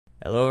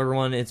Hello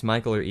everyone, it's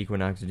Michael or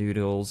Equinox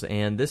Doodles,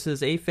 and this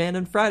is a Fan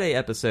and Friday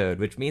episode,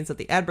 which means that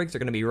the ad breaks are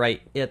going to be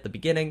right at the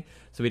beginning,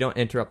 so we don't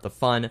interrupt the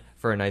fun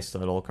for a nice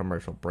little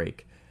commercial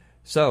break.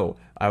 So,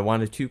 I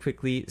wanted to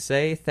quickly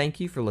say thank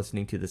you for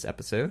listening to this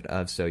episode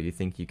of So You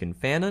Think You Can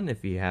Fanon.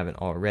 If you haven't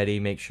already,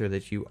 make sure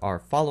that you are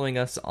following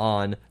us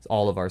on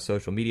all of our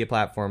social media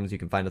platforms. You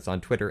can find us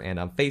on Twitter and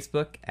on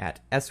Facebook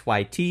at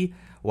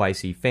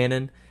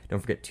SYTYCFanon.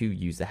 Don't forget to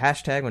use the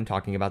hashtag when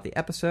talking about the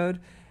episode,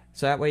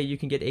 so that way you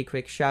can get a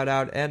quick shout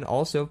out and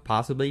also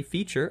possibly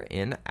feature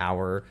in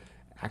our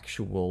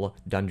actual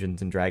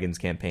Dungeons and Dragons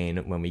campaign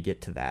when we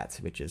get to that,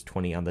 which is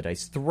 20 on the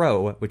dice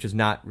throw, which is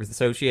not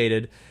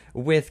associated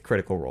with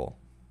Critical Role.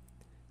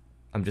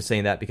 I'm just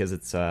saying that because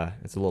it's a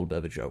little bit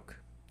of a joke.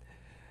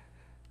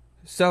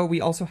 So we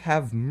also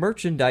have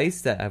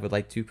merchandise that I would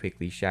like to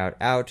quickly shout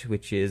out,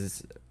 which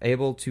is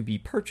able to be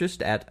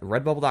purchased at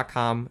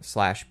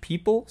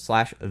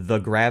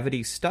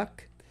redbubble.com/people/thegravitystuck.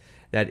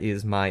 That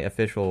is my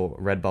official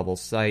Redbubble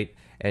site,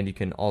 and you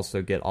can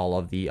also get all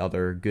of the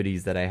other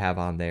goodies that I have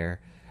on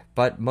there.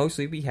 But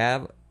mostly we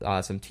have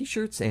some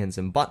t-shirts and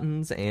some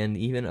buttons and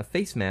even a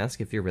face mask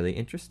if you're really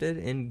interested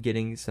in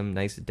getting some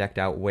nice decked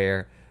out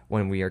wear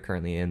when we are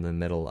currently in the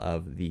middle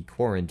of the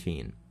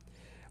quarantine.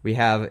 We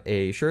have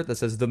a shirt that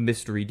says The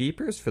Mystery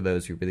Deepers for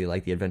those who really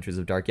like the adventures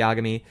of Dark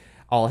Yagami,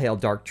 All Hail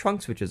Dark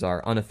Trunks, which is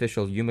our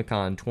unofficial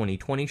Yumicon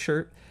 2020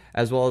 shirt,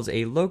 as well as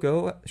a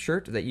logo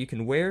shirt that you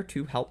can wear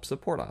to help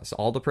support us.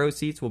 All the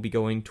proceeds will be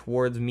going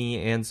towards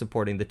me and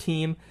supporting the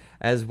team,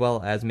 as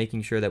well as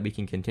making sure that we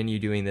can continue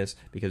doing this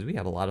because we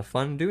have a lot of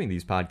fun doing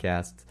these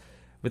podcasts.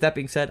 With that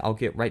being said, I'll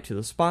get right to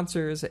the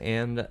sponsors,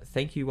 and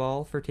thank you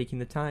all for taking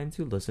the time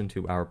to listen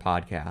to our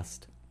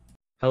podcast.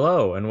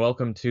 Hello, and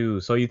welcome to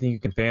So You Think You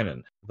Can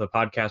Fanon, the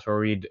podcast where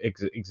we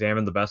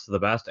examine the best of the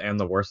best and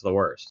the worst of the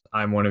worst.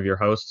 I'm one of your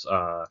hosts,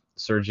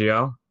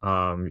 Sergio.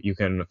 You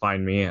can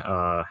find me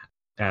at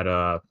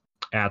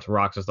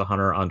Roxas the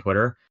Hunter on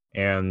Twitter,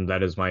 and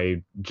that is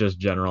my just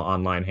general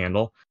online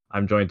handle.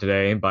 I'm joined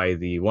today by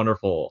the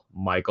wonderful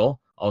Michael,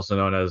 also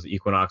known as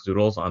Equinox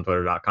Doodles on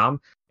Twitter.com,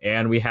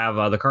 and we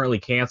have the currently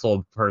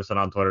canceled person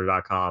on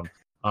Twitter.com,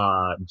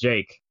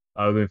 Jake,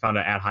 who we found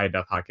at High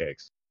Def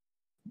Hotcakes.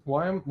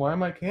 Why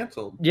am I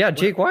canceled? Yeah,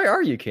 Jake, why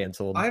are you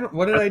canceled?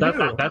 What did I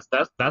do?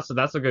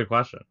 That's a good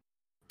question.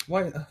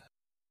 Why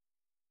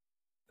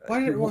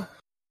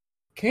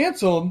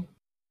canceled?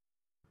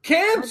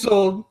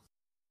 Canceled.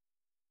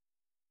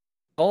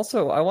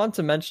 Also, I want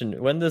to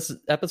mention when this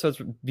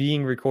episode's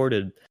being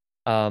recorded,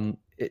 our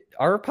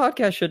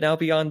podcast should now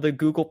be on the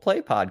Google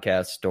Play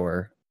Podcast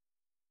Store.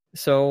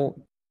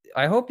 So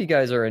I hope you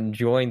guys are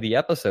enjoying the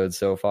episode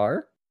so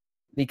far,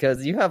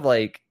 because you have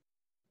like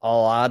a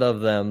lot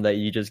of them that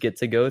you just get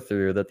to go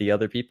through that the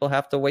other people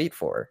have to wait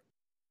for.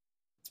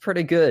 It's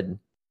pretty good.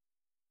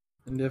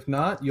 And if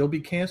not, you'll be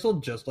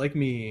canceled just like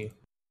me.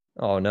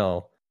 Oh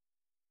no.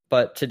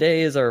 But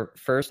today is our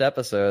first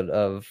episode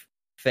of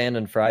Fan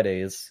and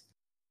Fridays.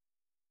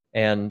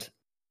 And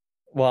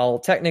while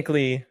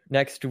technically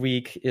next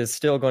week is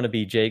still going to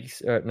be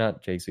Jake's,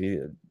 not Jake's week,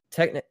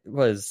 I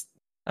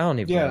don't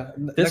even know.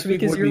 This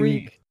week is your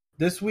week? Me.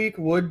 This week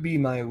would be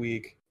my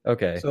week.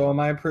 Okay. So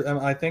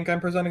I think I'm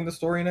presenting the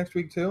story next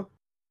week too?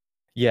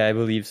 Yeah, I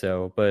believe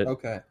so. But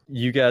okay.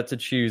 You got to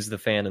choose the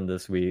fanon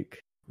this week.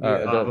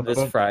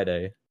 This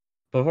Friday.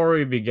 Before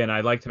we begin,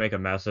 I'd like to make a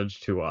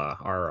message to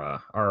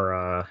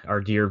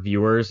our dear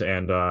viewers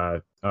and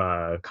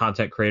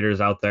content creators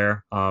out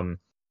there.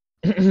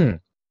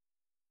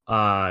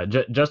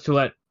 Just to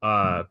let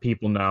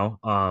people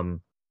know,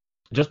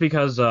 just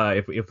because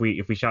if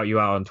we shout you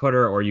out on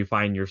Twitter or you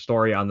find your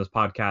story on this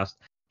podcast,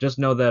 just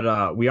know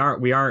that we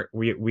aren't.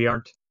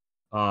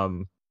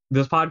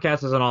 This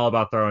podcast isn't all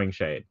about throwing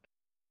shade.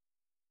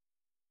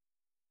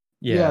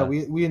 Yeah,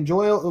 we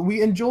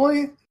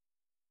enjoy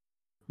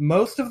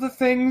most of the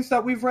things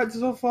that we've read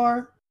so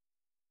far.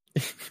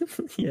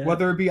 Yeah.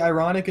 Whether it be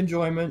ironic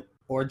enjoyment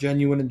or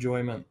genuine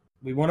enjoyment,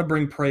 we want to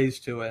bring praise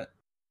to it.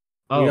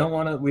 We don't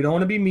want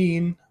to be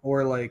mean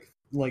or like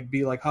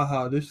be like,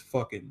 haha, this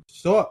fucking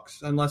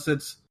sucks, unless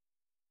it's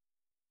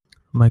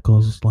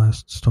Michael's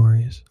last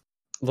stories.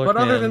 Look, but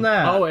other man. than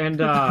that, and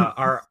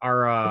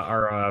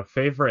our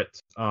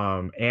favorite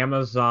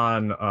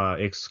Amazon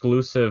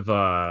exclusive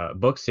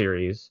book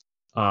series,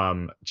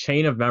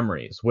 Chain of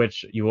Memories,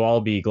 which you will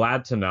all be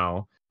glad to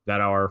know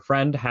that our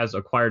friend has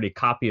acquired a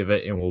copy of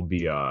it and will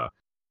be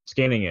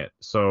scanning it,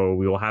 so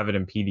we will have it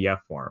in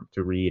PDF form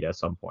to read at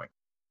some point.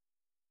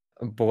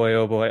 Boy,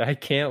 oh boy, I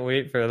can't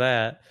wait for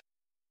that.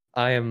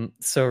 I am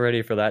so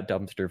ready for that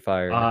dumpster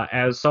fire.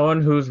 As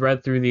someone who's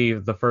read through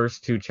the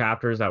first two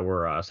chapters that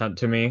were sent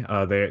to me,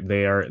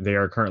 they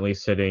are currently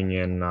sitting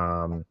in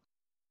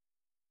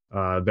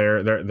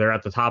they're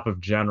at the top of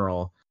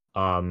general.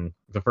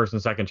 The first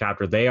and second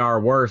chapter, they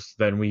are worse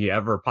than we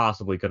ever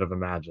possibly could have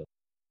imagined.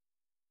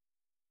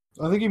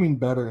 I think you mean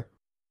better.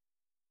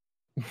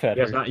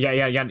 Better. Yes,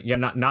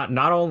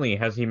 not only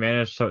has he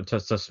managed to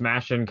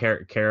smash in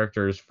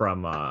characters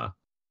from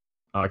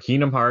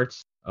Kingdom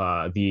Hearts,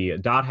 the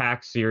Dot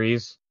Hack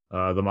series,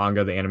 the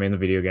manga, the anime, and the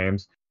video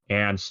games,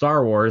 and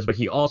Star Wars, but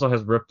he also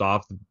has ripped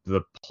off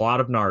the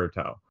plot of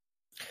Naruto.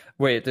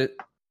 Wait,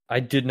 I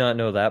did not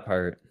know that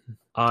part.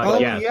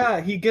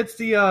 Yeah, he gets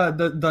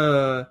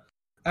the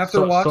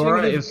after watching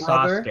Sora his is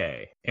brother.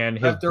 Sasuke,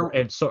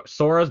 and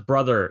Sora's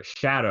brother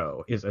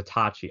Shadow is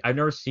Itachi. I've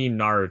never seen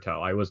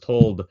Naruto. I was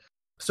told.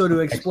 So to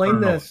explain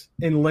External. this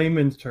in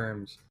layman's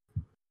terms,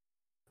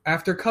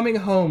 after coming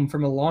home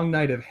from a long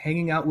night of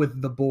hanging out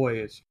with the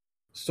boys,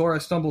 Sora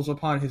stumbles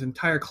upon his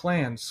entire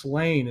clan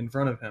slain in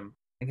front of him,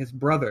 and his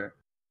brother,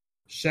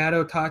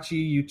 Shadow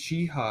Tachi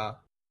Uchiha,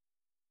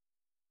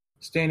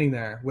 standing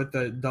there with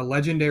the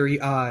legendary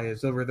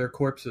eyes over their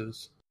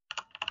corpses.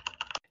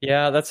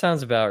 Yeah, that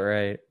sounds about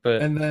right.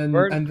 But And then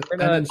we're and not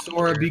then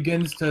Sora sure.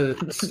 begins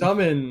to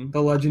summon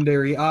the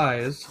legendary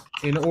eyes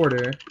in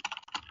order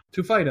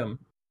to fight him,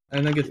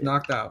 and then gets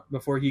knocked out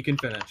before he can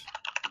finish.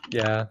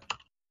 Yeah.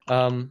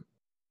 But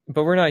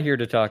we're not here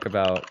to talk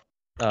about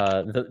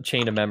the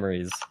chain of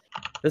memories.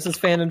 This is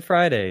Fanon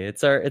Friday.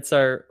 It's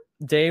our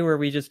day where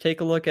we just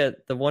take a look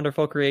at the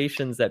wonderful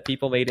creations that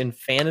people made in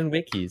Fanon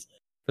wikis.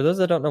 For those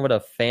that don't know what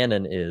a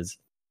Fanon is,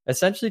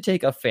 essentially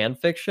take a fan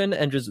fiction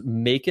and just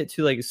make it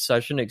to like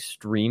such an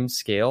extreme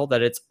scale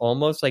that it's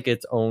almost like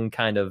its own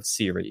kind of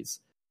series.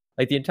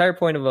 Like the entire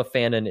point of a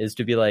Fanon is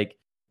to be like,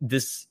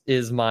 this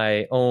is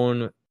my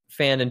own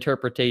fan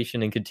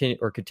interpretation and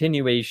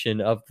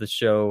continuation of the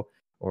show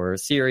or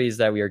series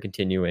that we are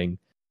continuing.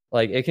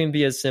 Like it can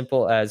be as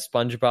simple as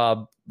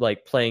SpongeBob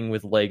like playing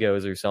with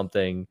Legos or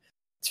something,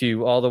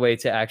 to all the way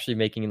to actually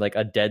making like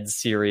a dead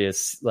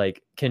serious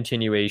like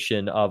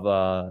continuation of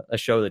a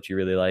show that you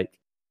really like.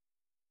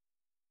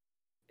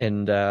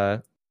 And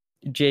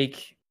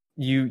Jake,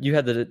 you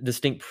had the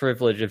distinct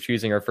privilege of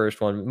choosing our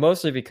first one,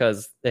 mostly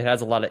because it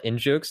has a lot of in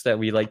jokes that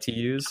we like to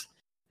use,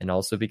 and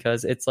also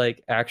because it's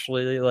like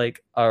actually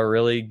like a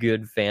really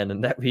good fan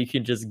and that we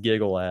can just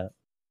giggle at.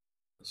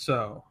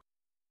 So,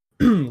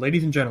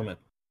 ladies and gentlemen,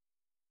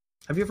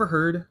 have you ever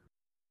heard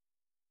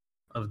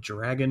of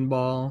Dragon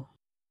Ball?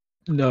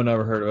 No,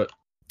 never heard of it.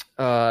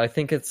 I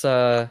think it's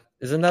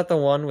isn't that the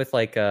one with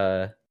like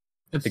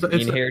It's the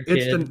green-haired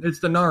kid? It's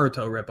the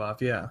Naruto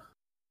ripoff, yeah.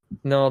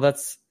 No,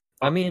 that's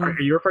I mean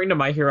Are you referring to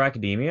My Hero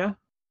Academia?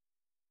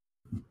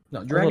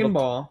 No, Dragon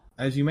Ball,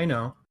 as you may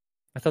know,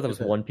 I thought that was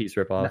Is it- One Piece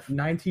ripoff.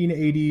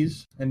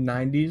 1980s and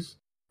 90s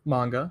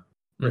manga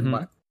written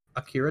by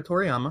Akira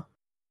Toriyama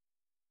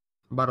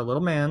about a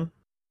little man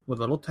with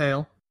a little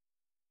tail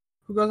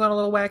who goes on a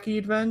little wacky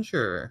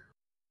adventure.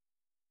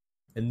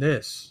 And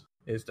this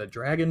is the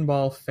Dragon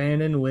Ball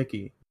Fanon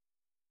Wiki,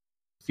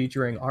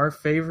 featuring our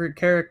favorite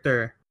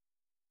character,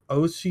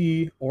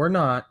 OC or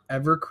not,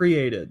 ever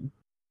created,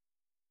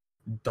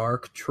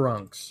 Dark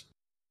Trunks.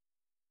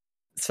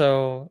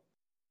 So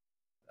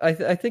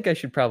I think I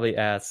should probably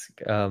ask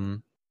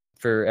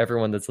for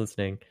everyone that's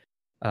listening.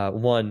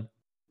 One,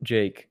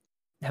 Jake,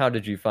 how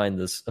did you find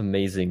this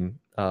amazing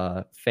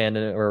fan,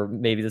 or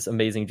maybe this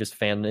amazing just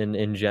fan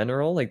in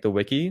general, like the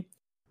wiki?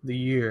 The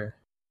year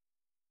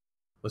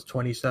was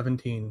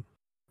 2017,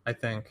 I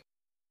think.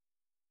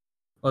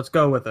 Let's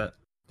go with it.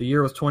 The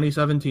year was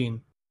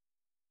 2017.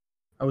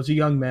 I was a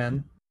young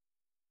man,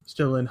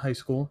 still in high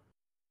school,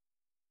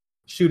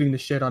 shooting the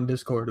shit on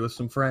Discord with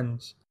some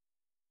friends.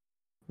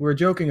 We were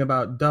joking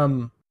about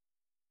dumb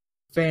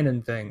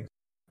fanon things,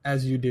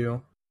 as you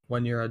do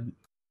when you're a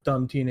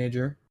dumb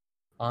teenager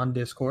on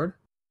Discord.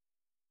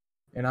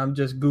 And I'm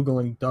just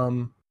Googling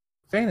dumb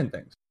fanon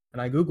things.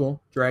 And I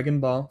Google Dragon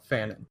Ball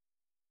fanon.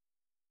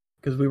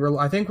 Because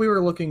I think we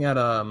were looking at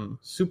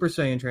Super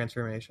Saiyan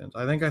transformations.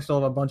 I think I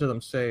still have a bunch of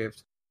them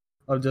saved,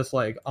 of just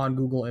like on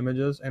Google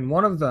Images. And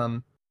one of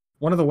the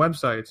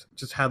websites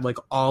just had like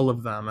all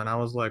of them, and I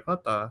was like,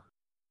 what the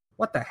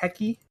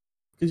hecky?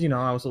 Because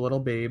I was a little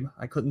babe,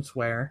 I couldn't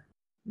swear.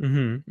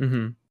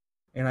 And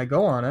I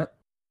go on it,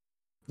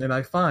 and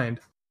I find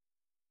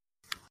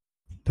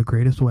the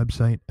greatest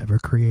website ever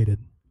created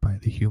by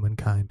the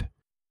humankind.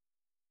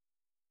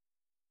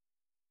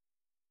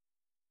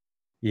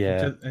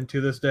 Yeah. And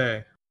to this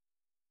day,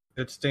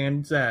 it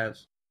stands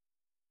as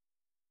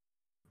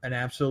an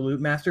absolute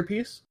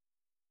masterpiece,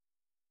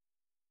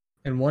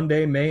 and one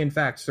day may in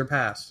fact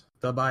surpass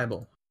the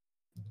Bible.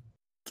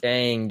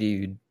 Dang,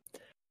 dude.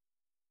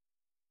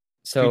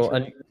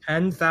 So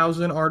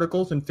 10,000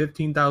 articles and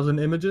 15,000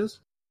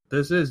 images.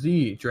 This is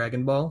the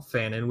Dragon Ball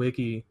Fanon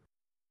Wiki.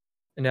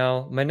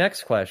 now my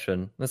next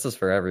question, this is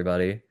for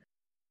everybody.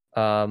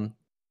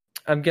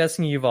 I'm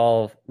guessing we've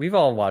all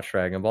watched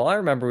Dragon Ball. I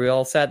remember we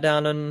all sat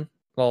down and,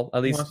 well,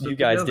 at least Watched it you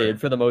guys together.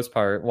 did for the most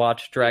part,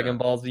 watched Dragon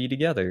Ball Z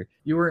together.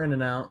 You were in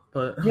and out,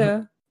 but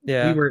Yeah.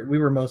 we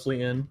were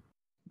mostly in.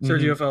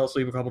 Sergio Mhm. fell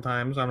asleep a couple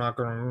times. I'm not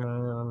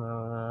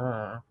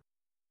gonna.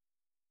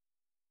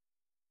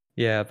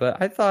 Yeah,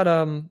 but I thought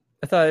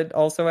I'd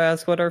also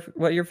ask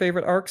what your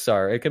favorite arcs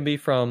are. It can be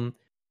from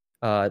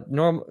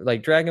normal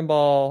like Dragon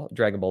Ball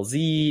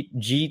Z,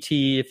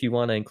 GT if you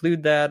want to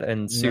include that,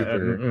 and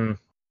Super.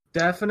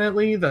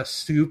 Definitely the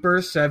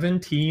Super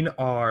 17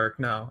 arc.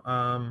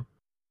 No,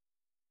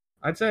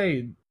 I'd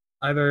say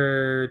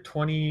either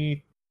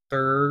 20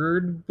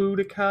 23rd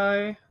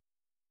Budokai.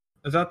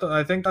 Is that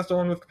I think that's the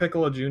one with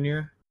Piccolo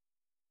Jr.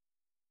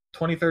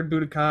 23rd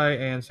Budokai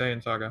and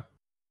Saiyan Saga.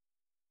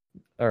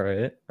 All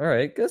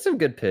right. Got some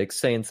good picks.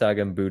 Saiyan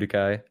Saga and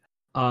Budokai.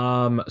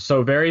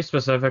 So very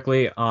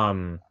specifically,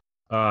 within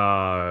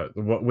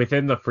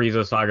the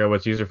Frieza saga,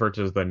 what's usually referred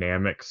to as the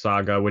Namek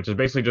saga, which is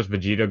basically just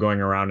Vegeta going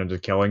around and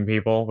just killing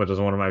people, which is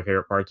one of my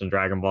favorite parts in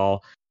Dragon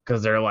Ball,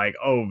 because they're like,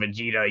 "Oh,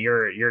 Vegeta,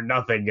 you're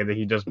nothing," and then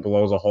he just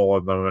blows a hole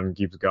in them and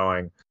keeps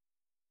going.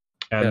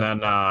 And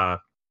then,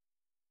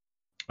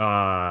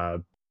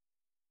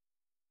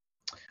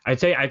 I'd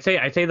say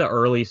the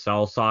early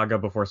Cell saga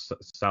before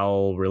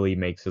Cell really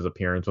makes his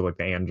appearance with like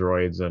the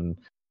androids and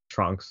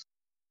Trunks.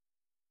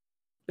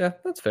 Yeah,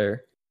 that's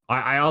fair.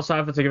 I also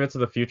have to give it to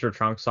the future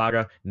Trunks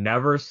saga.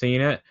 Never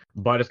seen it,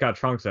 but it's got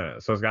Trunks in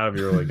it, so it's got to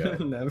be really good.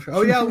 Never.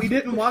 Oh yeah, we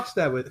didn't watch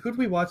that with. Who did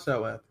we watch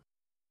that with?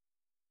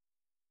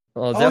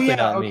 Well, definitely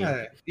not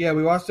me. Yeah,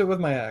 we watched it with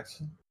my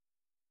ex.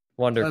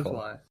 Wonderful. That's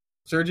why.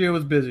 Sergio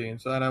was busy,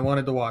 so I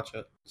wanted to watch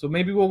it. So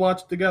maybe we'll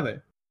watch it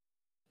together.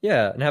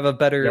 Yeah, and have a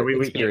better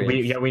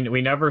experience.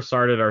 We never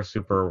started our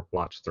super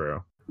watch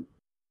through.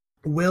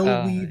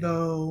 Will we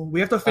though? We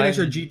have to finish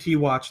our GT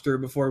watch through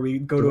before we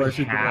go to our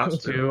super watch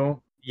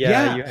through.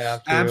 Yeah, you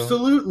have to.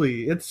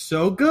 Absolutely. It's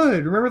so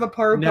good. Remember the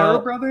Paru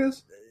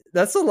brothers?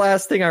 That's the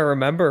last thing I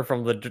remember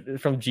from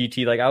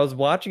GT. Like I was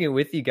watching it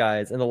with you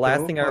guys, and the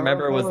last thing I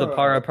remember was the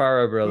Para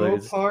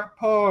brothers. Par.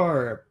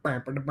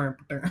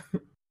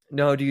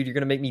 No, dude, you're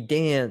gonna make me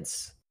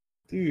dance.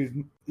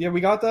 Dude, yeah, we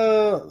got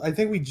I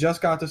think we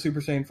just got the Super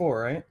Saiyan 4,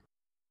 right?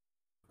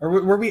 Or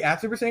were we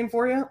at Super Saiyan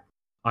 4 yet?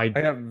 I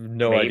have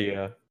no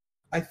idea.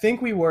 I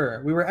think we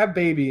were. We were at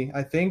Baby.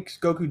 I think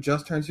Goku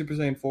just turned Super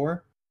Saiyan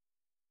 4.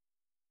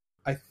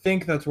 I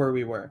think that's where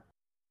we were.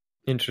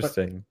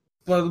 Interesting.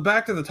 But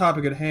back to the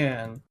topic at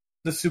hand.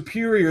 The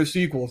superior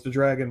sequels to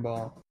Dragon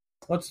Ball.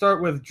 Let's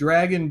start with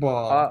Dragon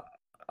Ball.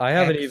 I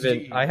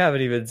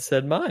haven't even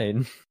said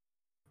mine.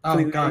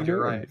 Oh God,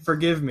 you're right.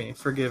 Forgive me.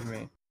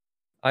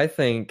 I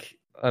think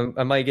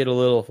I might get a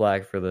little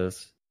flack for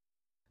this.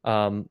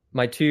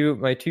 My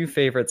two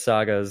favorite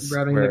sagas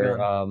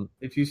were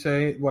if you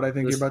say what I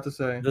think you're about to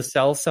say. The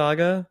Cell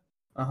saga.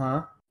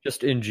 Uh-huh.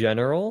 Just in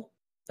general.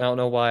 I don't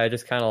know why, I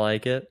just kinda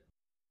like it.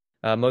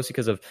 Mostly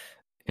because of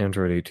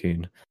Android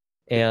 18.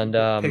 And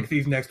pick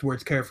these next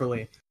words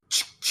carefully.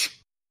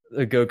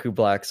 The Goku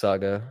Black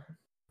saga.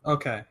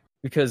 Okay.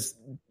 Because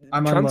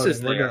I'm Trunks unloaded.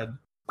 is there. We're good.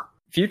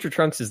 Future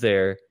Trunks is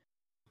there.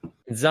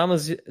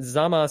 Zama's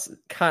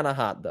kind of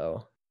hot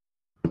though.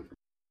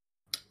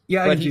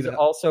 Yeah, but he's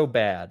also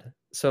bad.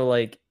 So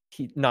like,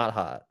 not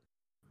hot.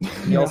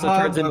 He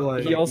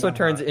also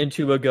turns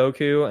into a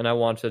Goku, and I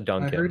want to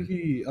dunk him. I heard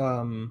he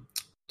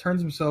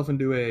turns himself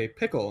into a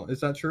pickle. Is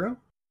that true?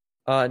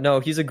 No,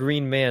 he's a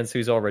green man, so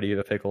he's already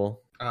a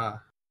pickle.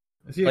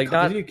 Is he I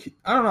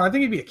don't know. I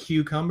think he'd be a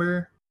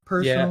cucumber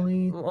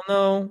personally. Yeah. Well,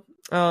 no.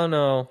 Oh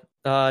no.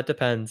 It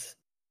depends.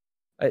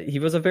 He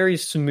was a very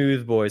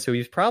smooth boy, so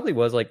he probably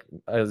was like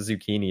a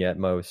zucchini at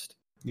most.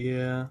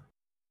 Yeah.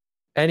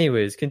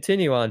 Anyways,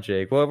 continue on,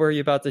 Jake. What were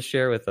you about to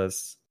share with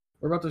us?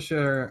 We're about to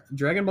share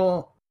Dragon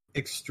Ball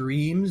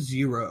Extreme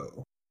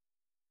Zero.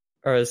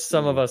 Or as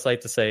some of us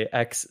like to say,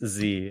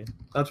 XZ.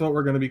 That's what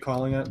we're going to be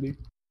calling it,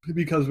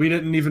 because we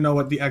didn't even know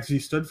what the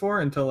XZ stood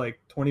for until like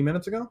 20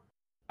 minutes ago.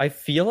 I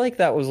feel like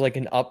that was like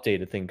an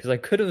updated thing, because I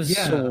could have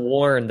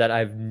sworn that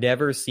I've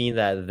never seen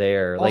that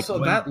there.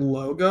 Also, that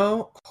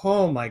logo,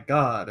 oh my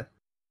god.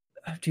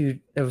 Dude,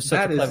 it was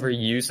such a clever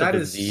use of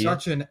the Z. That is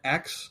such an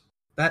X.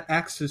 That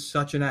X is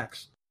such an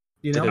X.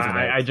 You know?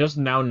 I just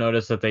now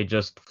noticed that they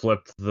just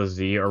flipped the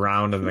Z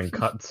around and then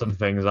cut some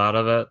things out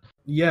of it.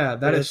 Yeah,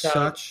 that is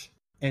such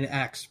an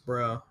X,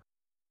 bro.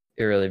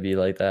 It really be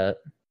like that.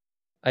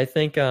 I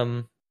think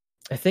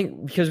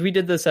because we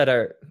did this at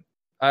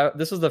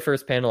this was the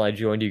first panel I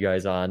joined you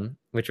guys on,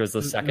 which was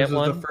the second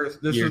one.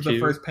 This was the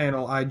first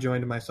panel I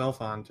joined myself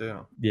on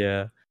too.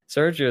 Yeah,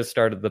 Sergio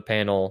started the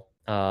panel.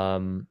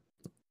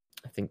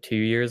 I think 2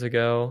 years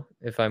ago,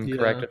 if I'm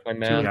correct with my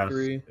math.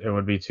 Yes, it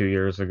would be 2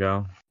 years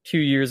ago. 2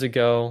 years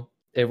ago,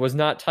 it was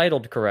not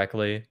titled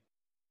correctly,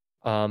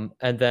 and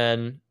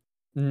then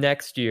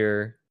next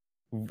year,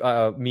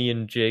 me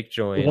and Jake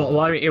joined. Well,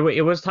 I mean,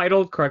 it was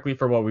titled correctly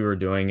for what we were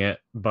doing it,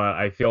 but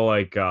I feel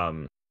like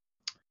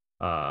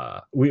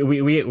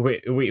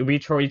we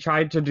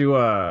tried to do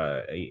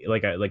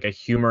a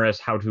humorous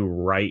how to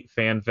write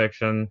fan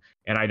fiction,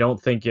 and I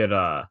don't think it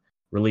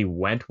really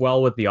went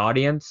well with the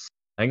audience.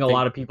 I think a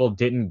lot of people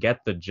didn't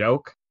get the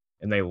joke,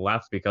 and they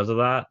left because of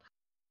that.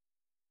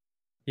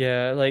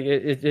 Yeah, like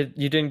it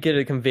you didn't get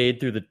it conveyed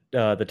through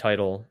the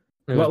title.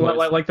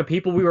 Like the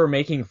people we were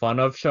making fun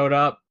of showed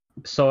up,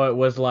 so it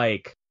was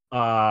like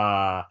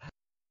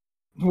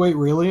Wait,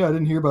 really? I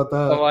didn't hear about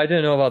that. Oh, I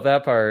didn't know about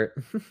that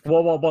part.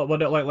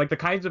 But like the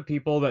kinds of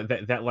people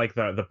that like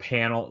the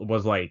panel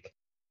was like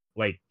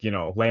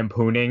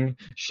lampooning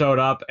showed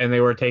up, and they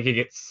were taking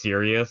it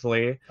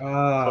seriously.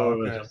 So it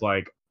was just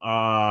like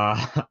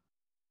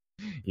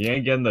you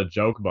ain't getting the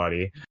joke,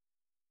 buddy.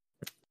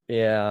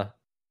 Yeah.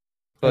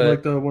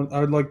 But I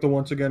would like to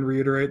once again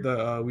reiterate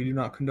that we do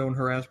not condone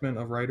harassment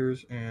of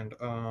writers, and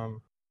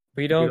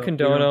we don't we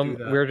condone don't do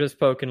them. that. We're just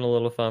poking a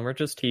little fun. We're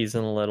just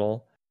teasing a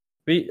little.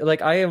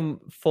 I'm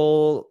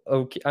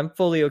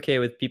fully okay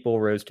with people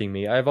roasting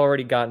me. I've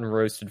already gotten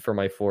roasted for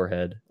my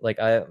forehead.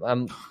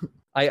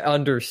 I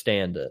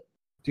understand it.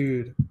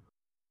 dude,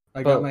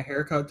 I But- got my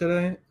hair cut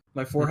today.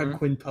 My forehead Mhm.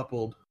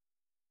 quintupled.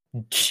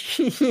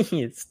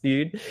 Jeez,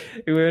 dude.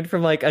 We went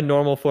from like a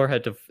normal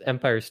forehead to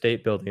Empire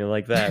State Building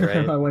like that,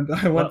 right? I went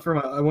Well-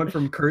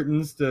 from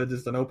curtains to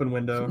just an open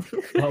window.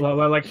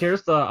 Like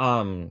here's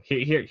the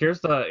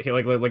here's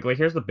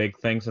the big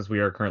thing, since we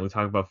are currently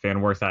talking about fan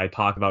works that I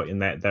talk about in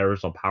that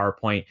original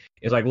PowerPoint,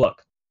 is like,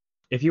 look,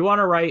 if you want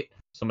to write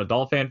some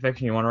adult fan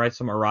fiction, you want to write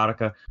some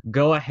erotica,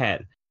 go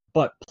ahead,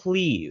 but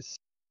please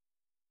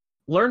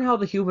learn how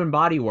the human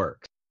body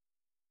works.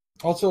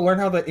 Also, learn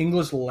how the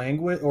English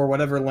language or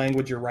whatever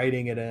language you're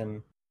writing it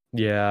in.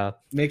 Yeah.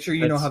 Make sure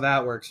you know That's- how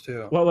that works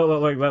too. Well,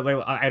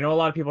 I know a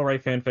lot of people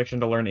write fan fiction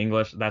to learn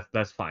English.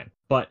 That's fine.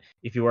 But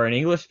if you are an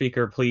English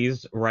speaker,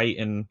 please write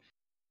in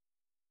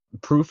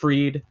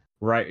proofread,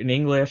 write in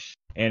English,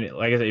 and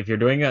like I said, if you're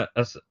doing an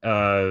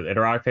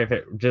erotic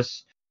fanfic,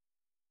 just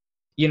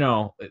If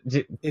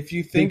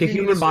you the think you need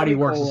human a body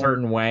works a semicolon-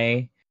 certain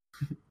way,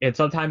 and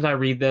sometimes I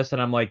read this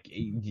and I'm like,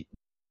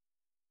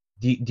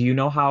 do you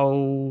know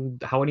how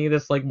any of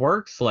this like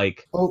works?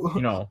 Like,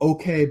 Oh,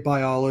 okay,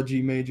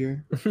 biology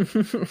major.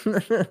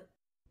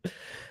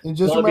 And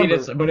just well, I mean,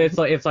 remember,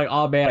 it's like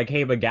oh man, I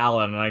came a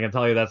gallon, and I can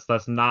tell you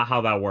that's not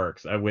how that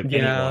works with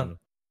Yeah.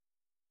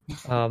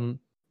 anyone.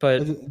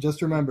 But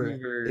just remember,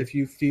 We're- if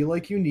you feel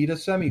like you need a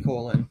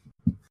semicolon,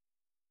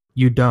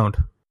 you don't.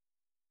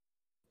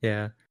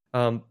 yeah.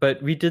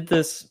 But we did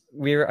this.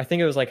 I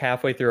think it was like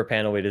halfway through a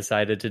panel. We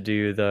decided to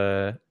do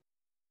the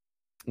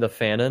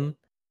fanon,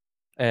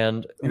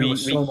 and And it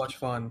was so much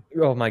fun.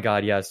 oh my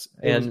god, yes!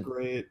 It was And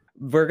great.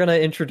 we're gonna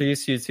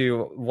introduce you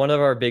to one of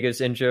our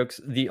biggest in jokes,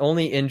 the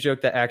only in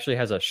joke that actually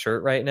has a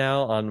shirt right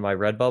now on my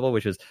Redbubble,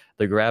 which is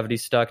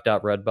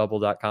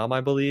thegravitystuck.redbubble.com,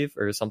 I believe,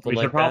 or something We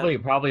like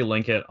should probably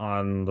link it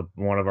on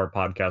one of our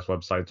podcast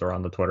websites or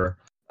on the Twitter.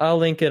 that. I'll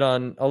link it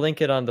on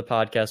the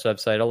podcast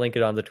website. I'll link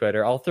it on the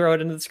Twitter. I'll throw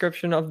it in the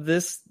description of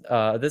this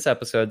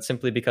episode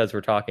simply because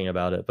we're talking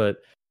about it. But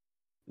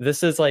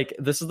this is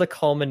the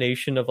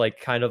culmination of like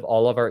kind of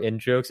all of our in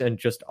jokes and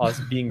just us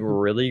being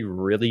really,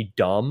 really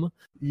dumb.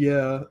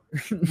 Yeah,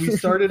 we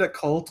started a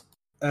cult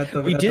at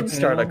the. We at did the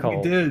start a panel.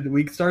 cult. We did.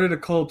 We started a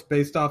cult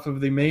based off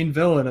of the main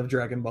villain of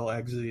Dragon Ball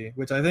XZ,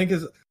 which I think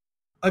is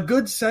a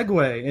good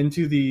segue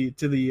into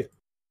the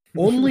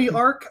only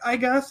arc, I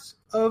guess,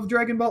 of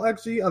Dragon Ball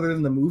XZ other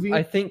than the movie.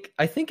 I think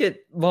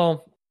it.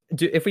 Well,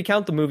 if we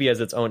count the movie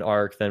as its own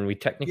arc, then we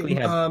technically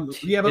have.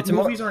 yeah, but it's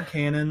more- movies aren't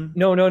canon.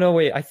 No,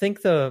 wait. I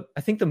think the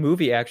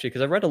movie actually,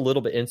 because I read a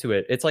little bit into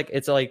it. It's like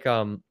an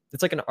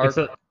arc.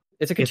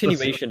 It's a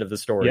continuation of the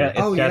story. Yeah, it's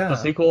Oh, that's yeah. the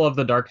sequel of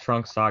the Dark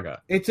Trunks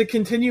saga. It's a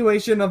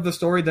continuation of the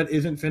story that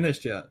isn't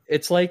finished yet.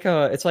 It's like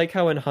how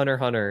in Hunter x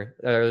Hunter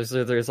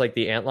there's like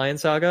the Antlion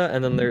saga,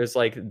 and then there's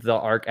like the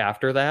arc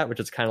after that, which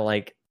is kind of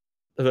like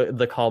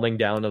the calming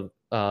down of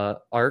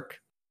arc.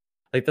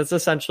 Like that's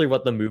essentially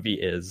what the movie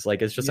is.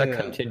 Like it's just a Yeah.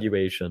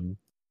 continuation.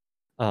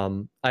 I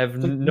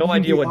have The- no the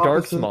idea what Dark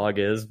opposite- Smog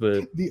is,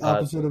 but The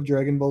opposite of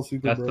Dragon Ball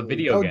Super That's the Broly.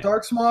 video game.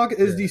 Dark Smog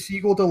is Yeah. the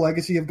sequel to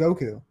Legacy of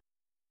Goku.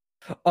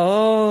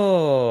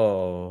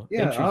 oh, Yeah,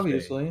 interesting.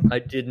 obviously. I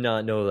did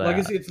not know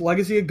that. It's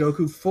Legacy of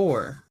Goku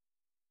 4.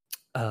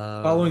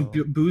 Following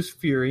Oh. Boost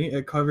Fury,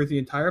 it covers the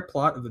entire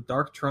plot of the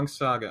Dark Trunks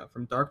saga,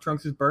 from Dark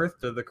Trunks' birth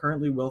to the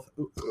currently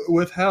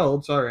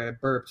withheld. Sorry, I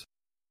burped.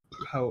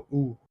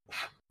 Ooh.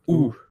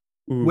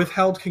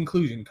 Withheld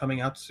conclusion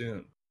coming out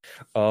soon.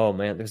 Oh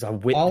man, there's a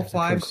All there's a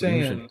 5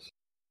 conclusion. Saiyans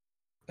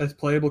as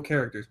playable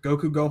characters: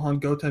 Goku, Gohan,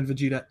 Goten,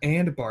 Vegeta,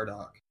 and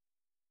Bardock.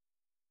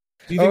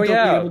 Do you think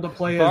they'll be able to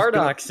play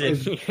Bardock's in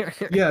as here.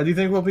 Yeah, do you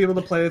think we'll be able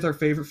to play as our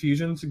favorite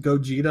fusions,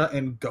 Gogeta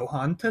and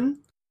Gohanten?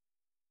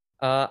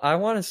 I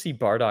want to see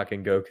Bardock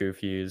and Goku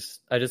fuse.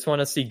 I just want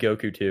to see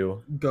Goku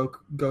too.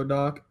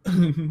 Godoc.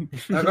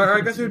 Or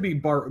I guess it would be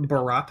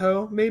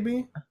Barato,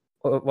 maybe.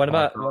 What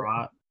about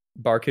Kakarot.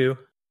 Barku?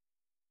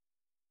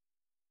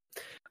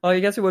 Oh, I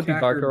guess it would be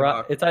Kakarot.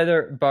 Barkarat. It's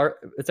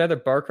either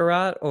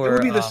Barkarat or It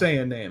would be the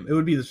Saiyan name. It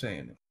would be the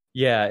Saiyan name.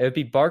 Yeah, it would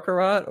be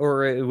Barkarat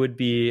or it would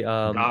be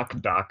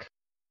Doc.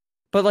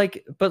 but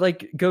like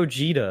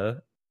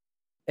Gogeta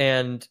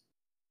and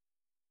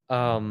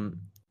what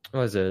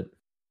was it?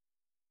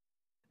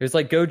 There's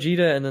like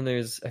Gogeta and then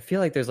I feel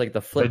like there's like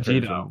the flip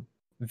Vegito. version.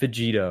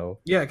 Vegito.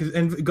 Yeah, because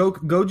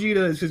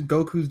Gogeta is just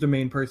Goku's the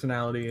main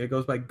personality. It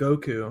goes by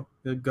Goku,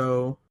 the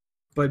Go.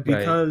 But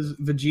because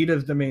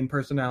Vegeta's the main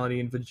personality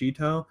in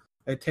Vegito,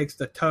 it takes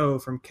the toe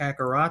from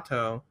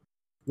Kakarato,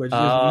 which is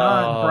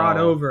not brought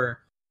over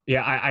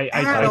Yeah,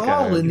 at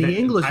all in the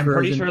English I'm version.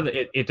 pretty sure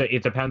that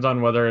it depends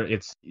on whether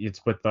it's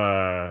with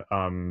the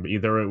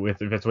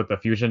if it's with the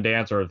fusion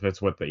dance or if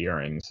it's with the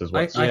earrings is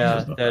what.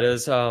 Yeah, that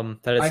is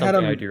something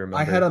I do remember.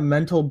 I had a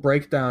mental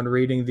breakdown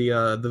reading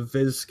the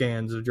Viz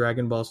scans of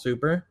Dragon Ball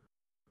Super,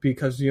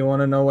 Because you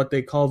want to know what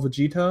they call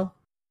Vegito?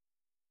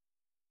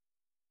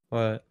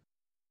 What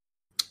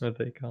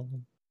they call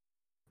him?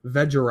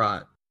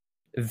 Vegerot.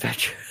 Veg.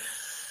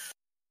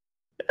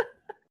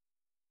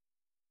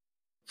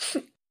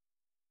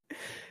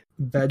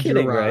 Vegerot.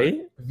 Kidding, right?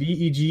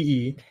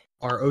 Vegerot.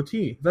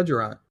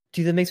 Vegerot.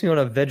 Dude, that makes me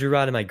want to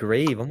Vegerot in my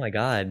grave. Oh my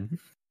god.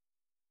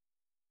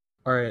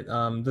 All right.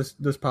 This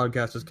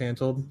podcast is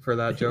canceled for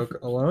that joke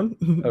alone.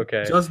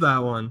 Okay. Just that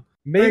one.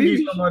 Maybe Thank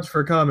you so much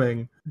for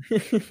coming.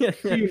 See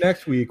you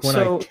next week when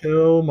So- I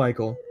kill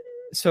Michael.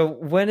 So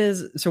where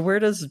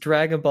does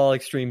Dragon Ball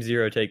Extreme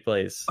Zero take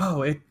place?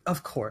 Oh,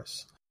 of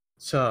course.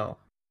 So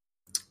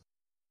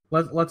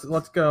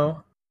let's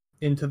go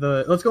into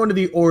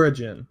the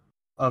origin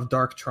of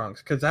Dark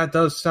Trunks, because that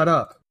does set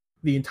up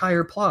the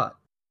entire plot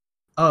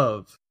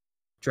of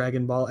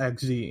Dragon Ball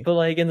XZ. But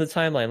like in the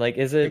timeline, like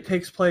is It it?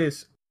 takes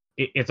place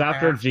It's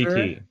after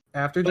GT.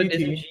 After But GT.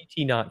 isn't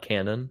GT not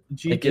canon?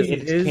 GT Like, is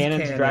is canon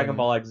to canon. Dragon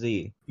Ball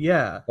XZ.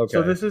 Yeah.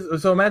 Okay.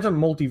 So imagine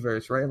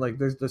multiverse, right? Like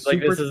there's the Like,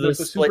 super this is the there's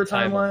the super split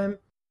timeline. timeline,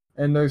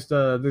 and there's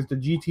the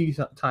GT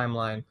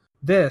timeline.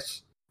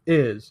 This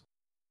is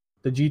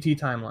the GT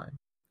timeline,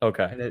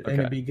 Okay. and it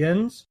okay.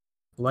 begins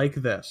like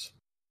this.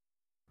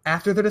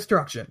 After the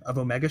destruction of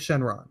Omega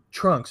Shenron,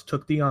 Trunks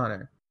took the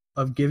honor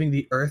of giving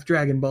the Earth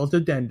Dragon Balls to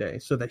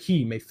Dende so that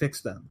he may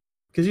fix them.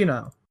 Because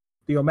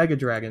the Omega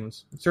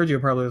Dragons, Sergio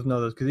probably doesn't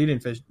know this because he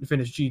didn't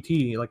finish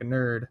GT like a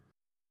nerd.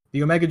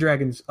 The Omega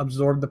Dragons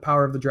absorbed the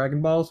power of the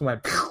Dragon Balls and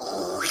went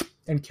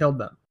and killed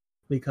them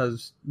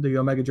because the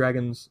Omega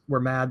Dragons were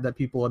mad that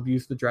people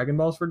abused the Dragon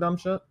Balls for dumb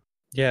shit,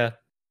 Yeah.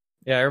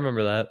 Yeah, I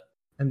remember that.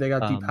 and they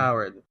got Um,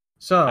 depowered.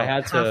 So I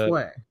had to-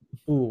 halfway.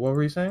 Ooh, what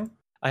were you saying?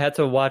 I had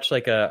to watch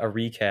like a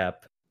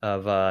recap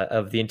of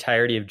the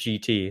entirety of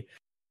GT,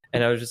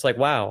 and I was just like,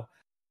 wow,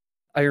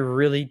 I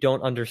really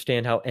don't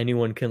understand how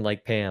anyone can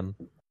like Pam.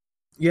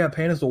 Yeah,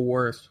 Pain is the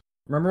worst.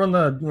 Remember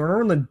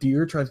when the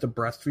deer tries to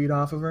breastfeed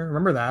off of her?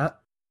 Remember that?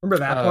 Remember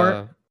that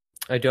part?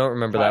 I don't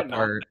remember that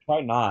part.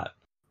 Try not.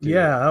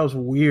 Yeah, that was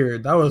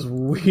weird. That was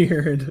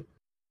weird.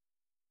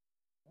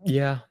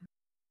 Yeah.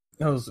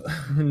 That was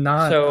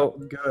not So-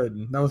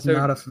 good. That was so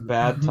not a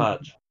Bad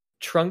touch.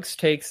 Trunks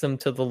takes them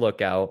to the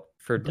lookout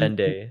for Mhm.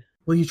 Dende.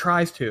 Well, he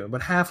tries to,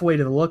 but halfway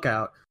to the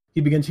lookout,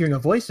 he begins hearing a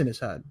voice in his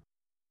head.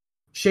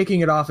 Shaking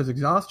it off his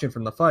exhaustion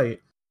from the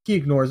fight, he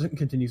ignores it and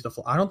continues to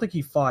fly. I don't think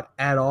he fought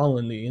at all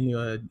in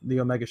the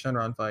Omega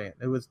Shenron fight.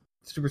 It was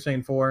Super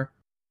Saiyan 4,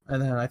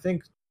 and then I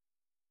think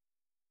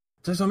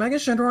does Omega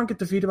Shenron get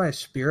defeated by a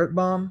Spirit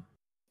Bomb?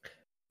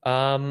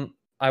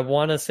 I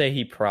want to say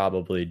he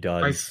probably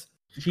does.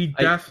 He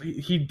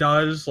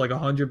does like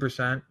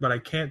 100%, but I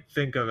can't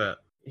think of it.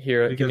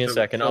 Here, give me a because it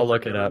was second. so I'll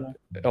look it up.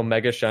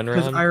 Omega Because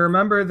Shenron. I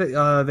remember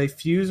that they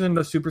fuse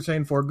into Super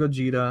Saiyan 4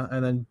 Gogeta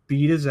and then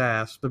beat his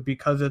ass, but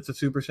because it's a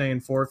Super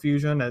Saiyan 4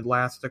 fusion, it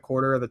lasts a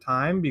quarter of the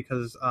time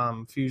because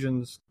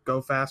fusions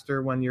go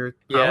faster when you're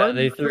Yeah, powered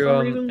they for threw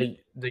some him. reason.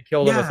 They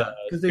killed him with Yeah, a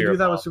because they do spirit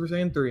that bomb. with Super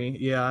Saiyan 3.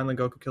 Yeah, and then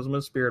Goku kills him with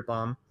a Spirit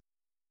Bomb.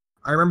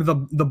 I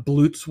remember the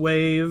Blutz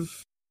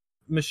Wave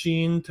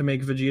machine to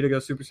make Vegeta go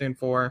Super Saiyan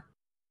 4.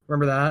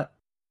 Remember that?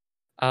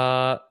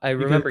 I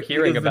remember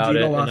hearing because about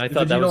Vegeta it, lost- and I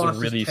thought that Vegeta was lost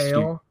a his really tail,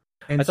 stupid.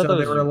 And I thought so that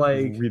they was were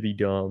like, really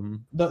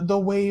dumb. the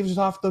waves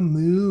off the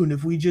moon,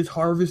 if we just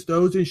harvest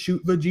those and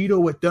shoot Vegeta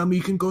with them,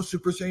 he can go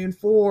Super Saiyan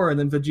 4. And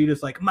then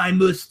Vegeta's like, my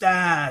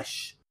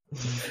mustache.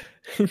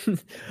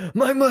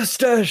 My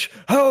mustache!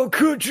 How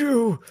could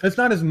you? It's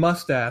not his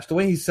mustache. The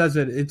way he says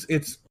it,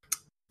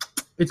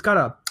 it's got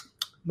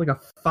a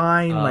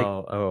fine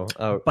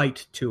Oh!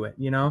 bite to it,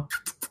 you know?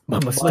 My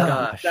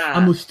mustache. A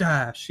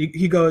mustache.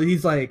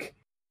 He's like,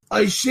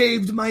 I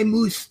shaved my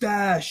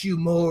mustache, you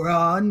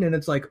moron. And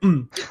it's like,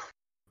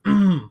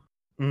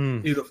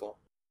 Mm. beautiful.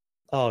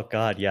 Oh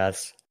God,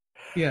 yes.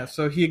 Yeah,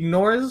 so he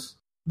ignores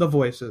the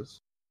voices,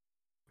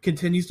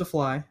 continues to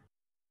fly.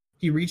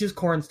 He reaches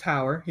Korn's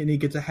tower and he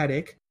gets a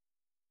headache,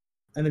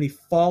 and then he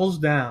falls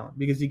down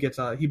because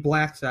he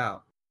blacks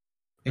out.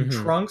 And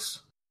Mhm.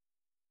 Trunks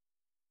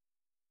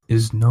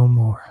is no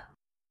more,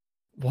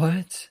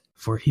 What?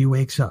 for he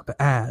wakes up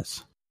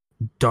as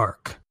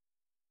Dark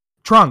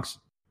Trunks.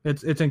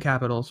 It's in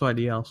capital, so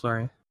IDL.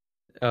 Sorry.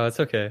 Oh, it's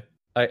okay.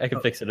 I can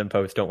fix it in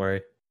post. Don't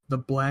worry. The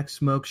Black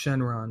Smoke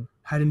Shenron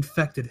had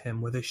infected him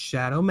with a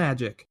shadow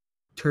magic,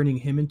 turning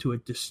him into a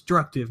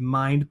destructive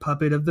mind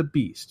puppet of the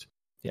beast.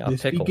 Yeah,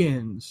 This pickle.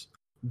 begins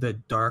the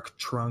Dark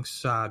Trunks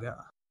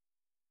saga.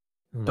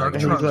 Oh my Dark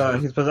God.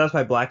 Trunks. He's possessed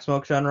by Black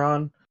Smoke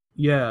Shenron.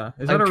 Yeah,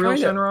 is that I'm a real trying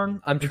to-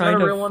 Shenron? I'm Is that trying a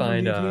to real one from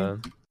find.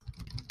 GT?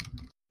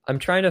 I'm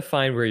trying to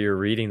find where you're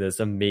reading this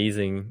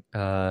amazing. It's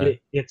on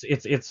It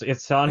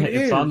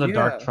it's on is, the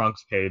Dark yeah.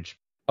 Trunks page.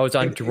 Oh, it's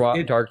on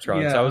it- Dark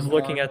Trunks. yeah, I was I'm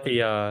looking on- at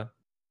the.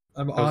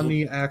 I'm was- on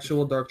the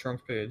actual Dark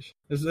Trunks page.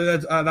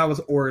 That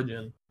was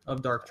origin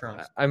of Dark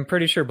Trunks. I'm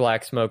pretty sure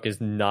Black Smoke is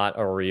not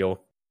a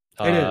real.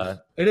 It is.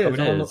 It is. it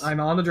is.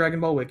 I'm on the Dragon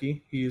Ball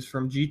wiki. He's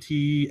from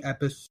GT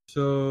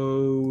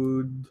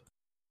episode.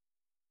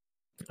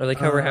 I like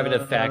how we're having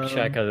to fact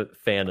check a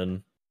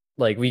fanon.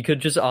 Like we could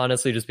just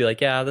honestly just be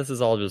like, yeah, this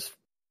is all just.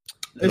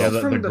 This Yeah, is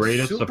from the the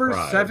greatest Super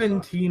surprise.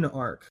 17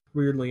 arc,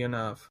 weirdly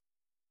enough.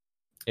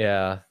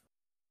 Yeah.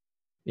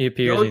 He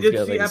appears Oh, and he's it's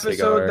got the like a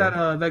episode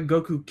cigar. that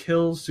Goku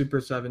kills Super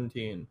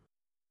 17.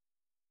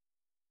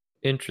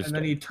 Interesting. And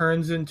then he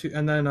turns into,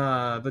 and then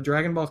the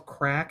Dragon Balls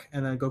crack,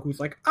 and then Goku's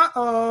like,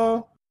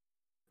 uh-oh!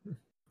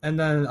 And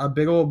then a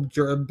big old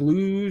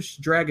blue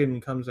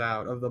dragon comes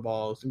out of the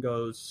balls and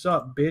goes,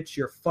 sup, bitch,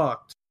 you're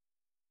fucked.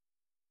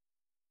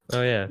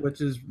 Oh yeah. Which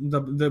is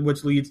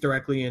which leads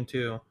directly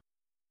into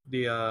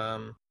the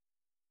Omega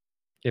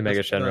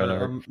Shenron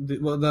arc.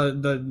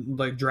 the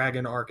like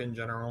dragon arc in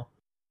general.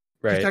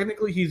 'Cause Right.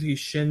 technically he's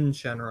Shin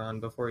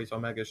Shenron before he's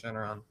Omega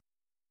Shenron.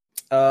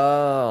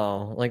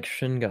 Oh, like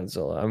Shin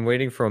Godzilla. I'm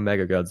waiting for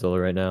Omega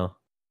Godzilla right now.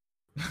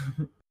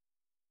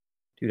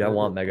 Dude, I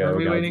want Mega Are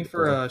we Godzilla. waiting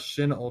for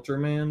Shin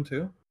Ultraman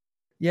too?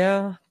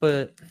 Yeah,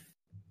 but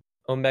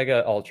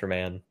Omega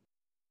Ultraman.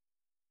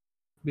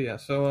 But yeah,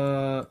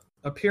 so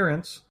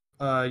appearance.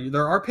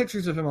 There are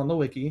pictures of him on the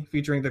wiki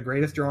featuring the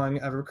greatest drawing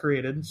ever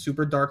created,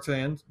 Super Dark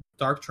Saiyan,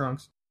 Dark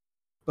Trunks.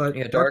 But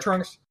Yeah, Dark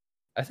Trunks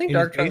I think in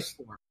Dark his base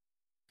Trunks. form,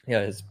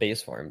 Yeah, his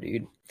base form,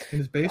 dude. in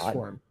his base God.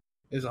 form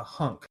is a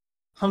hunk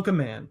of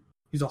man.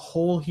 He's a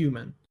whole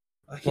human.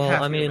 Well,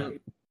 half I mean, human.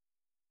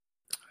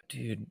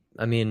 dude,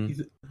 I mean,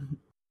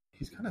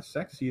 He's kind of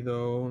sexy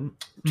though.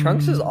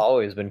 Trunks has Mm.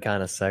 always been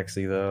kind of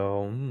sexy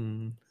though.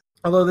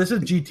 Although this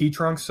is GT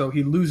Trunks, so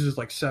he loses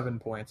like 7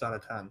 points out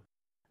of 10.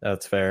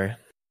 That's fair.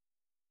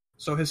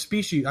 So his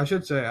species, I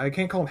should say, I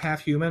can't call him half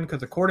human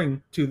because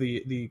according to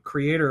the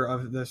creator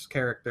of this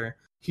character,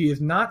 he is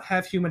not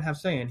half human, half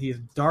Saiyan. He is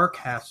dark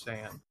half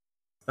Saiyan.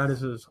 That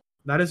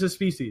is his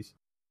species.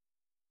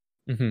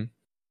 Mm-hmm.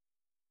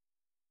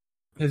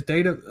 His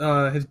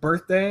his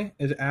birthday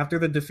is after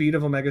the defeat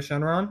of Omega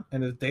Shenron,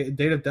 and his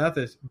date of death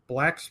is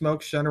Black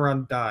Smoke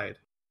Shenron died,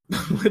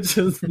 which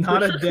is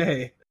not a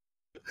day,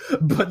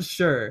 but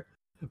sure.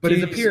 But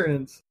his Jeez.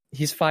 appearance,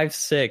 He's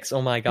 5'6".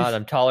 Oh my god,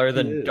 I'm taller he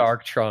than is.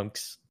 Dark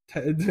Trunks.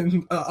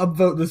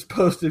 upvote this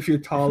post if you're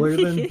taller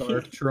than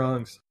Dark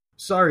Trunks.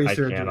 Sorry, I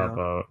can't Sergio.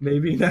 upvote.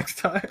 Maybe next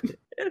time.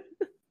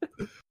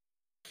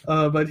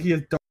 But he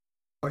is dark.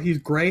 He's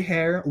gray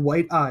hair,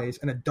 white eyes,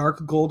 and a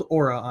dark gold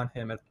aura on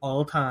him at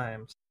all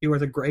times. He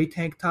wears a gray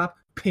tank top,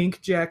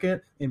 pink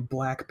jacket, and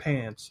black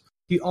pants.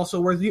 He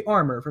also wears the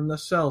armor from the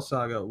Cell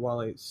Saga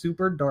while a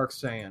super dark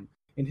Saiyan,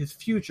 in his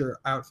future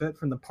outfit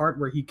from the part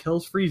where he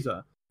kills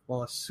Frieza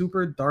while a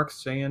super dark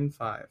Saiyan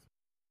 5.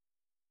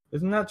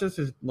 Isn't that just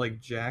his like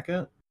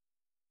jacket?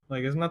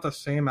 Like, isn't that the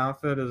same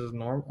outfit as his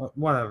normal?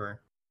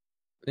 Whatever.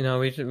 You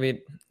know,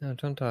 no,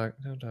 don't talk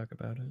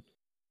about it.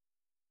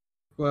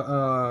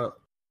 Well,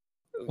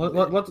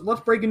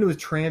 let's break into his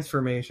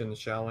transformations,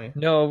 shall we?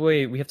 No,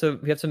 wait, I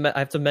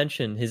have to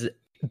mention his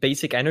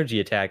basic energy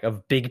attack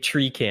of Big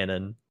Tree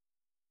Cannon.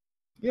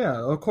 Yeah,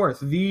 of course.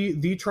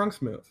 The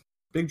Trunks move.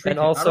 Big tree. And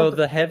cannon. I also don't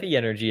the heavy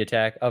energy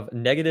attack of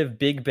negative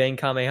Big Bang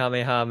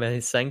Kamehameha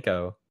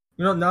Senko.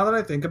 now that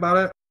I think about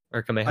it, Or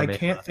I Kamehameha.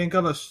 can't think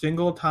of a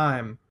single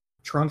time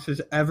Trunks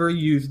has ever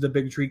used the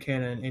Big Tree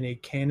Cannon in a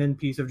canon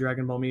piece of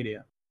Dragon Ball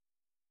media.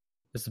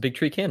 It's the Big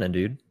Tree Cannon,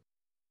 dude.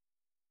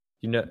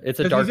 You know, it's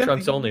a 'Cause Dark he's in-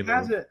 Trunks he only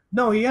has move. it.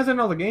 No, he has it in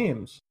all the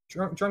games.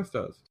 Trunks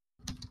does.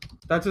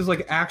 That's his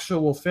like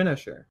actual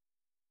finisher.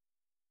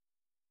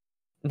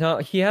 No,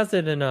 he has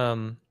it in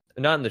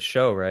not in the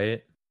show,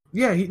 right?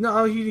 Yeah,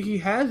 he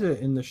has it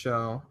in the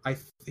show.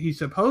 He's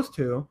supposed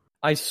to.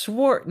 I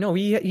swore no,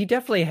 he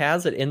definitely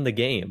has it in the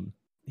game.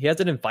 He has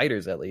it in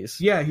Fighters at least.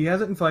 Yeah, he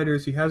has it in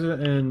Fighters. He has it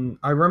in.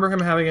 I remember him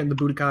having it in the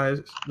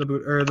Budokais, the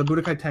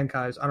Budokai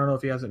Tenkais. I don't know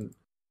if he has it.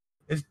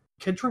 Is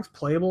Kid Trunks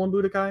playable in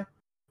Budokai?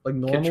 Like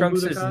normal Kid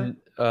Trunks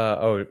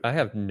Budokai? is I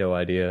have no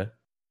idea.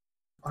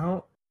 I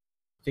don't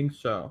think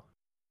so.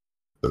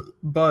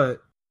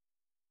 But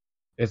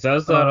It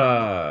says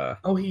that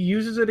he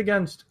uses it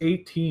against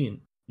 18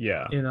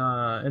 yeah. in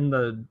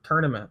the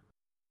tournament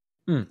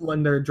Hmm.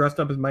 when they're dressed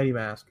up as Mighty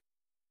Mask.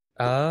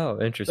 Oh,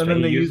 interesting. And then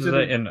He they uses use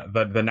it it in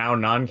the now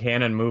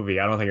non-canon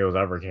movie. I don't think it was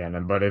ever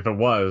canon, but if it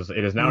was,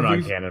 it is now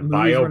Movies- non-canon. movies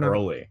Bio were never-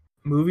 Broly.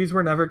 Movies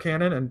were never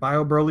canon, and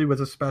Bio Broly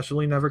was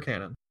especially never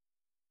canon.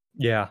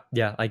 Yeah,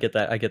 I get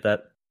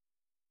that.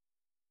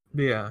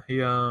 But yeah,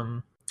 he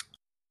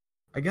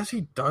I guess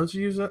he does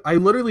use it. I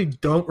literally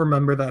don't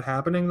remember that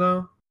happening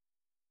though.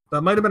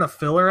 That might have been a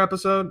filler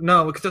episode.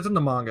 No, because it's in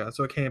the manga,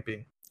 so it can't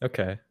be.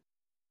 Okay.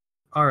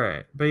 All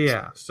right, but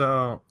yeah,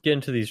 so Get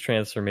into these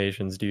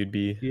transformations, dude.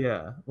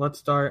 yeah, let's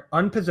start.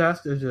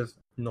 Unpossessed is just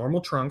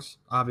normal Trunks,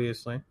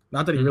 obviously.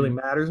 Not that he really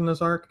matters in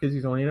this arc because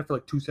he's only in it for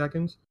like 2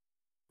 seconds.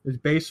 His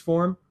base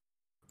form,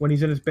 when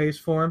he's in his base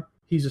form,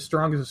 he's as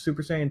strong as a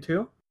Super Saiyan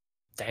 2.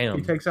 Damn.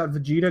 He takes out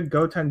Vegeta,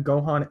 Goten,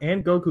 Gohan,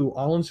 and Goku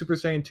all in Super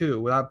Saiyan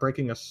 2 without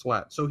breaking a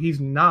sweat. So he's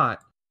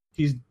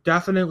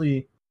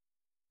definitely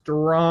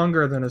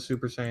stronger than a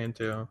Super Saiyan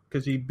 2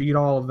 because he beat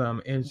all of them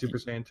in Super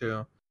Saiyan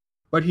 2.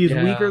 But he's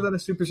Yeah. weaker than a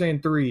Super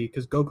Saiyan 3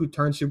 because Goku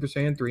turned Super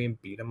Saiyan 3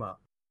 and beat him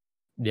up.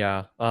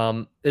 Yeah.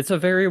 It's a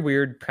very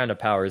weird kind of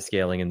power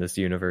scaling in this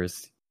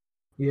universe.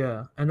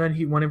 Yeah, and then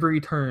whenever he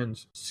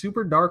turns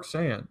Super Dark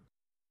Saiyan,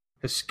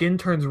 his skin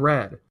turns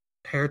red,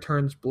 hair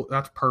turns blue.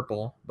 That's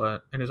purple,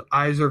 and his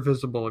eyes are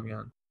visible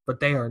again, but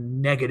they are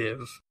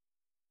negative.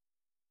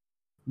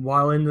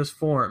 While in this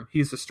form,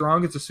 he's the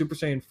strongest of Super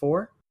Saiyan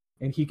 4,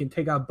 and he can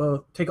take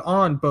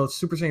on both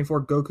Super Saiyan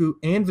 4 Goku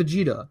and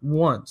Vegeta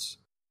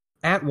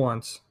at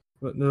once.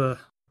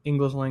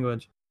 English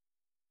language.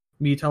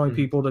 Me telling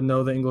people to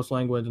know the English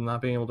language and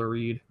not being able to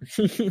read.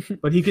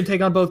 But he can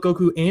take on both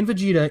Goku and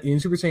Vegeta in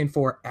Super Saiyan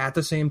 4 at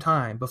the same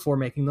time before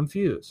making them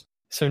fuse.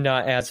 So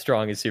not as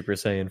strong as Super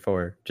Saiyan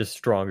 4, just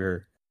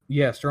stronger.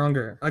 Yeah,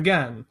 stronger.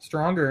 Again,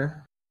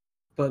 stronger,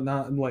 but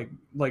not like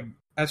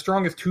as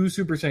strong as 2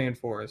 Super Saiyan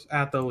 4s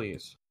at the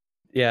least.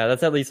 Yeah,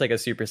 that's at least like a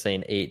Super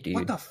Saiyan 8, dude.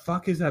 What the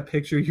fuck is that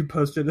picture you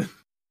posted?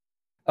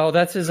 Oh,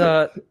 that's his Is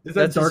that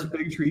that's Dark his...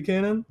 Big Tree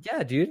Cannon?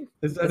 Yeah, dude.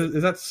 Is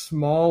that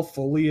small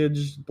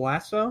foliage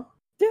Blasto?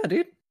 Yeah,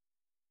 dude.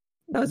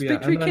 No, it's Yeah,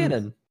 Big Tree and then-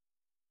 Cannon.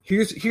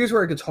 Here's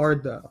where it gets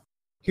hard though.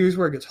 Here's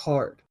where it gets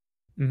hard.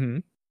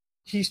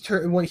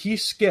 Mm-hmm. When he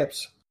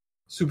skips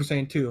Super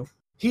Saiyan 2,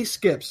 he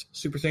skips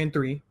Super Saiyan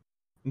 3,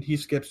 and he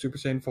skips Super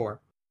Saiyan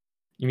 4.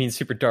 You mean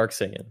Super Dark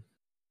Saiyan?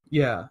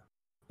 Yeah.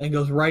 And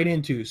goes right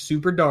into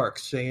Super Dark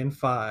Saiyan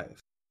 5.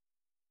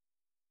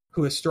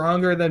 Who is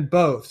stronger than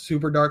both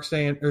Super Dark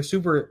Saiyan or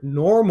Super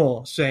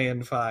Normal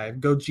Saiyan 5,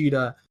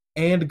 Gogeta,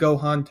 and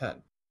Gohan 10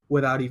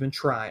 without even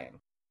trying.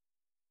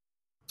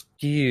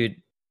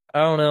 Dude, I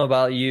don't know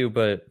about you,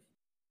 but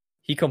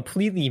he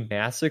completely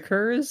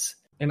massacres.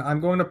 And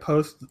I'm going to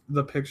post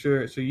the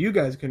picture so you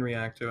guys can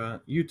react to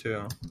it. You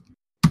two.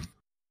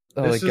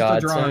 Oh This my is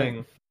god, the son.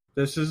 drawing.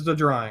 This is the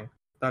drawing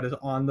that is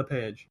on the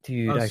page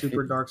Dude, of I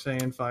Super feel- Dark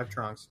Saiyan 5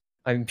 Trunks.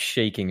 I'm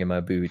shaking in my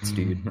boots,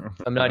 dude.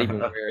 I'm not even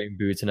wearing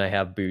boots, and I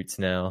have boots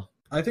now.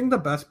 I think the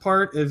best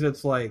part is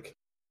it's like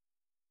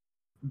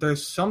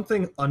there's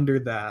something under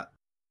that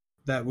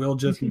we'll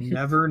just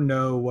never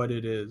know what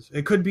it is.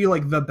 It could be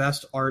like the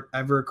best art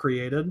ever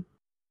created.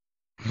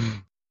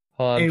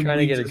 Oh, I'm and trying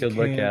to we get a just good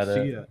look can't at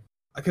see it.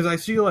 because I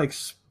see like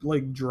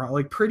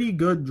pretty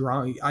good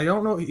drawing. I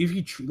don't know if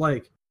he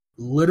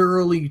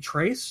literally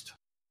traced.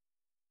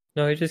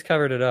 No, he just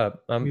covered it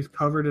up. He's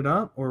covered it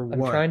up or I'm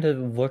what? trying to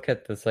look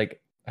at this. Like,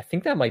 I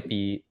think that might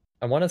be.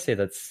 I want to say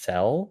that's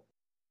Cell.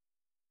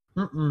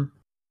 Mm-mm.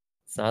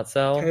 It's not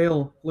Cell.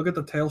 Tail. Look at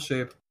the tail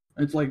shape.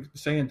 It's like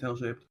Saiyan tail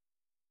shaped.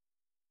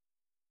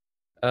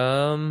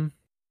 I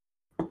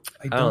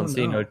don't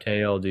see no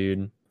tail,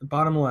 dude.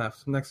 Bottom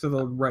left, next to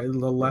the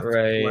left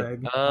Right.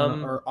 leg,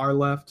 or our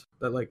left,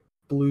 that like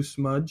blue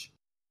smudge,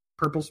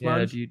 purple Yeah,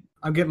 smudge. dude.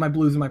 I'm getting my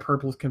blues and my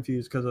purples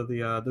confused because of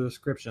the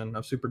description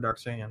of Super Dark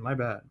Saiyan. My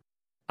bad.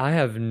 I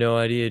have no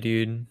idea,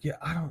 dude. Yeah,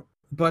 I don't.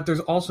 But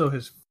there's also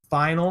his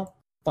final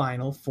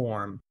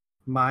form,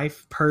 my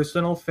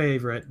personal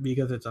favorite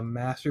because it's a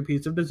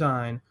masterpiece of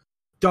design.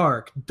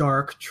 Dark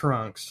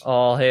Trunks.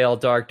 All hail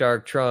Dark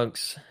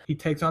Trunks. He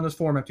takes on this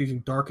form after using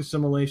Dark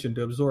Assimilation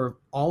to absorb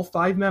all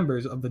 5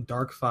 members of the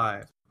Dark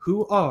Five,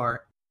 who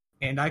are,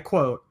 and I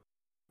quote,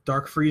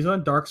 Dark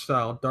Frieza, Dark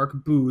Cell,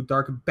 Dark Boo,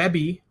 Dark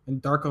Bebby,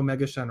 and Dark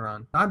Omega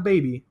Shenron. Not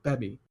baby,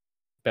 Bebby.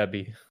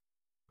 Bebby.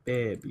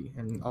 Bebby.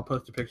 And I'll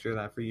post a picture of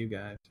that for you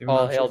guys. Even All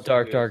though I'm hail sure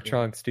Dark some of you guys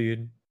Trunks,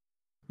 dude.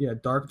 Yeah,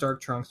 Dark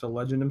Trunks, the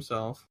legend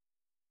himself.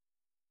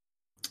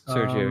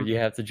 Sergio, you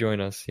have to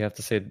join us. You have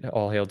to say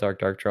all hail Dark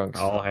Trunks.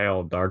 All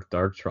hail Dark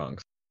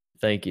Trunks.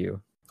 Thank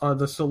you.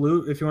 The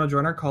salute, if you want to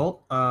join our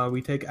cult,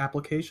 we take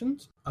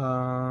applications.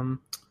 Well,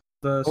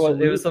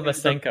 it was the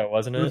Masenko,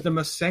 wasn't It was it? the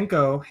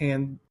Masenko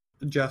hand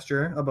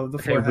gesture above the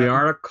Okay, forehead. we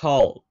are a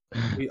cult.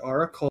 We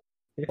are a cult.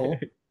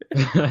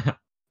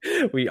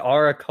 We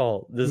are a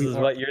cult. This We is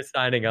are- what you're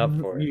signing up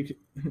for.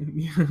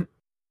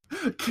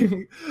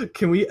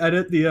 Can we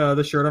edit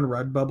the shirt on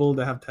Redbubble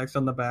to have text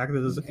on the back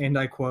that says, and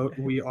I quote,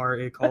 "We are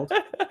a cult."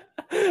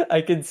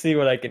 I can see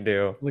what I can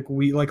do. Like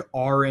we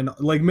are in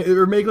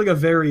or make like a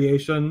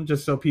variation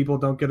just so people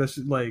don't get us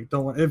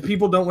if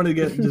people don't want to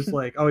get just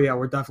like, oh yeah,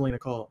 we're definitely in a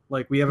cult.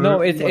 Like we have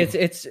No, it's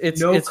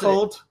no it's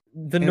cult.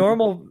 The and-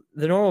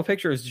 normal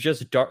picture is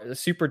just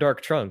super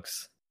dark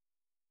Trunks.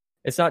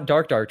 It's not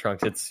dark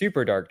Trunks. It's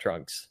super dark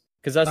Trunks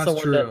because that's the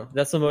That's one true.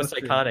 that's the most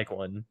That's true. iconic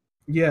one.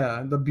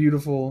 Yeah, the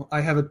beautiful.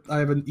 I have an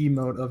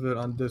emote of it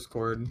on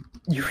Discord.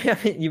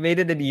 You made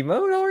it an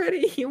emote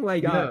already? Oh my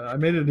god! Yeah, I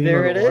made it. An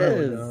There emote it a while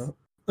is. ago.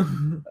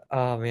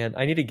 Oh man,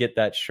 I need to get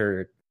that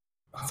shirt.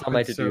 It's on my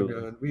It's so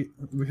to-do good.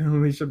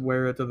 We should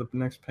wear it to the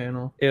next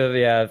panel.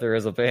 If there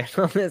is a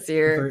panel this If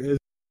year. there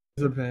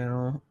is a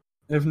panel.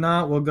 If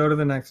not, we'll go to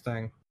the next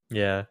thing.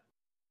 Yeah.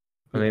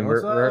 I mean,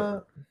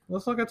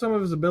 let's look at some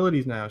of his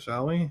abilities now,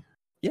 shall we?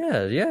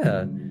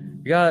 yeah.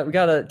 We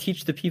gotta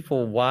teach the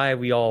people why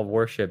we all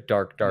worship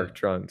Dark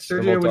Trunks.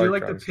 Sergio, Well, would you Dark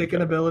like to Trunks in pick an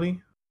general.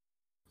 ability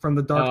from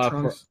the Dark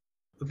Trunks?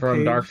 From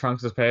page? Dark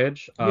Trunks'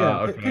 page. Yeah,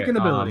 Okay, pick an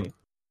ability.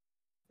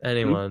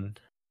 Anyone?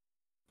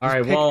 All right.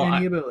 Just pick Well,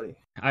 any ability.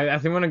 I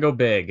think I'm gonna go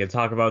big and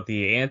talk about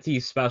the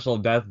anti-special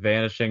death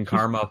vanishing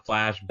karma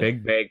flash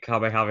big bag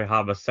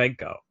Kamehameha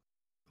Senko.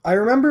 I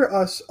remember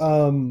us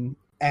adding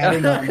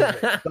on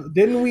to this.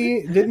 Didn't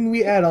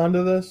we add on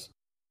to this?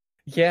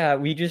 Yeah,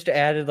 we just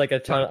added like a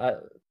ton.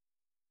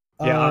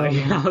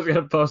 I was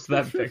gonna post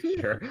that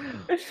picture.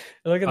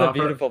 Look at Uh, that for-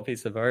 beautiful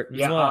piece of art.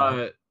 Yeah,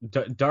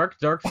 Mwah. Dark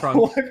Oh,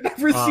 Trunks I've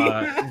never seen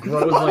that.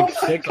 grows Oh like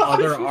my 6 God,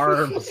 other I've never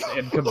arms seen that.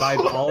 and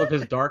combines all of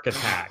his dark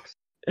attacks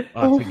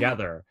Oh.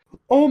 together.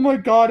 Oh my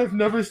God, I've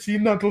never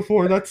seen that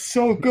before. That's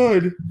so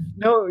good.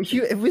 No,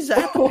 it was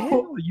at the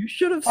panel. You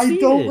should have I seen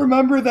don't it.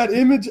 remember that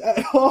image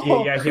at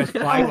all. Yeah, he has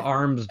 5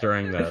 arms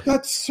during this.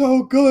 That's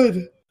so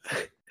good.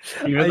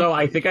 Even though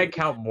I think I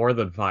count more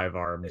than 5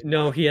 arms.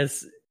 No, he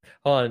has.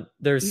 Hold on,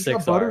 there's He's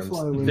 6 got arms.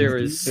 butterfly wings, There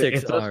dude. is 6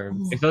 It says-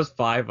 arms. It says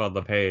 5 on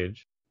the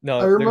page. No,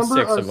 I there's remember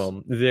 6 of us-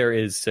 them. There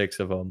is 6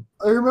 of them.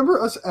 I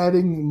remember us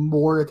adding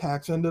more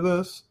attacks into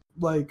this,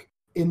 like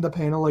in the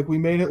panel. Like we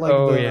made it like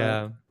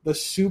the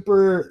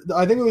super.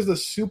 I think it was the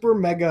super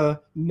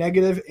mega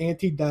negative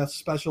anti-death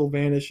special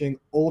vanishing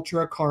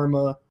ultra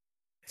karma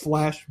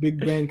flash big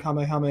bang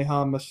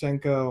kamehameha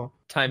Masenko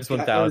Times or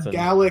 1,000.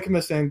 Gallic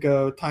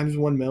Masenko times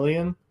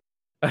 1,000,000,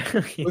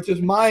 which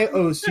is my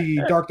OC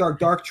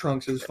Dark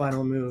Trunks'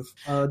 final move.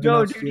 Do No,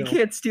 not dude, steal. you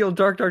can't steal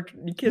Dark.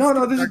 You can't No,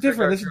 steal this is Dark, different.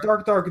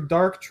 Dark, This is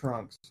Dark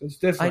Trunks. It's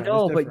different. I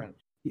know, it's but- different.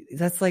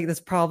 That's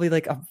probably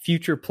like a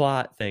future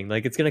plot thing.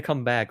 Like it's gonna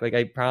come back. Like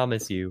I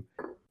promise you,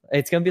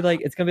 it's gonna be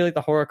like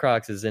the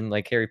Horcruxes in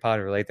like Harry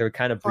Potter. Like they're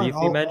kind of Fine,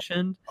 briefly I'll-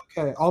 mentioned.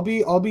 Okay, I'll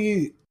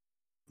be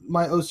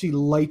my OC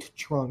Light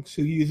Trunks,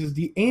 who uses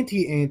the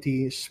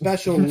anti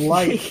special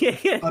light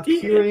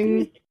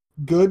appearing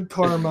good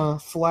karma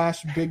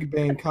flash big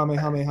bang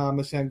kamehameha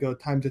Masenko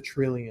times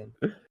 1,000,000,000.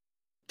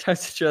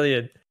 Times a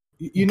trillion.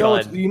 You know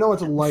it's Gun.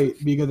 it's light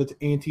because it's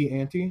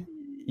anti.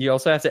 You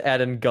also have to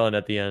add in gun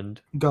at the end.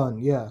 Gun,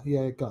 yeah,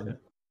 gun.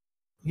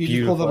 He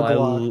just pulls Beautiful.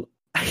 out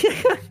a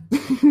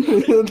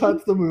Glock.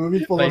 That's the move.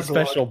 He pulls My out a Glock.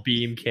 special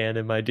beam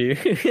cannon, my dude.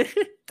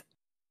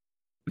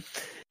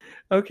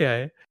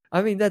 Okay,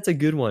 I mean that's a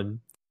good one.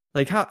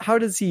 Like how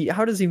does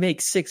he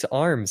make 6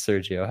 arms,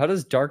 Sergio? How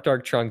does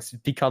Dark Trunks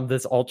become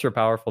this ultra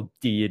powerful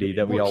deity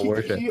that we all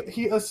worship?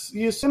 He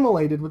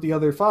assimilated with the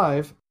other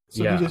 5,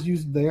 so Yeah. he just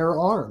used their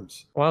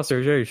arms. Wow,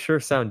 Sergio, you sure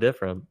sound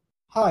different.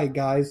 Hi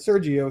guys,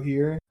 Sergio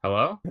here.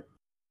 Hello?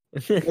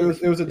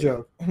 It was a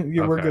joke.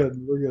 Yeah, we're Okay.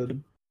 good. We're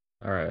good.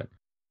 All right.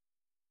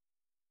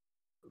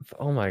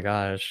 Oh my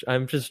gosh,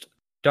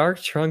 Dark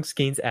Trunks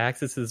gains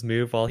Axis's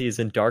move while he's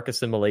in Dark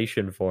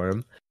Assimilation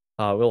form.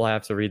 We'll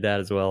have to read that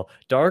as well.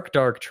 Dark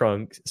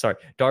Trunks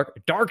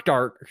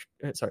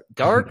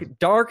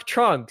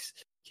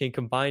can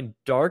combine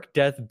Dark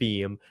Death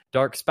Beam,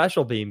 Dark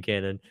Special Beam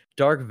Cannon,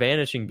 Dark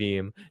Vanishing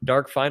Beam,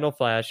 Dark Final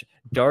Flash,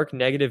 Dark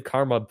Negative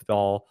Karma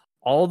Ball,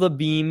 all the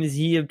beams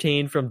he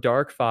obtained from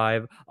Dark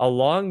 5,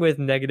 along with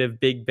Negative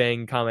Big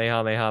Bang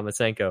Kamehameha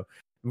Masenko,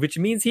 which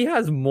means he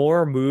has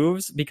more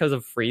moves because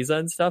of Frieza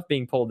and stuff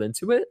being pulled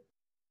into it.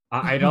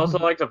 I'd also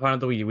like to point out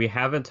that we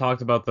haven't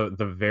talked about the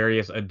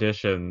various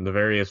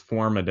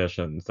form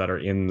editions that are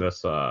in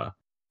this.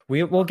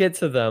 We'll get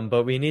to them,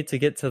 but we need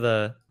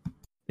to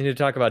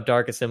talk about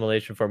Dark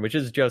Assimilation form, which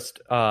is just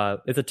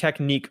it's a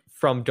technique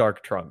from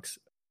Dark Trunks.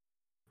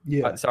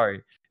 Yeah.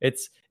 Sorry,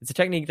 it's a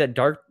technique that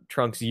Dark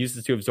Trunks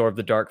uses to absorb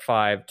the Dark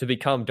 5 to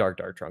become Dark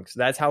Trunks.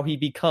 That's how he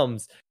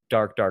becomes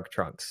Dark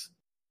Trunks.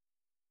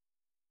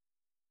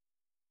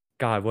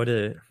 God, what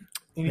a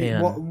And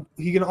man.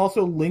 he can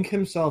also link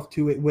himself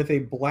to it with a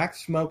Black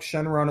Smoke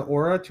Shenron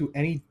aura to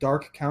any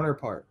dark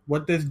counterpart.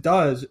 What this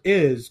does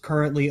is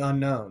currently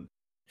unknown.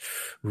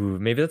 Ooh,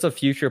 maybe that's a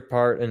future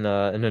part in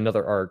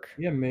another arc.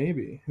 Yeah,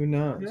 maybe. Who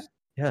knows?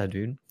 Yeah,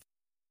 dude.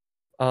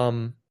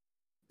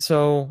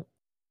 So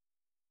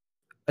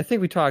I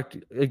think we talked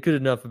good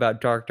enough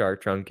about Dark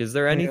Trunk. Is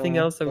there anything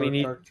Hail else that we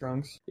need? Dark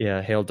Trunks.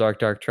 Yeah, hail Dark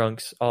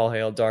Trunks. All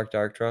hail Dark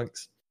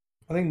Trunks.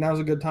 I think now's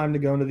a good time to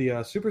go into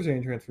the Super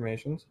Saiyan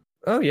transformations.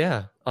 Oh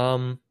yeah.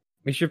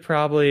 We should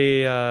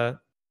probably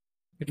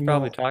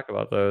talk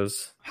about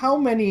those. How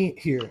many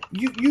here?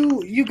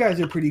 You guys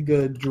are pretty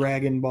good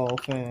Dragon Ball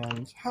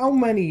fans. How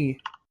many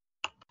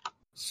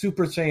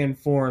Super Saiyan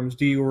forms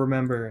do you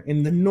remember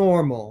in the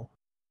normal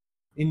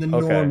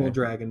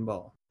Dragon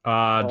Ball?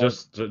 Out of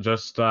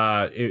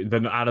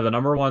the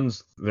number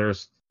ones,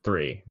 there's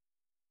 3.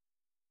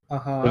 Those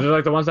are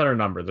like the ones that are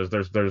numbered.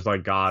 There's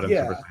like God and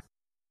Super Saiyan.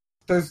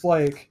 There's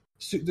like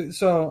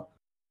so.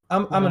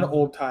 I'm an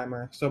old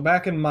timer. So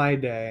back in my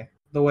day,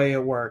 the way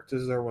it worked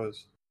is there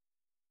was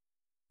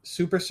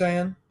Super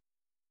Saiyan.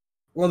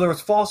 Well, there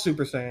was False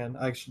Super Saiyan,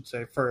 I should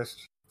say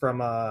first. From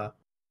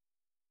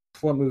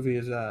what movie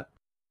is that?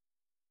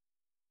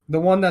 The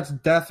one that's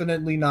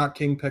definitely not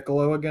King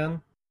Piccolo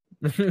again.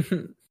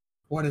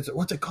 What is it?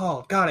 What's it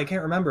called? God, I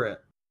can't remember it.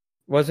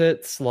 Was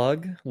it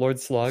Slug? Lord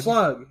Slug?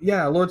 Slug.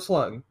 Yeah, Lord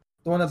Slug.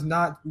 The one that's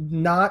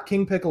not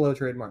King Piccolo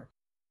trademark.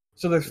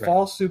 So there's Right.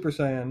 False Super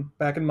Saiyan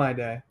back in my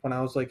day when I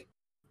was like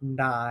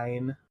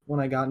 9 when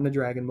I got into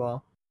Dragon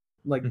Ball,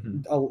 like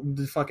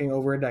fucking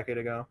over a decade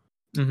ago.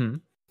 Mm-hmm.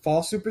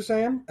 False Super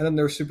Saiyan, and then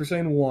there was Super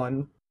Saiyan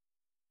 1,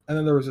 and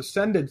then there was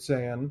Ascended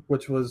Saiyan,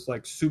 which was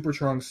like Super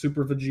Trunks,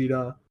 Super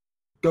Vegeta.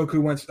 Goku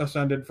went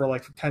ascended for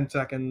like 10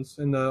 seconds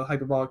in the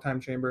hyperbolic time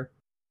chamber.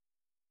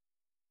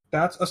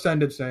 That's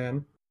Ascended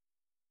Saiyan.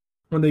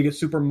 when they get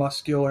super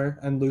muscular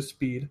and lose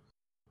speed.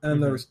 And then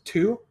there was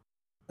 2,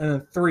 and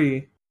then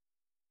 3,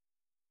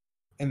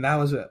 and that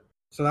was it.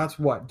 So that's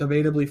what,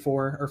 debatably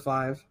 4 or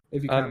 5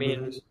 if you count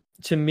movies.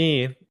 To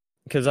me,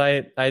 because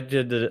I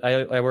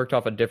worked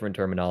off a different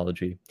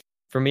terminology.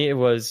 For me,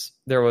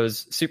 there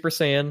was Super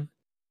Saiyan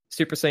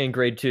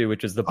Grade 2,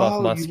 which is the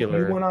buff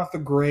muscular. You went off the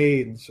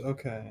grades.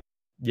 Okay.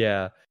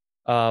 Yeah.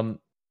 Then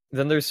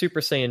there's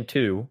Super Saiyan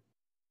 2.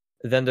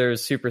 Then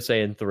there's Super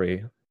Saiyan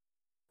 3.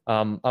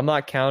 I'm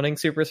not counting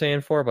Super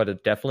Saiyan 4, but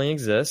it definitely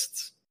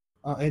exists.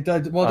 It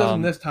does. Well, it does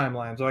in this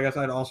timeline, so I guess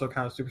I'd also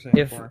count Super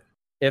Saiyan 4.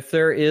 If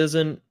there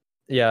isn't,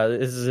 yeah,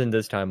 this is in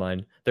this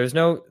timeline. There's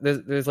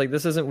like,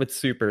 this isn't with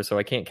Super, so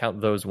I can't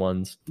count those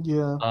ones.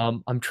 Yeah.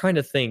 I'm trying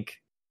to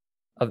think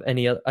of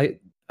any other.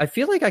 I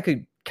feel like I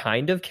could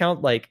kind of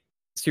count like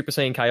Super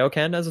Saiyan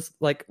Kaioken as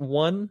like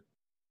one.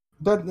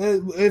 But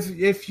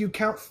if you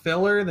count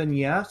filler, then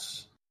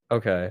yes.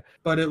 Okay.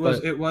 But it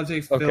was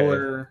a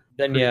filler. Okay.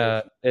 Then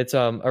yeah, it's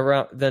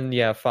around then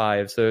yeah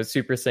 5. So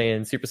Super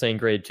Saiyan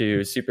Grade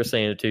 2, Super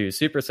Saiyan 2,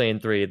 Super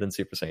Saiyan 3, then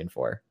Super Saiyan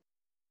 4.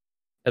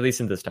 At least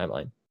in this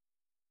timeline.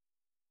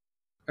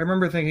 I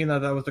remember thinking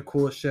that was the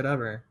coolest shit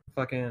ever.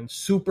 Fucking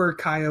Super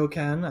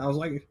Kaioken. I was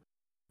like,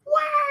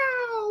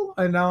 wow.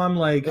 And now I'm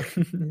like,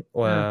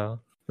 wow.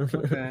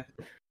 Okay.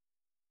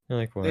 You're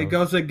like, wow. It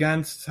goes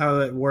against how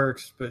it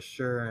works, but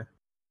sure.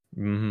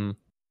 Mm-hmm.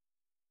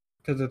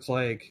 Because it's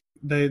like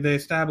they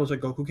establish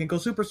that Goku can go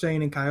Super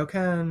Saiyan and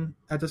Kaioken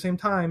at the same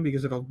time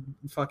because it'll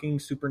fucking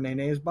Super Nene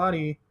his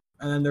body,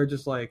 and then they're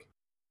just like,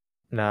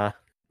 nah.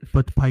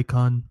 But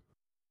Pikkon.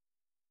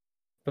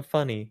 But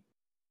funny.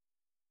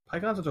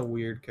 Paikon's such a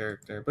weird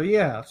character, but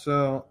yeah.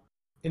 So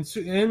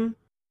in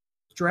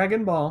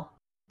Dragon Ball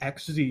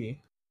XZ,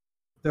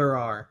 there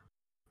are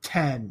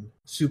 10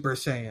 Super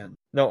Saiyan.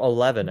 No,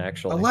 11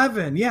 actually.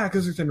 11, yeah,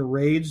 because it's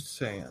Enraged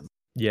Saiyan.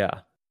 Yeah.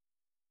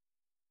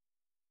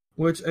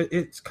 Which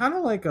it's kind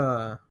of like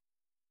a.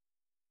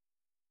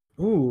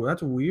 Ooh,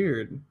 that's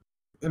weird.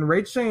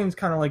 Enraged Saiyan's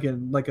kind of like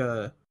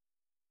a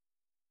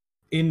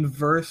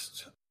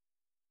inversed,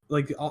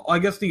 like I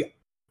guess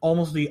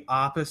almost the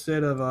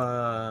opposite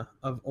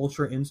of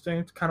Ultra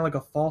Instinct, kind of like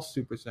a false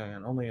Super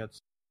Saiyan, only it's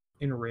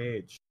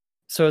enraged.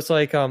 So it's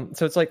like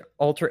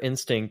Ultra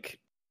Instinct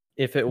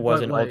if it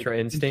wasn't like, Ultra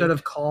Instinct. Instead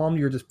of calm,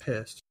 you're just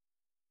pissed.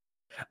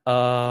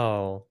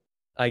 Oh,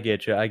 I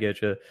get you.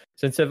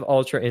 So instead of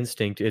Ultra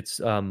Instinct, it's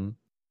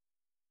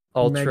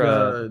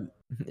Ultra.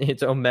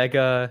 It's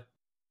Omega.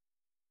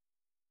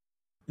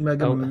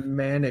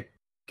 Manicism.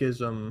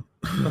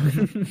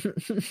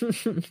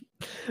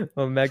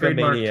 Omega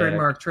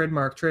Maniac.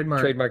 Trademark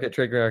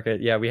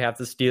it. Yeah, we have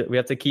to steal. We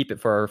have to keep it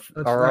for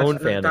our own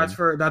fandom.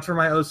 That's for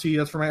my OC.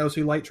 That's for my OC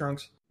Light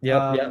Trunks.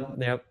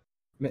 Yep.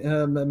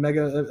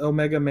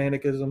 Omega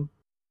Manicism.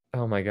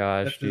 Oh my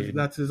gosh, dude.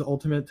 That's his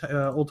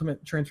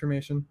ultimate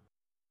transformation.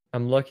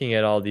 I'm looking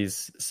at all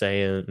these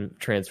Saiyan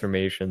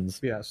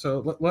transformations. Yeah,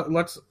 so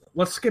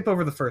let's skip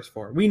over the first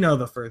 4. We know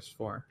the first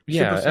 4.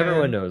 Yeah,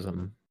 everyone knows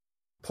them.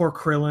 Poor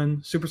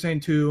Krillin, Super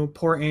Saiyan 2,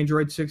 poor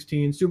Android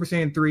 16, Super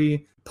Saiyan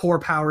 3, poor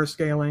power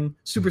scaling,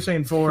 Super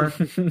Saiyan 4.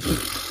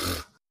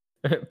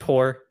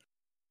 Poor.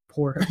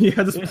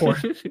 Yeah, just poor.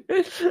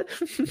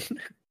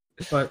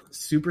 But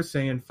Super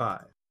Saiyan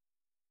 5.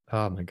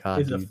 Oh my god.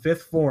 Is the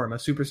 5th form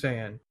of Super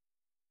Saiyan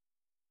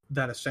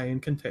that a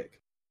Saiyan can take.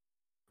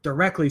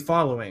 Directly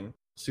following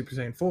Super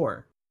Saiyan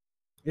 4.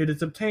 It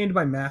is obtained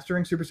by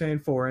mastering Super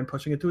Saiyan 4 and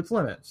pushing it to its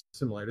limits,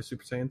 similar to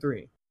Super Saiyan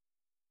 3.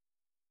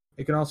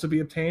 It can also be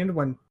obtained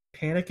when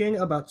panicking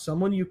about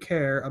someone you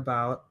care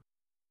about.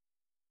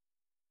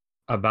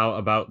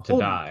 About to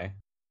die.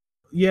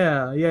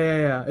 Yeah.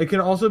 It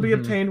can also be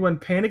obtained when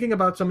panicking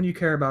about someone you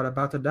care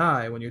about to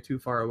die when you're too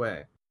far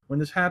away. When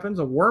this happens,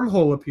 a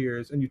wormhole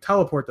appears and you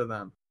teleport to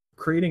them,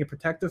 creating a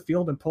protective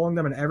field and pulling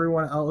them and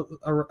everyone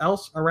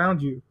else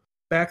around you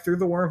back through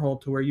the wormhole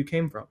to where you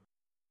came from.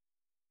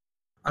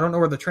 I don't know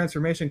where the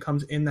transformation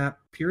comes in that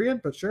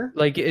period, but sure.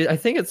 Like, I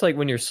think it's like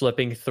when you're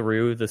slipping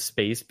through the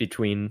space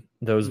between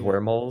those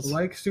wormholes.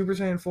 Like Super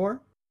Saiyan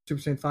 4,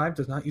 Super Saiyan 5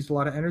 does not use a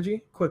lot of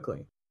energy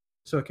quickly.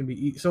 So it can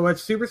be... So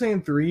it's Super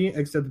Saiyan 3,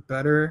 except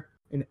better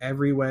in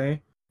every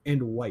way,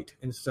 and white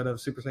instead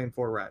of Super Saiyan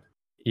 4 red.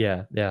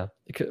 Yeah.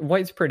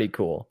 White's pretty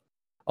cool.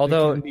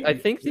 Although, I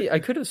think I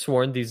could have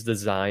sworn these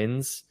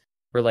designs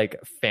were like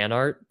fan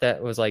art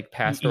that was like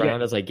passed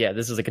around as like,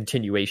 this is a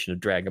continuation of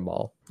Dragon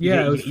Ball.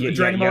 Yeah,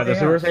 Dragon Ball. The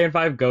Super Saiyan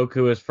 5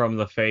 Goku is from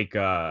the fake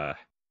AF.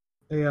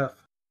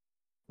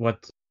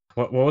 What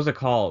was it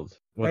called?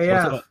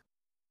 AF.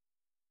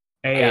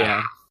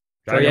 AF.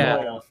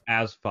 Dragon Ball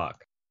as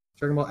fuck.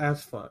 Dragon Ball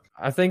as fuck.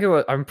 I think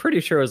I'm pretty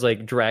sure it was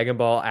like Dragon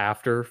Ball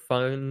After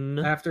Fun.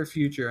 After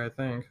Future, I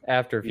think.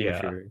 After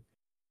Future. Yeah.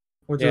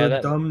 Which is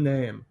a dumb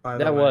name, by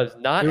the way. That was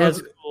not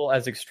as cool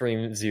as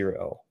Extreme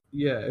Zero.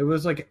 Yeah, it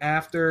was like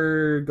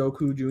after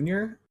Goku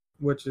Jr.,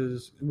 which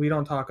is... We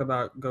don't talk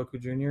about Goku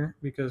Jr.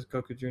 because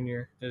Goku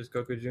Jr. is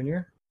Goku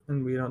Jr.,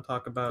 and we don't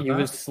talk about He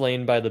was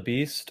slain by the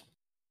beast?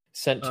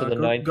 Sent to the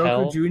ninth Goku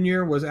hell.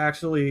 Jr. was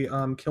actually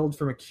killed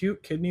from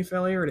acute kidney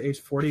failure at age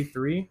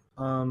 43.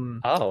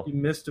 Oh. He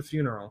missed a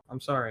funeral.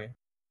 I'm sorry.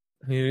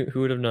 Who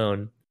would have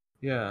known?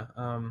 Yeah.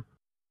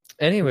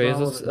 Anyways,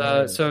 all let's,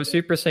 of it. so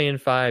Super Saiyan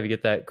 5, you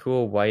get that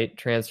cool white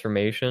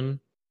transformation.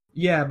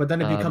 Yeah, but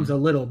then it becomes a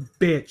little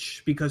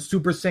bitch because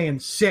Super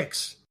Saiyan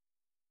 6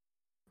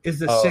 is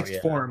the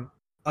sixth form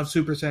of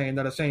Super Saiyan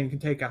that a Saiyan can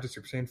take after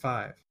Super Saiyan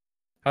 5.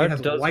 How It has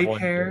does white one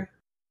hair.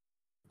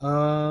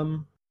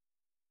 I'm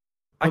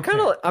Okay.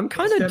 kind of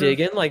Instead of-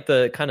 digging like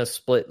the kind of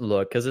split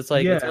look because it's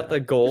like it's got the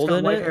It's gold got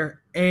in white it.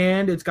 hair,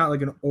 and it's got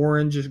like an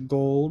orangish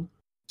gold.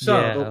 So,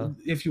 Yeah.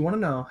 if you want to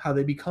know how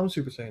they become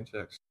Super Saiyan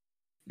 6,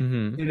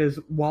 Mm-hmm. it is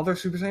while they're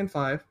Super Saiyan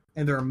 5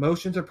 and their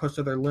emotions are pushed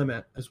to their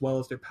limit as well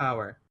as their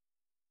power.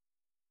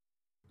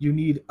 You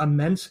need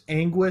immense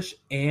anguish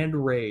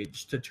and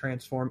rage to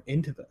transform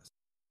into this.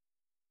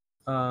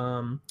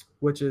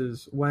 Which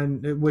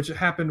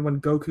happened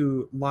when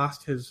Goku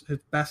lost his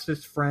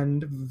bestest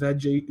friend,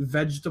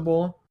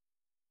 Vegetable,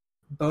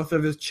 both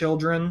of his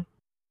children,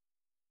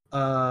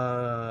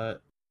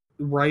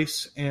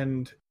 Rice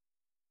and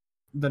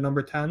the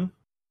number 10,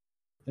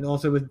 and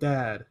also his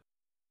dad,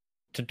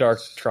 To Dark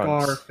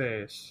Trunks.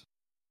 Scarface.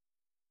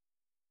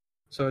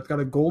 So it's got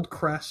a gold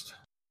crest.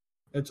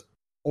 Its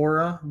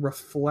aura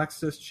reflects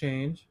this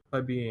change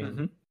by being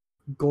Mhm.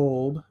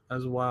 gold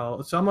as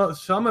well. Some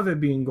of it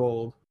being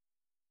gold,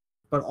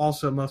 but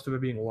also most of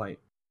it being white.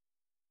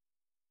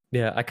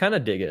 Yeah, I kind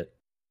of dig it.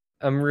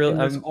 And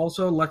this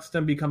also lets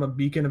them become a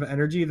beacon of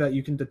energy that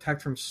you can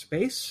detect from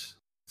space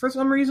for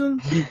some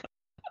reason.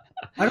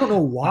 I don't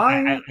know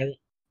why.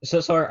 So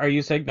are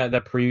you saying that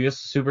the previous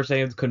Super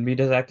Saiyans couldn't be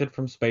detected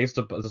from space,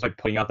 just like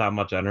putting out that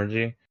much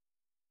energy?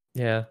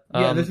 Yeah.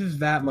 Yeah, this is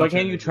that much. But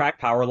can you energy. track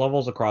power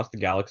levels across the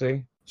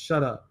galaxy?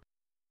 Shut up.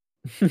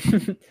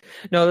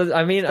 No,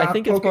 I mean, Stop I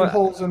think it's poking more,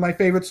 holes in my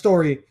favorite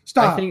story.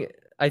 Stop.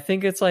 I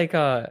think it's like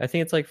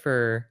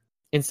for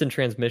instant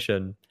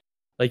transmission.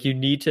 Like you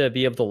need to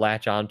be able to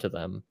latch onto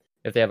them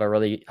if they have a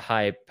really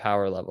high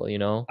power level, you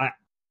know?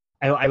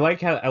 I like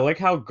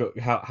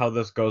how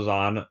this goes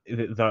on.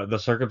 The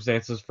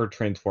circumstances for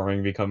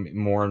transforming become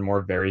more and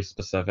more very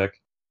specific.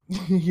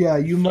 Yeah,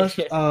 you must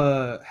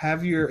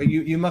have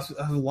you must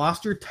have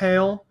lost your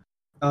tail.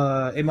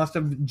 It must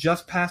have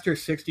just passed your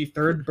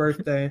 63rd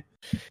birthday.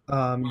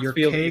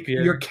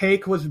 Your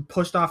cake was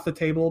pushed off the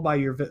table by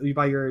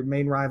your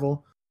main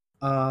rival.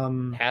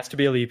 Has to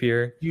be a leap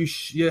year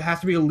It has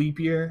to be a leap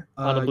year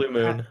on a blue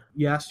moon.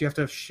 Yes, you have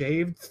to have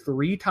shaved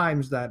 3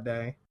 times that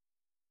day.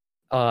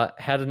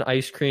 Had an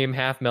ice cream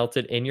half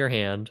melted in your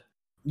hand.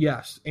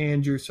 Yes,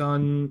 and your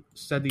son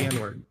said the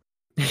N-word.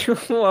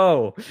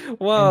 Whoa.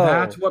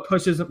 And that's what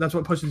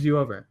pushes you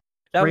over.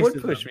 That Racism,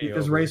 would push me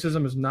because over.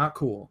 racism is not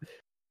cool.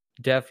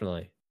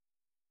 Definitely.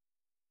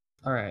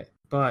 All right,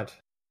 but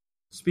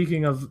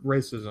speaking of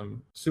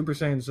racism, Super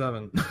Saiyan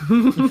 7.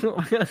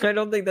 I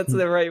don't think that's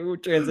the right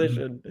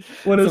transition.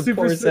 when a It's a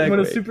Super poor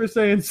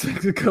Saiyan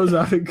 6 goes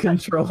out of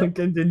control and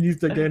continues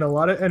to gain a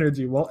lot of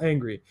energy while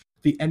angry,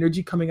 the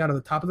energy coming out of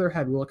the top of their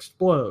head will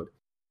explode.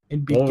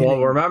 And Well,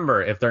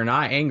 remember, if they're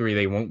not angry,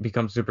 they won't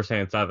become Super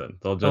Saiyan 7.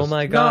 They'll just... Oh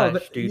my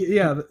gosh, dude.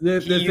 Yeah,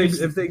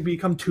 if they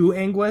become too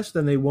anguished,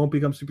 then they won't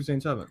become Super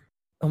Saiyan 7.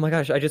 Oh my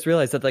gosh, I just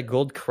realized that like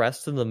gold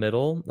crest in the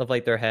middle of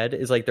like their head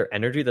is like their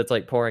energy that's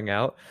like pouring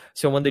out.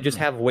 So when they just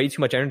have way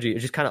too much energy, it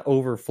just kind of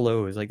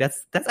overflows. Like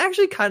that's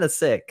actually kind of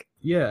sick.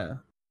 Yeah.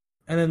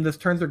 And then this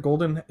turns their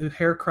golden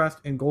hair crest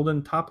and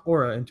golden top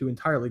aura into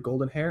entirely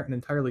golden hair and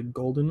entirely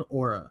golden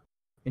aura.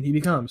 And he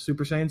becomes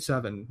Super Saiyan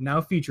 7,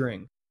 now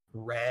featuring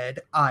red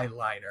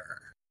eyeliner.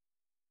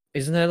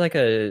 Isn't that like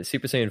a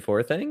Super Saiyan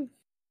 4 thing?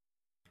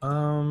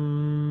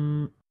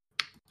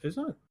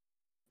 Isn't it?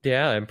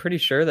 Yeah, I'm pretty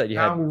sure that you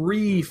Now had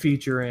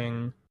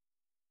re-featuring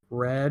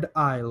red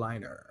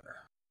eyeliner.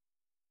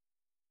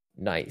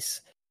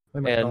 nice.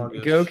 Let my And dog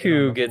just shit on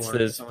Goku the gets floor.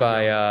 this Oh my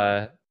by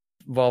God.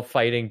 while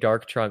fighting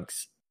Dark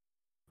Trunks.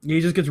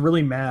 He just gets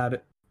really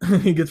mad.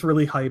 He gets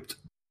really hyped.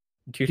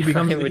 Dude,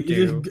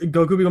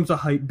 Goku becomes a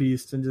hype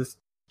beast and just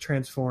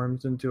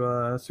transforms into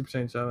a Super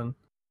Saiyan 7.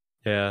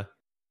 Yeah.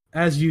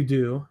 As you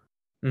do.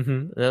 Mm-hmm.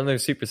 And then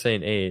there's Super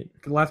Saiyan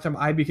 8. The last time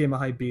I became a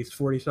hype beast,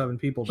 47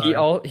 people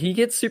died. He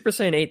gets Super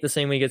Saiyan 8 the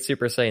same way he gets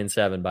Super Saiyan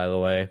 7, by the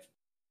way.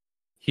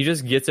 He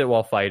just gets it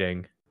while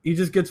fighting. He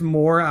just gets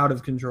more out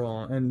of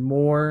control and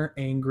more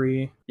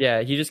angry.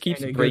 Yeah, he just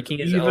keeps And it breaking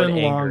gets his own even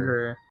anger.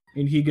 longer.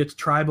 And he gets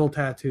tribal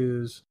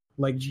tattoos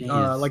like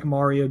Jeez.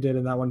 Mario did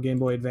in that one Game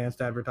Boy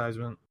Advanced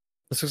advertisement.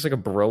 This looks like a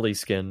Broly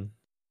skin.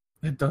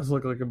 It does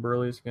look like a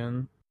Burly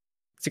skin.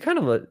 It's kind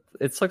of a.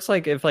 It looks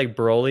like if like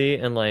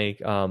Broly and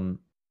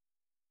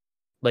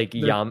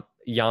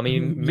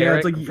Yami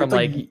Merrick from Yu-Gi-Oh. It's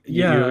like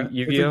Yami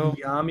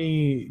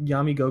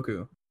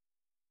Goku.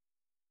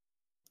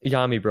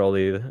 Yami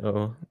Broly.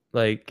 Oh,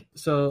 like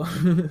So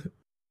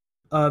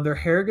their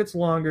hair gets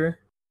longer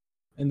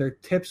and their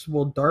tips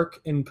will dark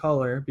in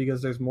color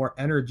because there's more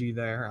energy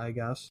there, I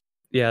guess.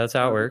 yeah, that's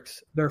how it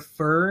works. Their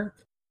fur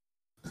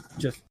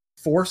just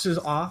forces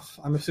off.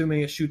 I'm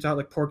assuming it shoots out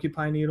like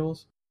porcupine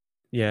needles.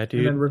 Yeah, dude.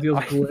 and then reveals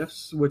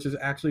glyphs, which is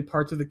actually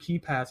parts of the key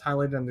pads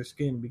highlighted on their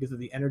skin because of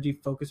the energy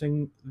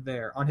focusing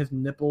there on his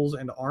nipples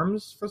and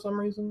arms for some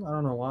reason. I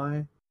don't know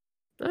why.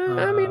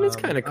 I mean, it's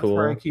kind of That's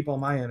where I cool. keep all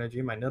my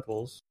energy, my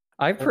nipples.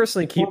 I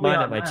personally keep Quote me mine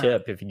on at my that.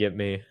 tip, if you get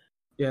me.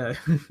 Yeah,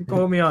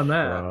 quote me on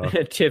that.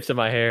 Bro. Tips of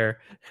my hair.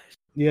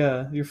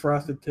 Yeah, your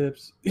frosted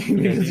tips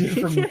because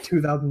you're from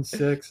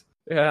 2006.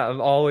 Yeah, I'm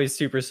always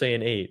Super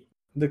Saiyan 8.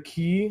 The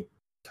key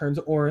turns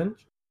orange,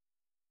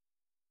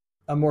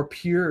 a more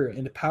pure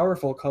and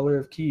powerful color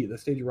of key, the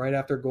stage right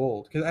after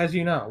gold. Because as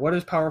you know, what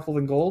is powerful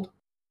than gold?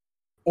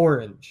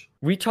 Orange.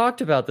 We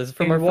talked about this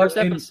from And our first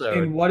episode.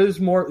 And what is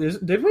more?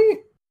 Did we?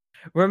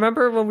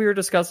 Remember when we were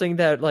discussing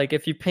that, like,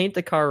 if you paint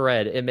the car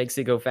red, it makes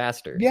it go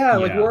faster? Yeah,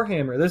 like Yeah.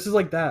 Warhammer. This is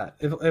like that.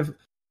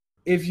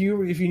 If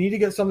you need to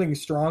get something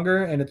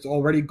stronger and it's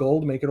already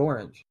gold, make it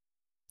orange.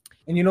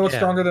 And you know what's Yeah.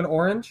 stronger than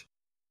orange?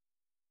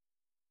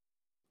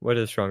 What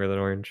is stronger than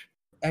orange?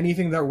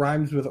 Anything that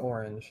rhymes with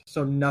orange.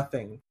 So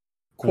nothing.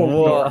 Quote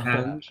Whoa. me on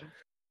that.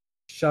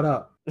 Shut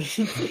up.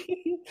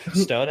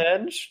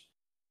 Stonehenge?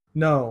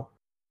 No.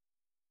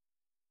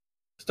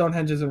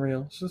 Stonehenge isn't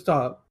real. So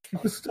stop.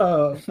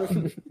 Stop.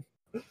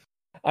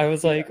 I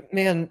was like,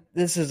 man,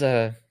 that's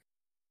a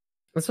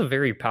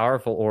very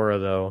powerful aura,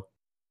 though.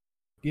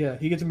 Yeah,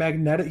 he gets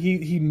magnetic.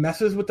 He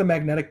messes with the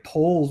magnetic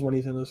poles when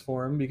he's in this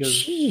form because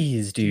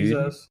Jeez, dude.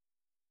 Jesus.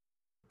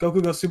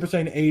 Goku goes Super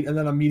Saiyan 8 and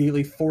then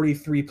immediately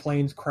 43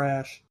 planes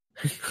crash.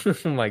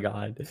 Oh my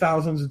god.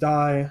 Thousands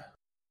die.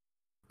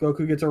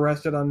 Goku gets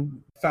arrested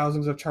on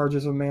thousands of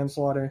charges of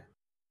manslaughter.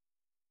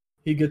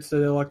 He gets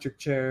the electric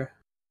chair.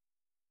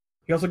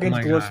 He also gains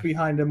my glyphs God.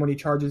 behind him when he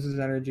charges his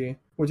energy,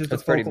 which is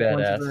That's the pretty focal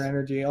points of badass. their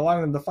energy,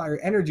 allowing them to fire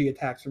energy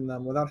attacks from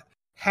them without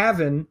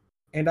having,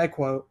 and I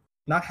quote,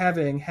 not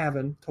having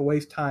to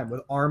waste time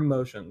with arm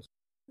motions.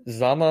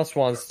 Zamos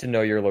wants to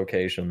know your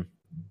location.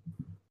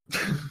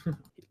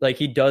 Like,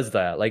 he does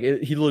that. Like,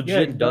 he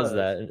legit he does does.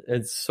 that.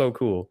 It's so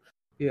cool.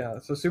 Yeah,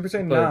 so Super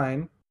Saiyan But-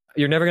 9.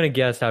 You're never gonna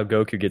guess how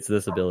Goku gets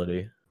this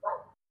ability.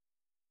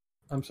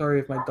 I'm sorry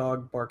if my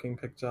dog barking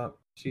picks up.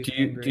 She's Do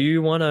angry.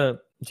 you wanna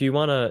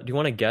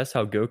guess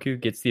how Goku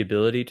gets the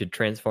ability to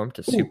transform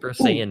to Super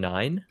Saiyan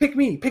 9? Pick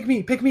me!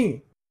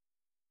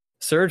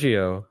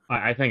 Sergio,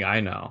 I think I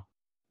know.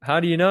 how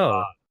do you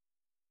know?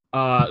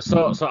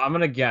 So I'm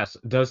gonna guess.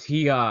 Does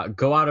he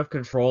go out of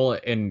control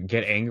and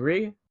get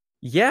angry?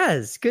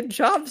 Yes, good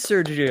job,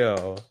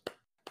 Sergio.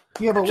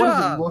 Yeah, but Good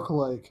job.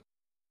 like?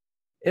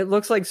 It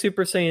looks like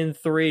Super Saiyan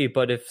 3,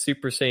 but if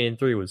Super Saiyan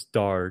 3 was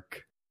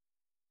dark.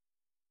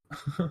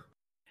 It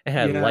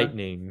had Yeah.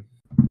 lightning.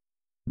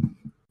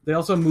 They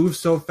also move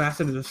so fast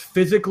that it is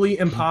physically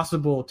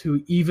impossible to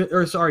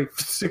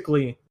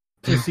physically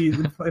to see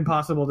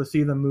impossible to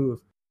see them move.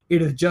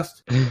 It is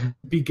just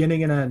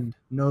beginning and end,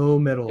 no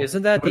middle.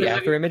 Isn't that What the is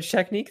it? afterimage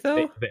technique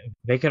though?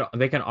 They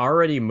can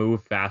already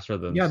move faster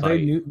than Yeah,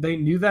 sight. they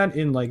knew that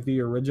in like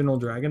the original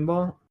Dragon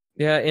Ball.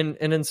 Yeah, and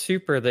in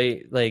Super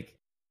they like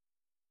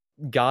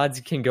gods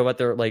can go at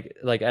their like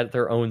at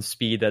their own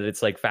speed that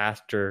it's like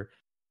faster.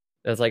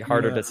 That's like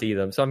harder Yeah. to see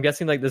them. So I'm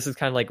guessing like this is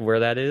kind of like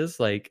where that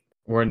is. Like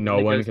Where no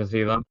Because- one can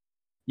see them.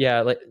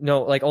 yeah, like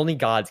no, like only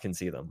gods can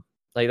see them.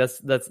 Like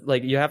that's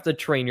like you have to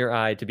train your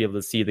eye to be able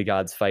to see the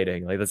gods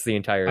fighting. Like that's the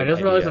entire. I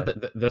just realized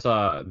idea.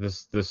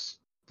 that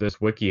this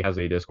wiki has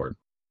a Discord.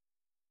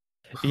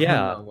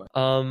 Yeah. No way.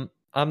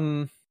 I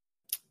mean,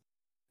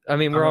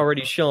 we're I'm-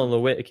 already shilling the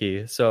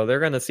wiki, so they're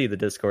gonna see the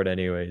Discord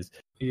anyways.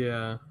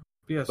 Yeah.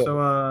 Yeah, But-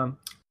 so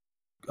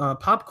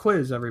pop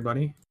quiz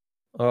everybody.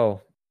 Oh,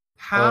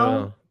 How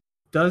no.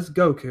 does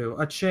Goku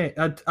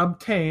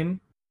obtain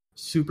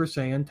Super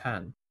Saiyan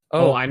 10?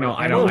 Oh, I know.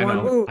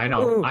 Anyone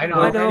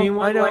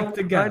like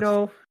to guess? I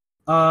know.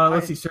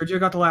 Let's see. Sergio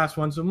got the last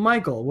one. So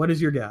Michael, what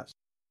is your guess?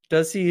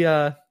 Does he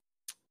go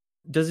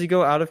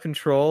out of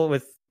control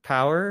with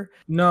power?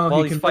 No,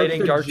 While he he's converts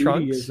fighting to Dark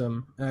Trunks?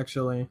 Judaism,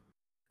 actually.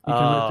 He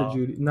converts to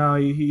Judaism. No,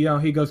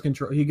 he goes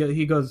control.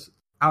 He goes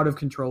out of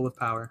control with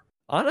power.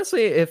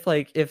 Honestly,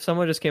 if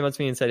someone just came up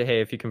to me and said,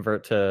 "Hey, if you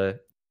convert to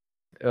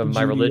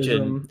my religion,"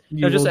 Judaism,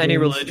 No, just evil any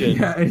games. religion.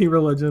 Yeah, any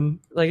religion.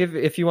 like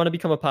if you want to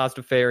become a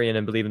Pastafarian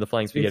and believe in the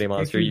flying spaghetti If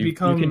monster, you you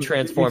can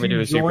transform if you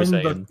into a Super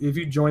join Saiyan. if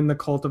you join the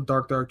cult of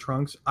Dark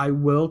Trunks, I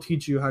will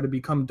teach you how to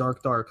become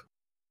Dark.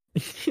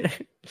 This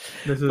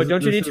is, But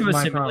don't you this need to is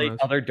my assimilate promise.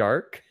 other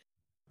dark?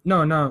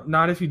 No,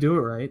 not if you do it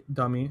right,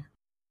 dummy.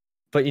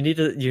 But you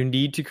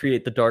need to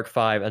create the Dark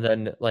Five, and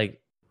then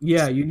like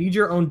Yeah, you need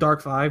your own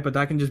Dark 5, but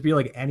that can just be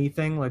like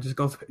anything. Like just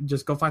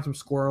go find some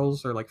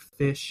squirrels or like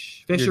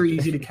fish. Fish are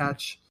easy to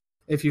catch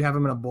if you have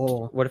them in a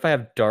bowl. what if I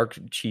have dark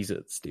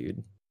Cheez-Its,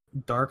 dude?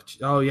 Dark.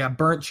 Oh yeah,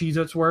 burnt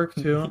Cheez-Its work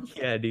too.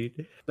 Yeah,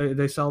 dude.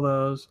 They sell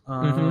those.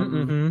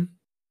 Mm-hmm.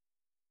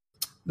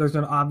 There's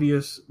an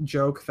obvious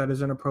joke that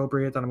is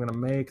inappropriate that I'm gonna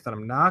make that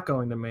I'm not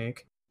going to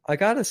make. I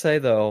gotta say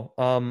though,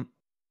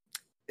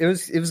 it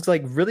was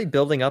like really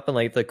building up in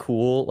like the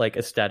cool like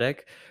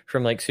aesthetic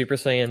from like Super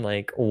Saiyan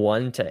like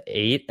 1 to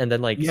 8, and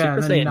then like Yeah, Super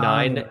and then Saiyan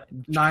 9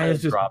 9 kinda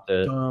is just dropped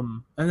it.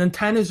 dumb, and then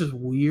 10 is just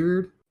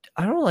weird.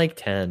 I don't like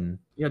 10.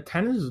 Yeah,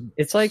 10 is.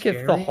 It's like if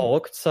the scary.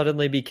 Hulk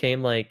suddenly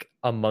became like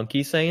a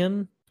monkey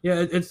Saiyan.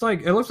 Yeah, it's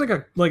like it looks like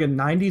a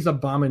 90s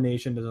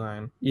Abomination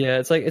design. Yeah,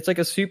 it's like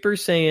a Super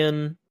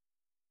Saiyan.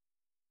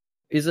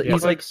 He's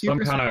It's like some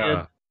Super kind Saiyan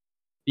of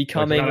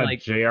becoming like like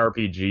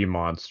JRPG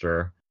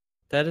monster.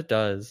 that. It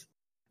does.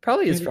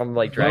 Probably is from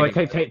like So,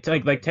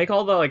 Dragon. take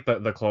all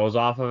the clothes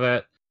off of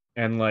it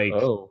and like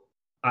Oh,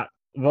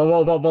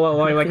 well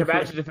like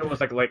imagine if it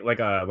was like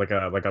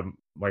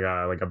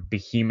a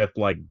behemoth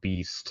like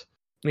beast.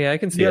 yeah, I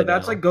can see. Yeah, it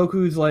that's now. like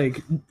Goku's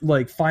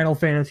like Final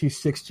Fantasy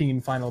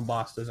 16 final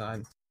boss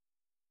design.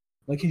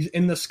 Like he's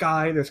in the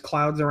sky, there's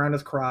clouds around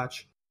his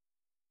crotch,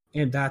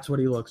 and that's what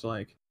he looks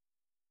like.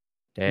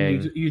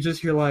 And Dang. you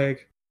just hear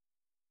like,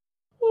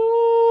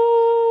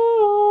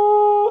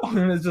 "Ooh,"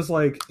 and it's just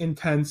like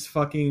intense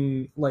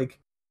fucking like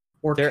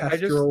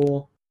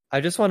orchestral.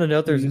 I just want to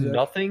note there's music.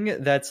 nothing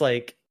that's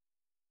like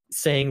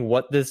saying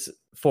what this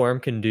form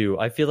can do.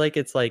 I feel like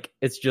it's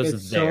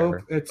just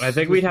there. I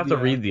think we'd have to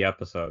read the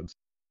episodes.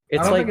 I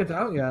It's don't like think it's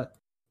out yet.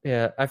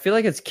 yeah, I feel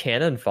like it's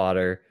cannon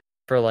fodder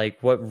for like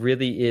what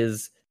really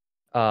is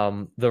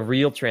the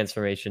real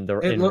transformation. The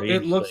It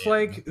enraged looks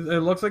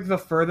Saiyan. like the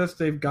furthest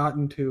they've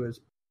gotten to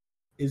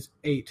is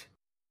 8.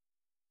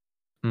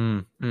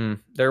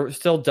 They're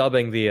still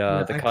dubbing the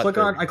I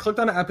cut clicked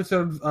on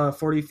episode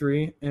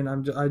 43, and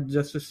I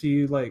just to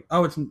see like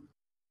it's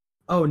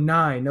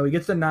 9. No, he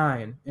gets a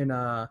 9 in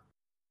yeah.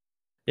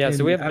 So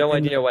in we have no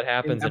in- idea what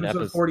happens in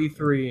episode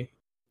 43.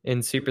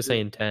 in Super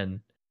Saiyan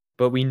 10,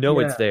 but we know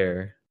it's Yeah.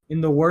 there.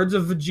 In the words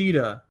of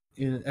Vegeta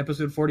in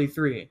episode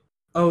 43,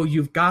 "Oh,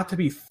 you've got to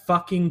be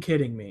fucking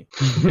kidding me."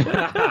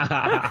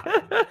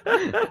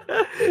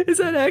 Is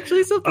that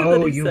actually something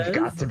that he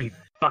says? to be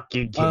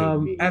fucking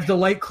kidding me. As the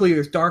light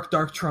clears, Dark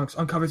Trunks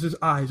uncovers his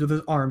eyes with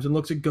his arms and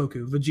looks at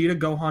Goku. Vegeta,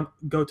 Gohan,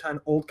 Goten,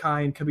 Old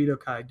Kai, and Kibito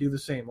Kai do the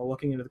same while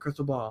looking into the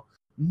crystal ball.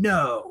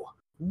 "No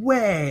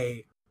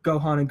way,"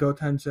 Gohan and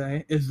Goten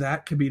say. "Is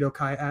that?" Kibito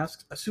Kai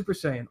asks. "A Super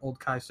Saiyan," Old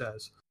Kai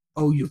says.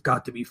 "Oh, you've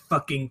got to be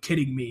fucking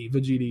kidding me,"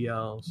 Vegeta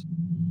yells.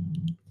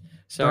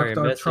 Sorry, I'm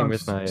Dark messing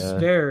Trunks with my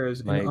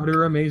stares my- in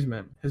utter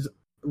amazement, his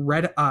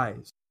red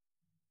eyes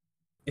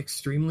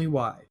extremely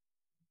wide.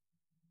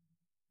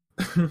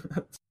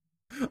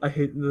 I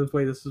hate the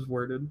way this is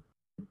worded.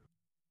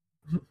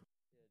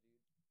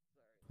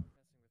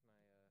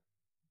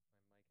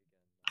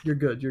 You're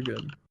good.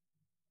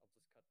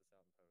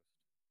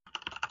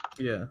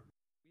 Yeah.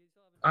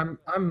 I'm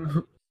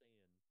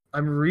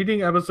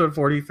reading episode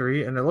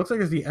 43, and it looks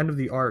like it's the end of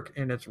the arc,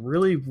 and it's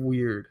really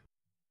weird.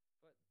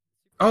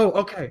 Oh,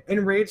 okay.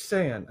 Enraged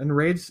Saiyan.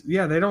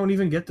 Yeah, they don't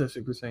even get the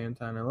Super Saiyan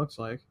 10, it looks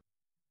like.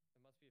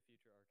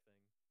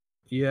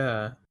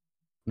 Yeah.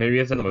 Maybe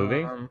it's in the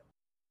movie.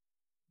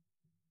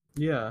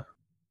 Yeah.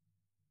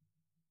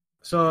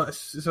 So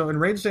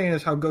Enraged Saiyan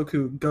is how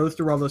Goku goes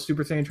through all those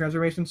Super Saiyan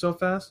transformations so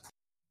fast.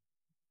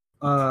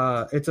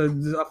 It's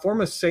a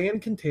form a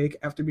Saiyan can take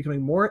after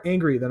becoming more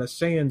angry than a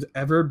Saiyan's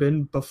ever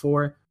been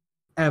before,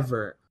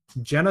 ever.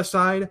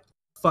 Genocide?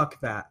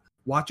 Fuck that.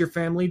 Watch your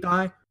family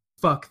die?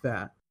 Fuck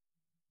that.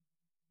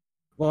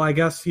 Well, I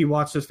guess he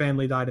watched his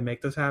family die to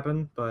make this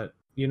happen, but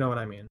you know what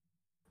I mean.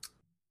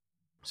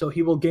 So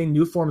he will gain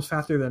new forms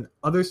faster than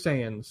other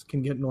Saiyans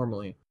can get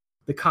normally.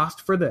 The cost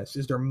for this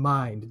is their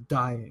mind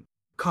dying,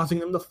 causing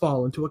them to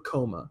fall into a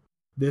coma.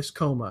 This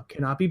coma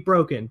cannot be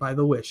broken by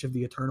the wish of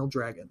the eternal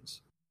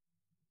dragons.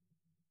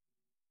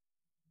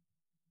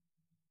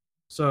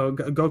 So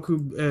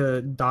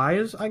Goku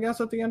dies, I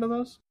guess, at the end of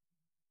this?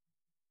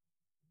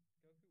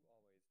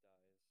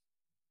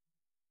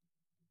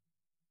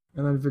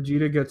 And then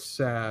Vegeta gets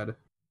sad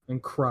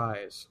and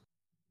cries.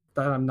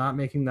 That I'm not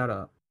making that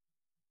up.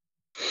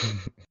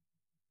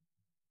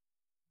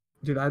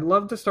 Dude, I'd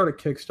love to start a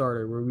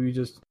Kickstarter where we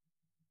just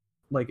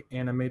like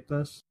animate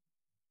this.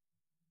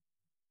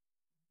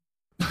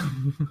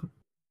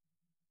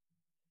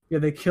 Yeah,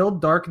 they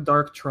killed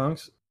Dark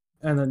Trunks,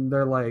 and then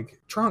they're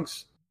like,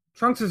 Trunks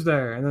is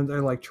there, and then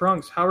they're like,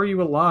 Trunks, how are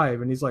you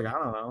alive? And he's like, I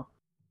don't know.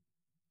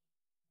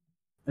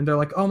 And they're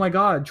like, oh my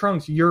god,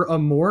 Trunks, you're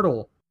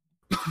immortal.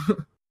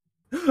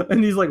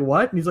 And he's like,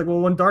 what? And he's like,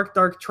 well, when Dark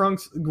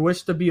Trunks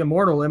wished to be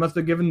immortal, it must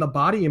have given the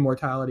body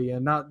immortality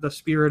and not the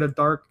spirit of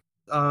Dark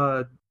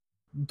Shenron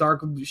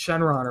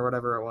or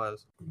whatever it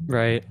was.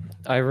 Right.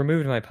 I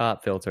removed my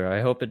pop filter.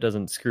 I hope it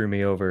doesn't screw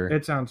me over.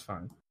 It sounds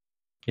fine.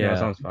 Yeah, yeah.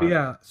 sounds But fine.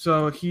 yeah,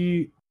 so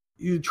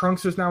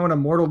Trunks is now an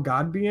immortal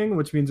god being,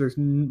 which means there's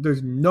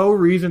no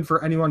reason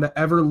for anyone to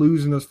ever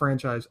lose in this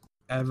franchise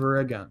ever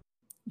again.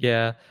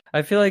 Yeah.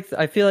 I feel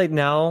like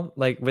now,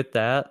 like with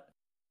that,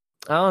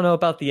 I don't know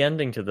about the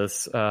ending to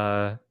this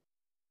to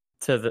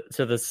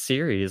this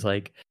series.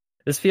 Like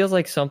this feels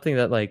like something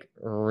that like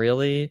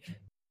really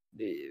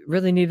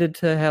needed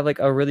to have like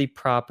a really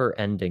proper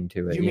ending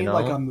to it. You mean know?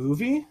 like a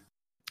movie?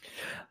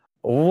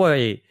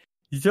 Wait,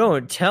 you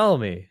don't tell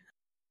me.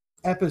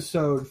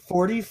 Episode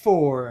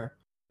 44,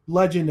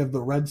 Legend of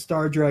the Red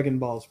Star Dragon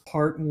Balls,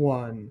 Part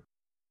 1.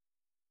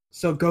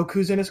 So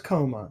Goku's in his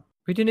coma.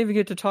 We didn't even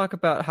get to talk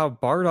about how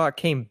Bardock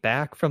came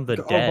back from the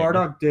Oh, dead.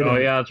 Bardock didn't. Oh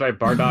yeah, that's right.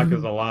 Bardock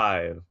is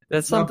alive.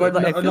 That's No, something.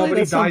 but I no, feel like but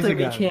he that's dies something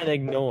we again. can't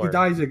ignore. He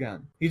dies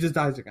again. He just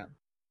dies again.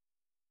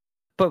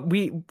 But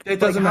we. It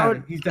doesn't how-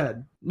 matter. He's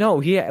dead. No,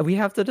 we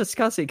have to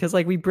discuss it because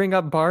like we bring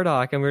up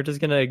Bardock and we're just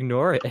gonna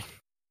ignore it.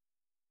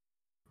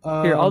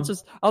 Here, I'll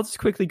just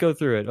quickly go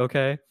through it,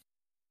 okay?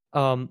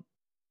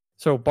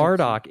 So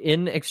Bardock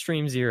in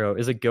Extreme Zero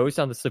is a ghost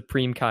on the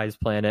Supreme Kai's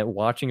planet,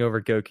 watching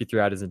over Goku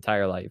throughout his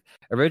entire life.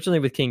 Originally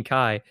with King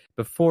Kai,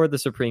 before the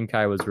Supreme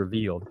Kai was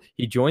revealed,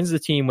 he joins the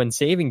team when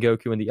saving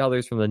Goku and the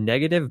others from the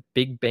negative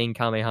Big Bang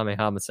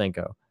Kamehameha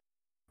Masenko.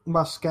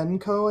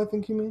 Maskenko, I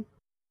think you mean?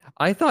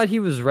 I thought he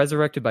was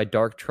resurrected by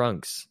Dark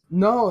Trunks.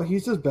 No,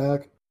 he's just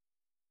back.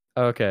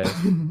 Okay,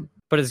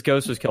 but his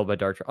ghost was killed by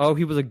Dark Trunks. Oh,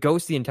 he was a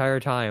ghost the entire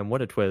time.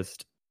 What a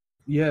twist.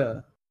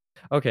 Yeah.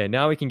 Okay,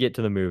 now we can get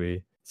to the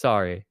movie.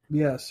 Sorry.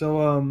 Yeah,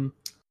 so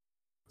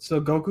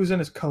Goku's in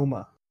his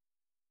coma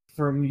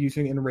from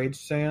using Enraged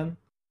Saiyan,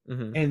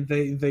 Mm-hmm. and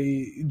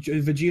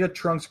Vegeta,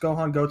 Trunks,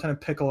 Gohan, Goten, and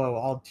Piccolo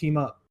all team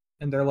up,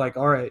 and they're like,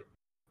 all right,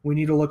 we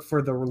need to look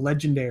for the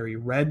legendary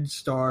Red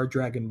Star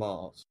Dragon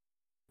Balls,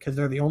 because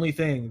they're the only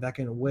thing that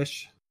can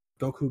wish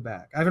Goku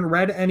back. I haven't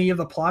read any of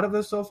the plot of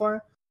this so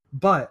far,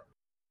 but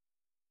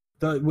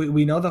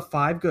we know the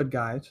 5 good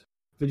guys,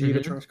 Vegeta,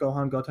 Mhm. Trunks,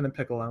 Gohan, Goten, and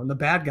Piccolo, and the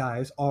bad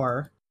guys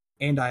are,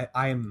 and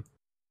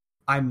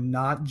I'm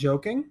not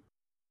joking.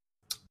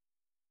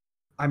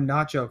 I'm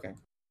not joking.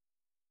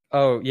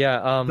 Oh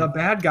yeah. The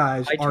bad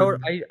guys I are.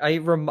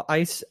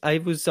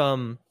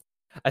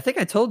 think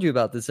I told you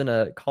about this in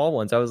a call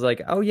once. I was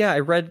like, oh yeah,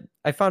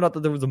 I found out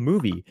that there was a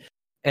movie,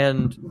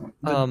 and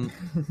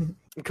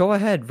go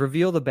ahead,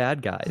 reveal the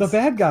bad guys. The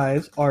bad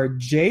guys are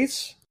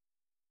Jace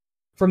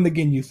from the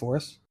Ginyu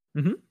Force,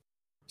 Mhm.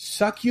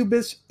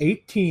 Succubus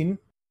 18.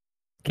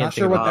 Can't Not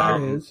think sure what about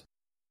that it. is,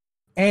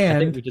 I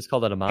think and we just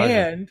called that a Majin.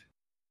 and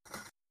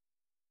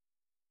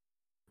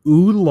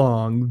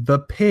Oolong the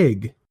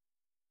pig.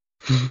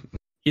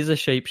 He's a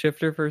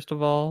shapeshifter, first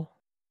of all.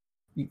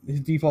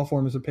 His default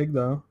form is a pig,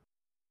 though.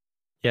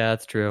 Yeah,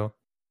 that's true.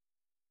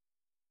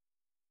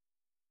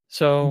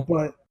 So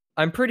But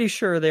I'm pretty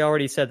sure they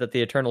already said that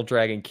the Eternal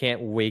Dragon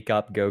can't wake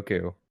up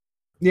Goku,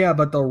 yeah,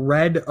 but the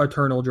red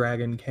Eternal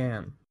Dragon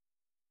can.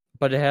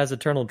 but it has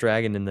Eternal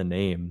Dragon in the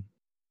name.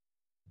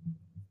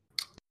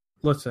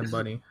 Listen,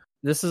 buddy.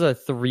 This is a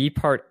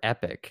 3-part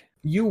epic.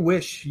 You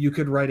wish you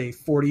could write a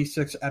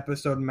 46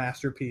 episode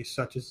masterpiece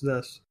such as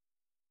this.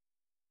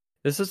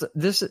 This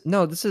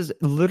is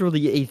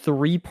literally a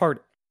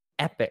 3-part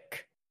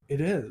epic. It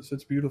is.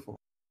 It's beautiful.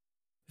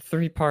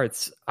 3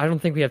 parts. I don't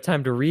think we have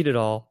time to read it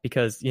all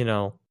because,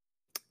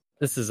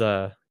 this is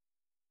a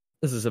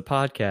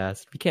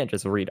podcast. We can't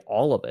just read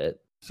all of it.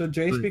 So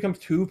Jace becomes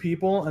 2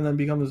 people and then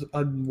becomes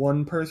a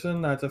 1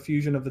 person that's a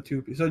fusion of the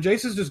 2 people. So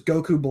Jace is just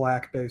Goku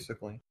Black,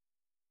 basically.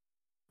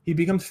 He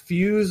becomes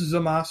Fuse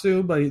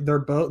Zamasu,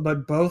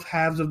 but both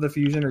halves of the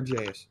fusion are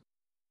Jace.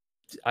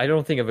 I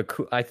don't think of a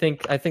cool. I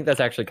think that's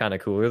actually kind of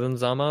cooler than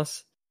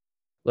Zamos.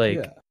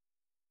 Like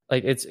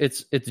it's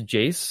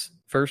Jace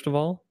first of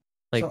all.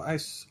 Like, so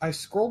I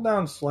scrolled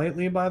down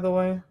slightly, by the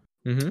way,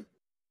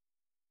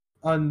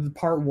 on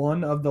part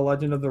 1 of the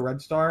Legend of the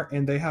Red Star,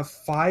 and they have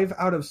 5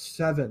 out of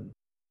 7.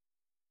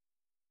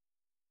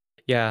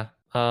 Yeah.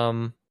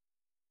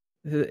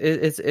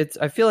 It's.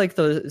 I feel like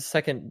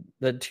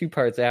the 2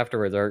 parts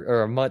afterwards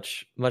are a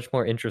much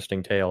more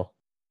interesting tale.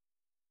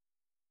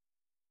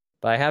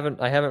 But I haven't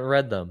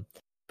read them.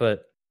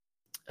 But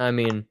I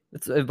mean,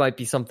 it might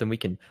be something we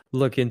can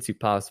look into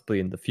possibly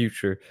in the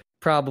future.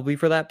 Probably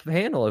for that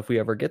panel if we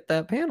ever get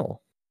that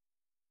panel.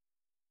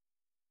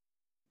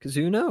 Because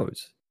who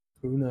knows?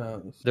 Who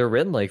knows? They're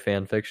written like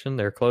fan fiction.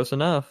 They're close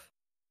enough.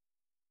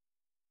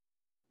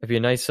 It'd be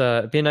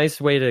a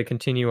nice way to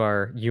continue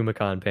our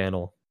Yumicon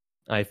panel,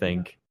 I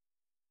think.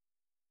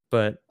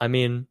 But I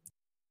mean,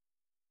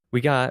 we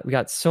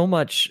got so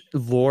much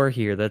lore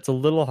here that's a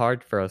little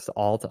hard for us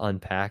all to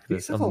unpack.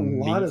 This These have a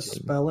lot of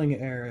spelling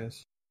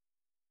errors.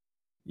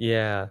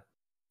 Yeah,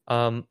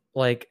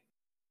 like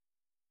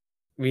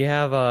we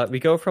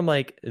go from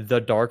like The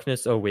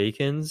Darkness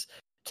Awakens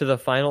to the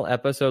final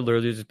episode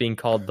literally just being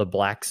called The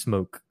Black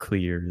Smoke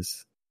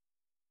Clears.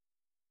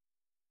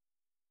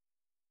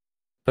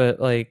 But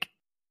like,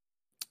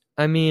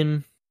 I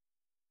mean,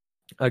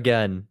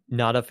 again,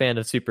 not a fan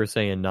of Super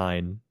Saiyan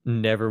 9.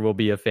 Never will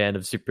be a fan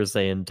of Super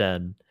Saiyan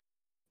 10.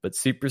 But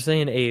Super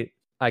Saiyan 8,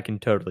 I can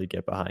totally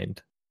get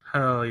behind.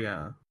 Hell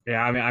yeah.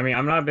 Yeah, I mean,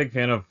 I'm not a big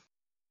fan of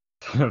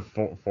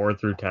 4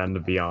 through 10, to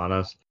be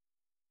honest.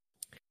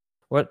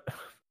 What?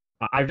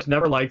 I've just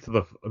never liked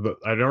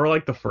I never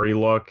liked the furry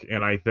look,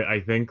 and I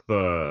think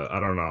I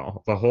don't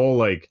know, the whole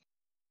like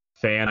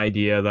fan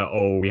idea that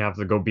we have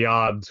to go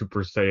beyond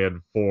Super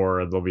Saiyan 4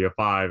 and there'll be a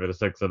 5 and a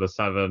 6 and a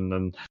 7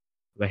 and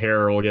the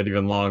hair will get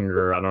even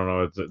longer. I don't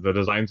know. The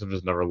designs have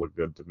just never looked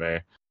good to me.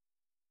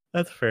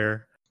 That's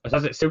fair.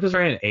 Super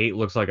Saiyan 8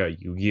 looks like a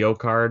Yu-Gi-Oh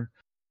card.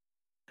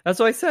 That's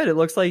what I said. It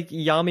looks like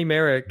Yami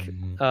Merrick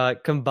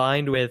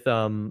combined with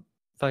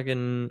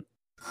fucking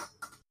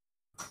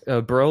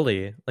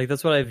Broly. Like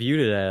that's what I viewed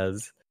it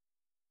as.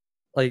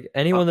 Like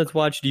anyone that's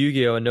watched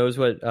Yu-Gi-Oh and knows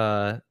what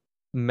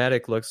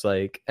Medic looks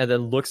like, and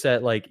then looks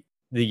at like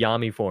the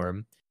Yami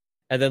form,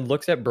 and then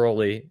looks at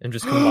Broly and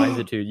just combines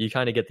the two, you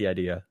kind of get the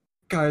idea.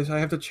 Guys, I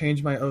have to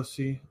change my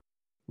OC.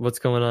 What's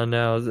going on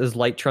now? Does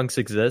Light Trunks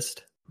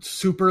exist?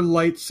 Super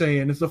Light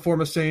Saiyan is the form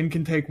a Saiyan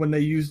can take when they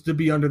used to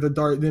be under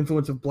the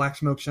influence of Black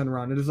Smoke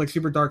Shenron. It is like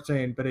Super Dark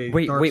Saiyan, but a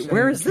Wait, Dark Saiyan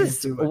where is that can't this?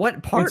 do it.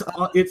 What part?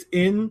 It's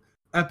in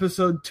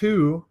episode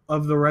 2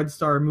 of the Red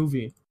Star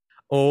movie.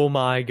 Oh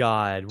my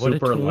god! What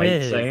Super a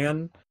twist! Light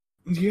Saiyan.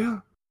 Yeah,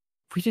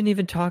 We didn't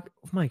even talk.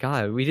 Oh my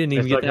god, we didn't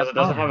even It's get like, that. it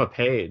doesn't far. have a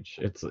page.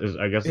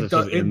 I guess it it's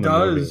just in the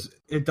does. movie.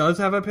 It does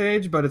have a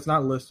page, but it's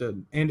not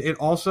listed, and it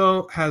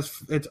also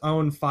has its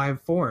own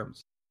 5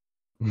 forms.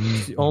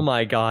 Oh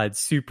my god,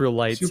 Super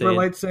Light Super Saiyan.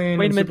 Light Saiyan.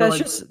 Wait a and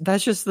minute, Super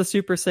that's just the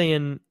Super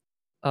Saiyan,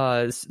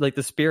 like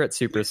the Spirit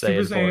Super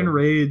Saiyan. Super Saiyan form.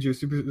 Rage or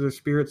the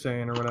Spirit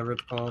Saiyan or whatever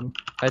it's called.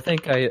 I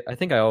think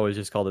I always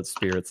just called it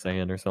Spirit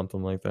Saiyan or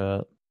something like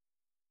that.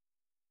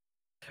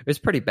 It's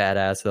pretty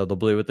badass though, the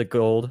blue with the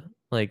gold.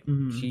 Like,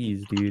 Mhm.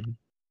 jeez, dude.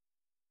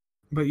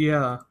 But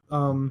yeah,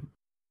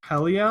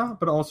 hell yeah,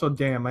 but also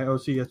damn, my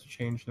OC has to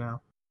change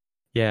now.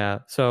 Yeah,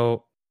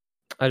 so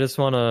I just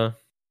want to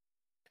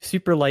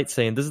Super Light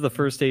Saiyan. This is the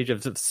first stage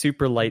of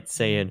Super Light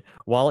Saiyan.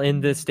 While in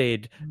this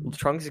stage,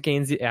 Trunks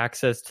gains the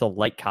access to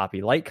Light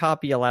Copy. Light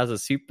Copy allows a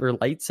Super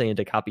Light Saiyan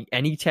to copy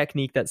any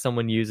technique that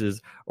someone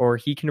uses, or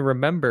he can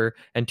remember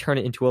and turn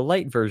it into a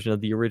light version of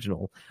the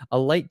original. A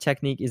light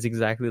technique is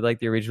exactly like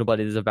the original,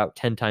 but it is about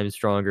 10 times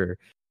stronger.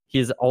 He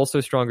is also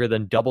stronger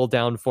than Double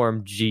Down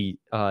form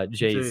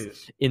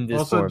Jace in this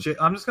Also, form.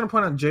 I'm just gonna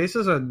point out Jace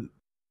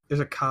is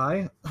a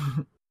Kai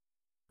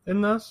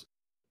in this.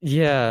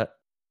 Yeah.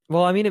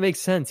 Well, I mean, it makes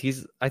sense.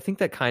 I think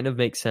that kind of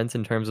makes sense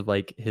in terms of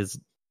like his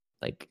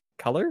like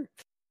color.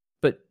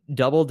 But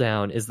Double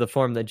Down is the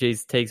form that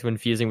Jace takes when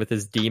fusing with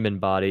his demon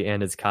body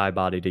and his Kai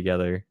body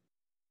together.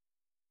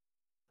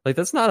 Like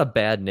that's not a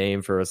bad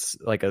name for a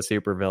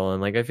super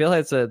villain. Like I feel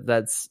like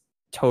that's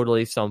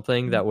totally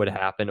something that would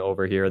happen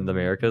over here in the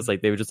Americas.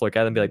 Like they would just look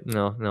at him and be like,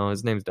 no,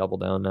 his name's Double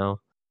Down now.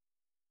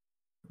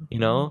 You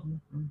know?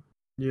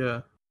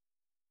 Yeah.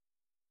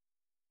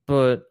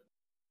 But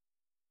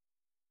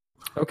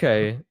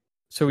okay,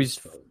 so he's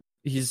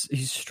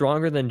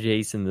stronger than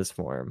Jace in this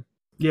form.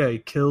 Yeah, he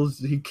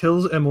kills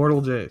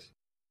Immortal Jace.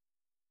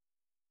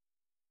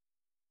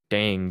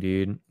 Dang,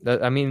 dude.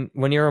 I mean,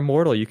 when you're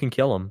immortal, you can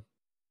kill him.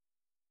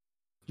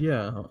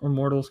 Yeah,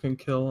 immortals can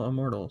kill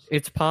immortals.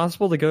 It's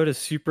possible to go to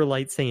Super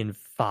Light Saiyan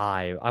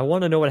 5. I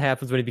want to know what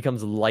happens when he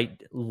becomes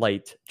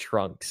Light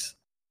Trunks.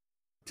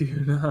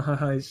 Dude,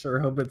 I sure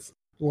hope it's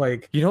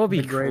like You know what'd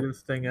be the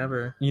greatest thing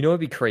ever. You know what'd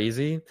be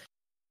crazy?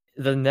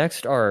 The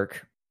next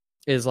arc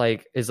is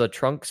a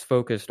Trunks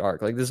focused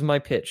arc. Like this is my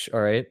pitch,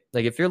 all right?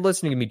 Like if you're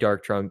listening to me,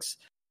 Dark Trunks,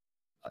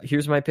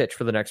 here's my pitch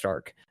for the next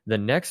arc. The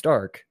next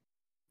arc,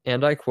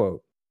 and I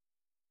quote.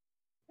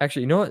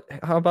 Actually, you know what?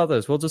 How about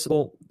this? Let's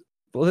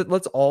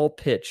all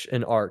pitch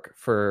an arc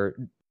for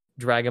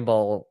Dragon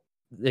Ball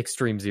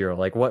Extreme Zero.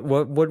 Like what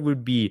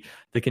would be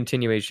the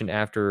continuation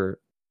after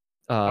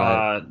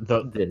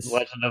the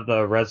Legend of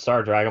the Red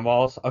Star Dragon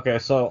Balls. Okay,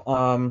 so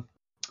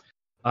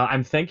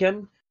I'm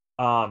thinking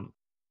so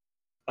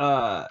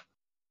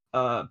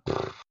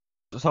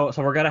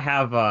we're gonna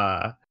have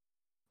I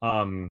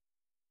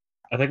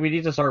think we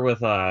need to start with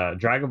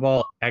Dragon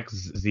Ball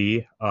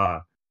XZ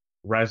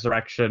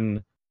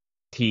Resurrection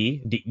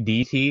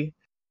DT.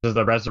 This is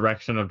the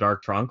resurrection of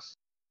Dark Trunks,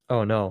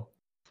 Oh no.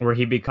 where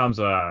he becomes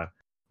a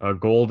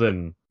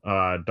golden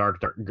dark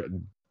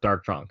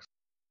Trunks.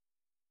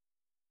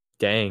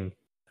 Dang.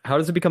 How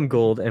does it become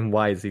gold and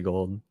why is he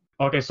gold?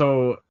 Okay,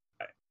 so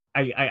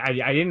I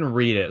didn't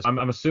read it. So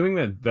I'm assuming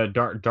that the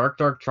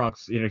dark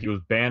Trunks, he was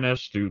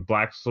banished to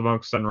Black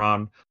Smoke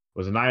Shenron,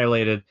 was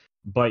annihilated,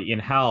 but in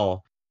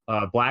Hell,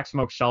 Black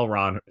Smoke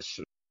Shenron.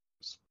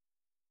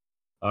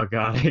 Oh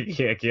god,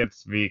 I can't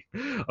speak.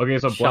 Okay,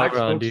 so Black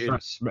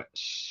Shenron, Smoke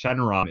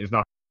Shenron is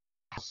not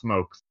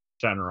Smoke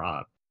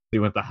Shenron. He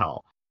went to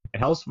Hell,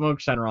 and Hell Smoke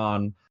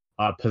Shenron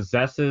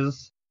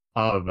possesses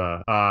of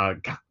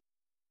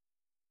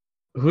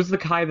who's the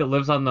Kai that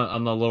lives on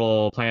the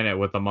little planet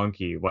with the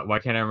monkey? Why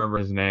can't I remember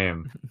his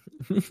name?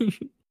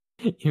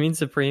 You mean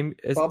Supreme?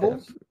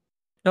 Bubbles?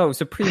 No,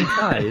 Supreme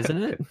Kai,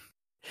 isn't it?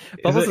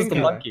 Bubbles is the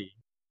Kai? monkey.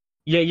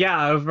 Yeah,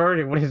 I was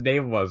wondering what his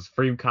name was.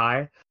 Supreme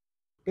Kai?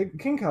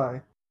 King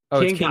Kai. Oh,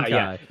 King it's King Kai,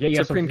 Kai.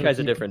 yeah. Supreme So Kai's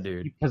a he- different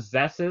dude. He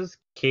possesses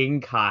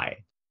King Kai,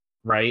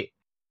 right?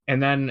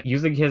 And then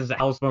using his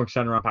Hell Smoke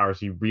Shenron powers,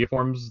 he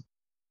reforms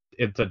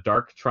into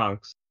Dark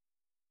Trunks,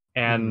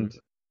 and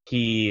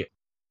he's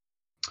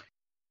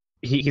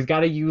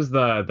got to use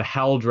the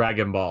Hell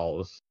Dragon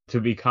Balls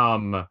to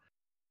become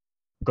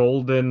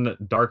Golden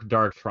Dark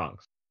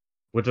Trunks,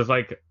 which is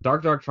like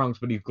Dark Trunks,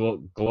 but he's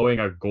glowing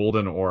a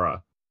golden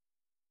aura.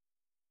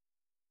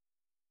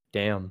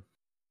 Damn.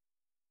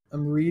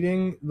 I'm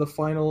reading the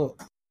final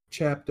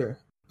chapter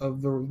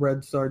of the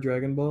Red Star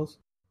Dragon Balls.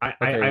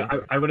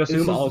 I would assume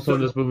This is also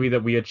in the- this movie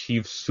that we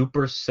achieve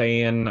Super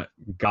Saiyan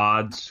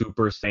God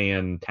Super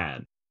Saiyan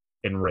 10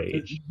 in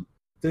Rage.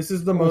 This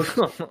is the most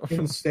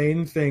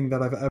insane thing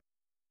that I've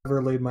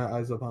ever laid my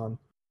eyes upon.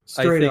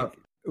 Straight up.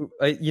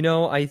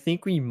 I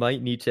think we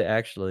might need to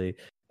actually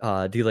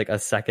do like a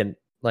second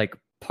like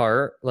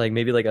part, like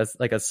maybe like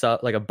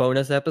a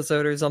bonus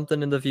episode or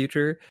something in the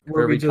future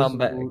where we come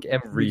back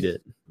and read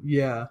it.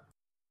 Yeah.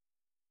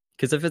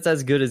 Because if it's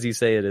as good as you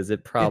say it is,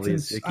 it probably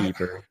is a It's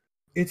keeper.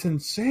 It's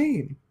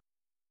insane.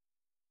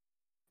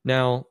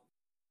 Now,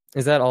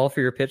 is that all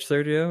for your pitch,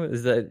 Sergio?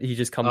 Is that he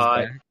just comes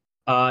back?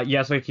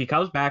 Yeah, so if he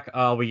comes back,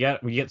 we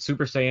get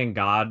Super Saiyan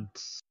God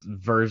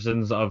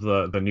versions of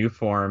the new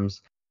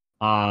forms.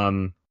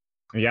 Yeah,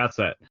 that's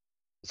it.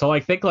 So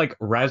like think like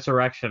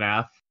Resurrection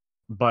F,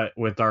 but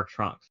with Dark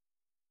Trunks.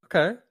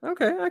 Okay,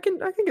 I can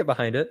get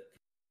behind it.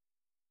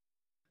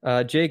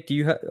 Jake,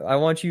 I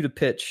want you to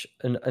pitch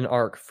an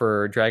arc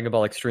for Dragon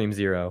Ball Extreme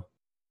Zero.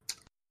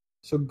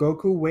 So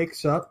Goku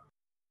wakes up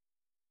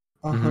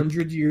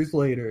 100 years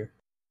later.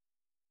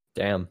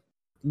 Damn.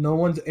 No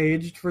one's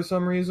aged for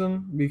some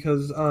reason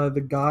because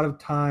the god of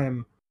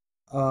time.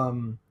 Let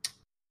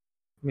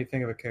me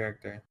think of a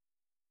character.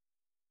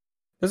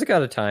 There's a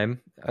god of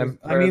time. I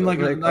mean,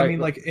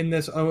 like in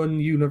this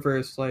own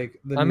universe, like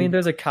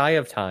there's a Kai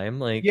of time,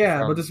 like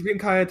but the Supreme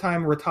Kai of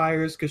Time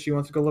retires because she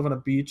wants to go live on a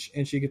beach,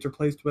 and she gets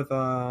replaced with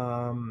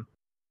the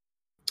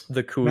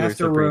cooler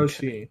Master Supreme.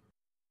 Roshi.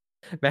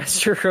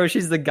 Master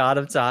Roshi's the god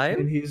of time,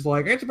 And he's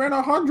like, "It's been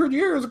 100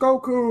 years,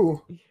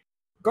 Goku.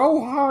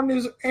 Gohan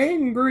is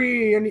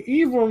angry and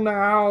evil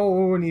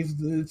now, and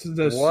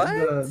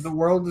the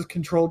world is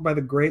controlled by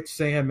the Great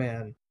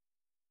Saiyaman,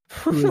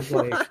 who is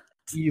like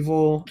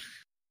evil,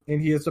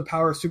 and he has the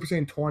power of Super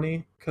Saiyan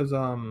 20 because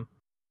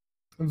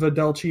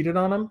Videl cheated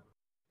on him,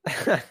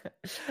 and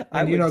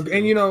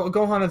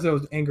Gohan has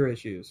those anger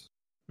issues,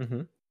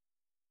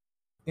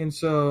 and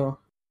so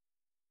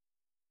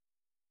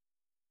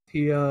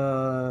he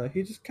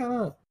just kind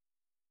of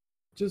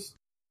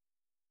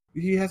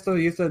he has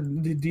to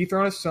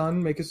dethrone his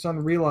son, make his son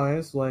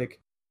realize like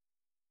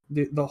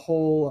the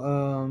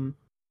whole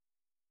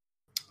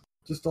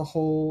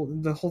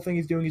thing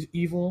he's doing is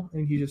evil,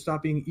 and he should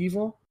stop being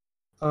evil.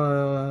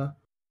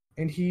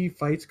 And he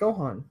fights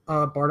Gohan.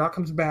 Bardock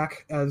comes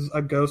back as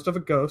a ghost of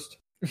a ghost.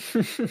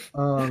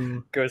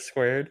 Ghost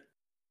squared.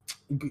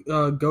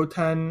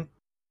 Goten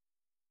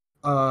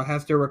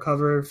has to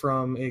recover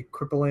from a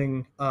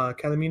crippling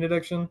ketamine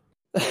addiction.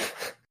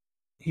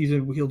 He's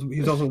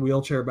also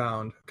wheelchair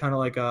bound, kind of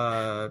like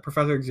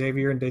Professor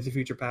Xavier in Days of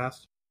Future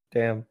Past.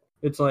 Damn.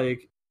 It's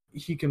like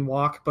he can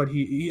walk, but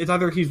it's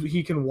either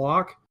he can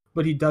walk,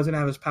 but he doesn't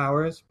have his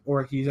powers,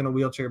 or he's in a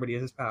wheelchair, but he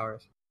has his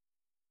powers.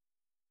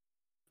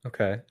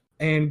 Okay.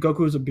 And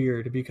Goku's a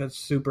beard because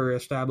super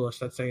established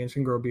that Saiyans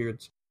can grow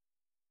beards.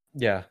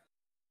 Yeah.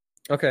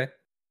 Okay.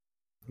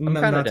 I'm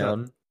kind of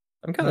down.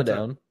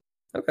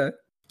 Okay.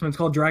 And it's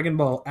called Dragon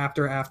Ball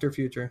After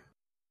Future.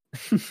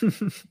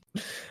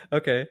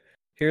 Okay.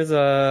 Here's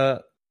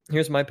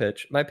my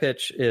pitch. My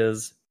pitch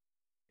is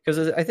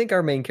because I think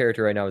our main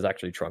character right now is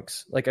actually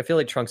Trunks. Like I feel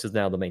like Trunks is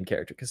now the main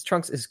character because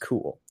Trunks is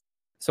cool.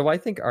 So I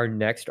think our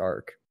next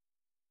arc,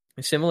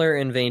 similar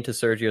in vein to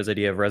Sergio's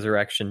idea of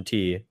Resurrection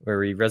T, where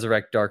we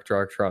resurrect Dark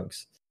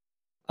Trunks.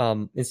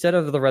 Instead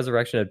of the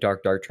resurrection of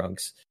Dark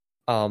Trunks,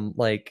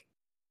 like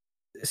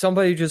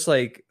somebody just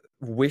like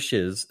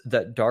wishes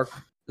that Dark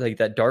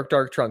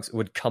Trunks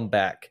would come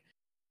back,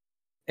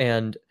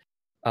 and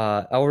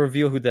I'll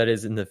reveal who that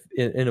is in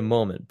a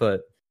moment.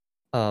 But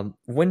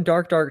when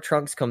Dark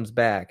Trunks comes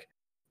back,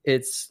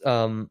 it's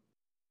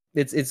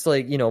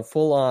like, you know,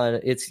 full on,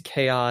 it's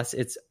chaos,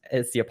 it's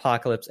the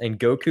apocalypse, and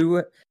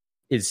Goku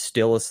is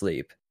still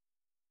asleep.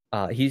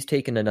 He's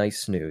taking a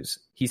nice snooze.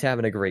 He's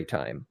having a great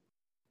time,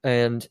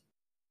 and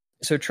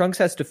so Trunks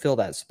has to fill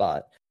that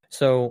spot.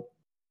 So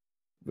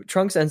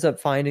Trunks ends up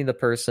finding the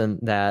person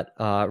that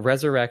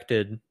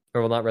resurrected,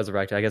 or well, not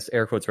resurrected, I guess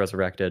air quotes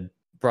resurrected,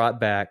 brought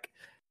back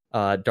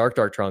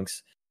Dark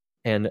Trunks,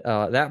 and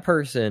that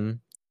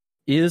person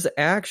is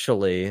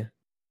actually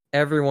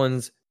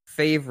everyone's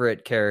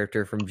favorite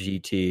character from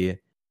GT,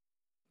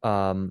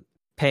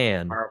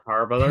 Pan.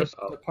 Power Brothers?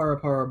 The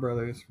Power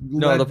Brothers.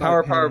 No, the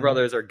Power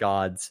Brothers are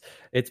gods.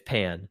 It's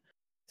Pan.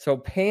 So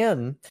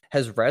Pan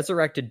has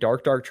resurrected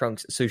Dark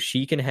Trunks so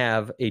she can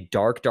have a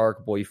dark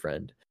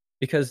boyfriend.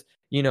 Because,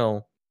 you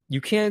know,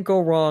 you can't go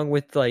wrong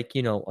with, like,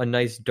 you know, a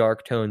nice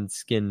dark toned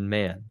skin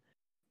man.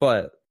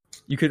 But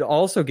you could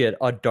also get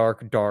a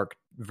dark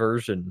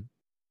version.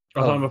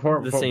 Before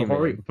we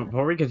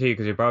continue,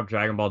 because you brought up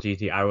Dragon Ball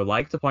GT, I would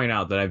like to point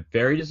out that I'm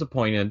very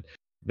disappointed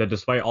that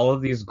despite all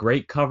of these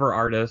great cover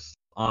artists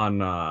on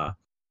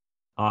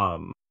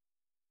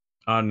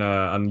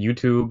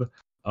YouTube,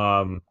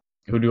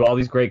 who do all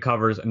these great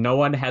covers, no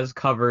one has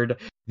covered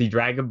the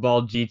Dragon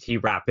Ball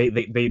GT rap.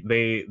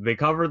 They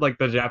covered like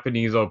the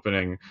Japanese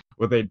opening,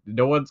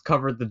 no one's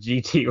covered the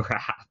GT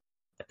rap.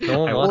 I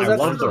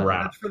love the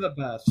rap.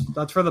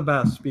 That's for the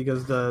best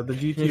because the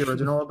GT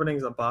original opening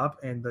is a bop,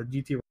 and the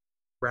GT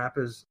rap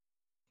is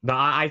No,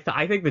 I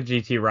think the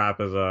GT rap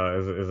is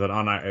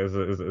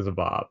a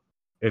bob.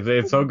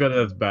 It's so good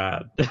that it's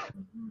bad.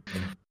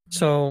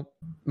 So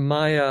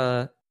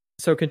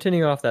so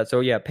continuing off that, so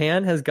yeah,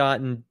 Pan has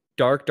gotten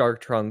Dark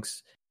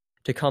Trunks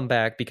to come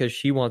back because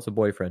she wants a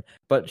boyfriend,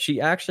 but she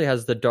actually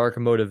has the dark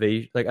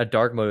motivation, like a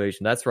dark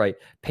motivation. That's right.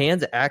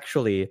 Pan's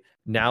actually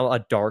now a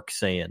Dark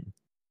Saiyan.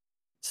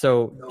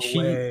 So No she,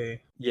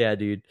 way. yeah,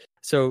 dude.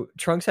 So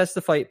Trunks has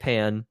to fight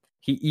Pan.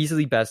 He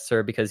easily bests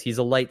her because he's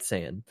a Light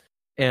Saiyan,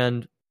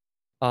 and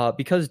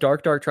because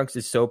Dark Trunks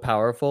is so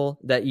powerful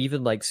that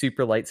even like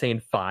Super Light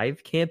Saiyan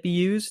 5 can't be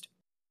used,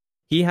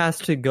 he has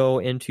to go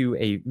into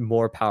a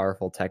more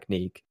powerful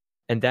technique.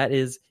 And that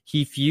is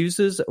he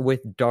fuses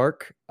with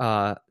Dark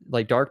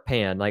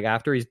Pan, like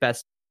after he's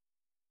best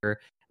her,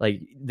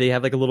 like they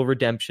have like a little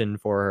redemption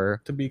for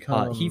her. To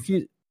become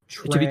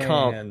To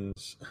become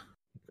trans.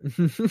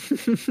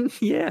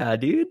 yeah,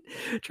 dude.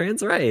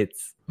 Trans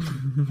rights.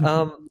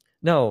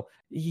 No,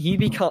 he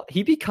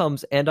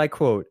becomes, and I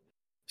quote,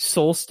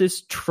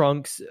 Solstice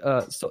Trunks.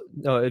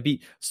 No, it'd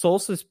be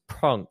Solstice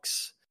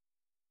Prunks.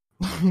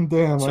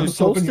 Damn, So I was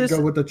hoping you'd Solstice-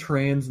 go with the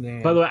trans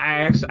name. By the way,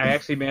 I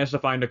actually managed to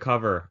find a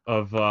cover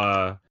of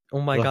Oh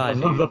my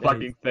god, of the dude.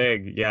 fucking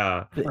thing.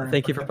 Yeah.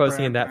 Thank you for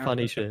posting in that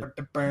funny shit.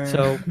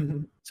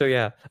 So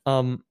yeah,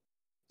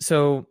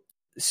 so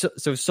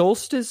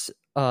Solstice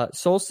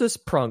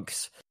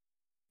Prunks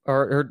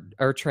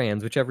or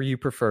trans, whichever you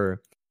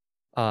prefer.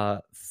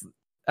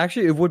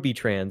 Actually, it would be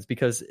trans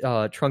because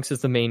Trunks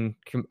is the main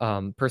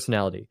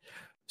personality.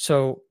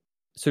 So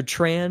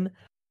Solstice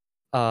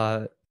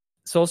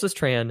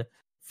Tran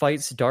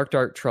fights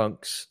Dark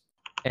Trunks,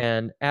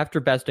 and after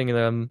besting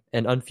them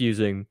and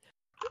unfusing,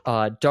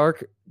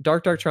 Dark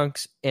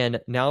Trunks and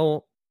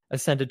now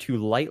ascended to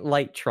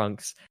Light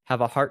Trunks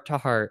have a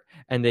heart-to-heart,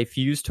 and they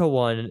fuse to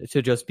one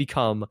to just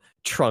become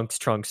Trunks.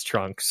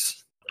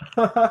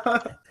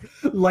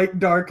 light,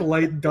 dark,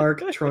 trunks.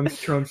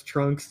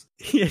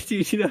 Yeah,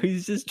 dude,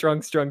 he's just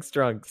Trunks.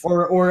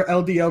 Or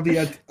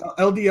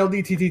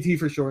LDLDTTT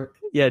for short.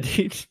 Yeah,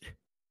 dude.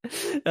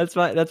 That's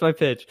my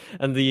pitch.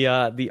 And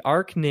the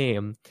arc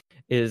name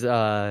is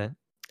I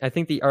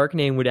think the arc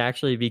name would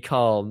actually be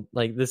called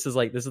this is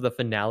the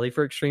finale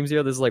for Extreme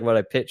Zero. This is like what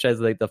I pitch as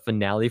like the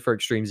finale for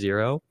Extreme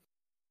Zero.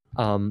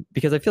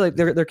 Because I feel like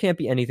there can't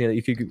be anything that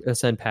you could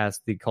ascend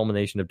past the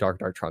culmination of Dark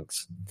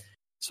Trunks.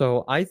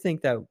 So I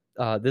think that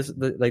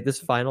this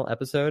final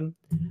episode,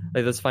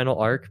 like this final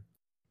arc,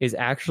 is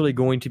actually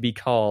going to be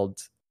called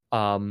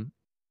the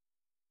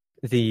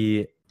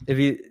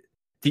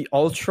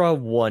Ultra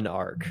One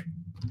arc.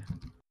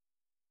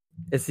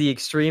 It's the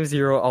Extreme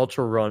Zero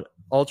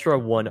Ultra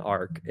One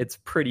arc. It's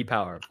pretty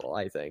powerful,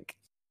 I think.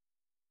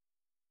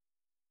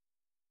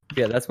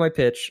 Yeah, that's my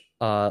pitch.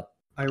 I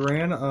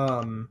ran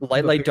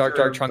Light Dark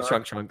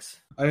Trunks.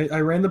 I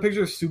ran the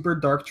picture of Super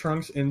Dark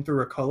Trunks in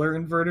through a color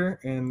inverter,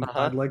 and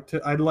Uh-huh.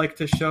 I'd like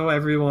to show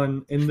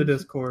everyone in the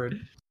Discord.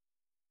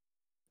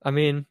 I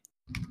mean,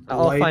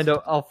 Light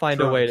I'll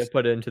find a way to Trunks.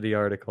 put it into the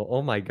article.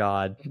 Oh my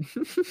god.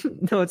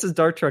 No, it says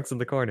Dark Trunks in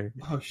the corner.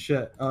 Oh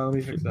shit! Let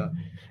me fix that.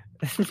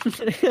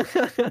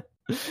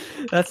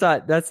 That's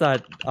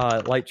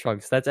not Light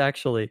Trunks. That's Dark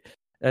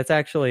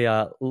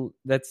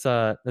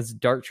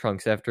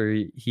Trunks after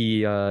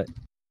he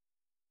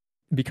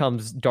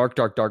becomes Dark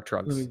Trunks.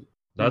 Let me-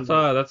 That's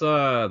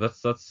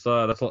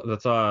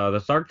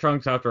Dark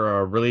Trunks after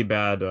a really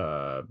bad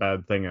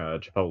thing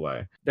at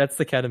Chipotle. That's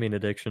the ketamine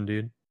addiction,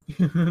 dude.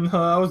 no,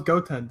 that was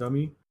Goten,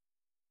 dummy.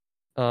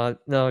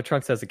 No,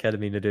 Trunks has a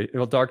ketamine addiction.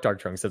 Well, Dark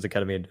Trunks has a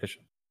ketamine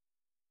addiction.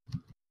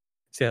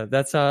 So yeah,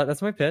 that's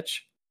my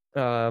pitch.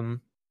 I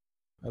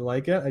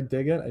like it. I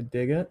dig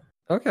it.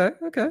 Okay.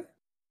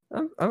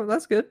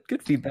 That's good.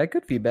 Good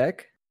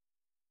feedback.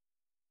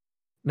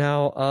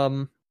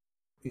 Now,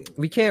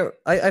 we can't.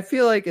 I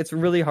feel like it's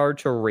really hard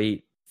to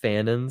rate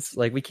fanins.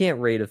 Like, we can't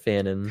rate a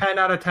fanin. 10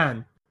 out of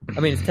 10. I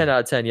mean, it's 10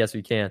 out of 10. Yes,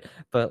 we can.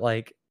 But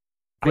like,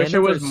 I wish it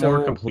fanins was are more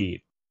so-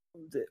 complete.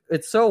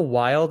 It's so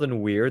wild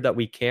and weird that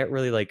we can't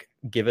really like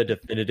give a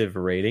definitive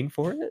rating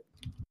for it,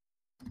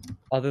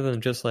 other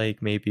than just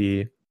like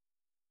maybe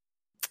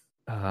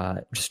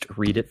just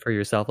read it for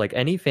yourself. Like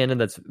any fandom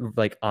that's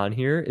like on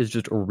here is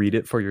just read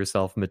it for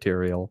yourself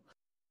material.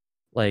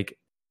 Like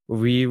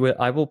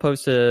I will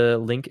post a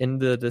link in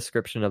the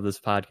description of this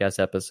podcast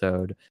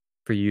episode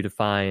for you to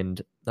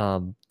find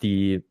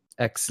the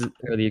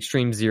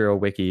Extreme Zero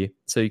wiki,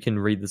 so you can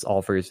read this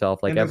all for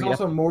yourself. Like And there's every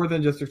also more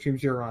than just Extreme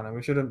Zero on it.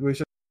 We should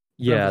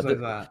yeah, emphasize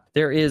that.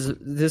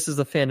 this is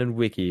the fanon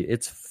wiki.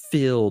 It's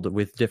filled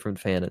with different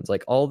fanons.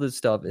 Like all this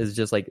stuff is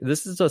just like,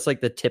 this is just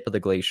like the tip of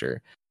the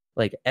glacier.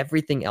 Like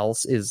everything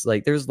else is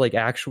like, there's like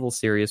actual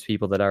serious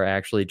people that are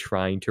actually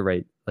trying to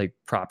write like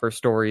proper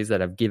stories that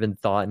have given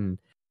thought and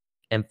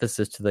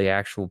emphasis to the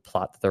actual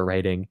plot that they're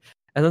writing.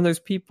 And then there's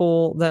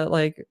people that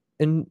like,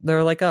 and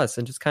they're like us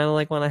and just kind of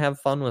like want to have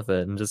fun with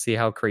it and just see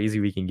how crazy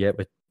we can get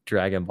with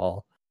Dragon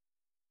Ball.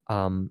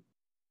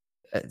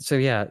 So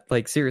yeah,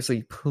 like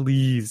seriously,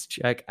 please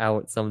check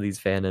out some of these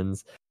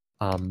fanons.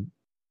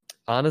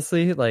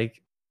 Honestly,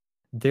 like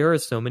there are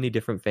so many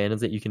different fandoms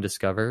that you can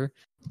discover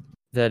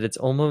that it's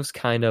almost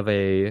kind of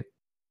its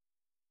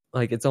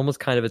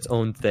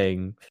own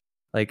thing.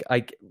 Like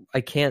I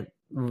can't.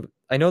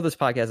 I know this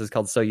podcast is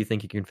called So You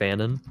Think You Can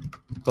Fanon,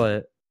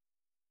 but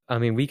I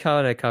mean, we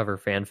kind of cover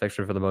fan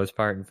fiction for the most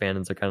part, and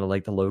fandoms are kind of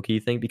like the low-key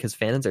thing because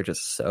fandoms are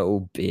just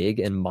so big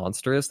and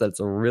monstrous that it's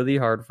really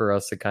hard for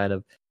us to kind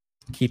of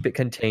keep it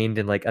contained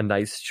in like a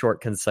nice, short,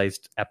 concise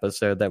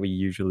episode that we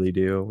usually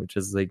do, which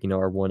is like,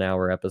 our 1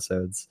 hour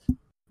episodes.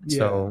 Yeah.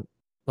 So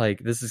like,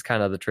 this is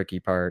kind of the tricky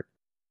part.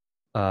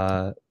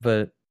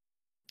 But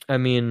I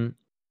mean,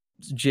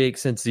 Jake,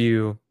 since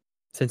you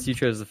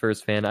chose the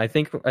first fan, I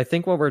think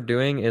what we're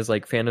doing is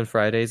like Fandom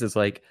Fridays is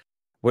like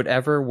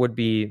whatever would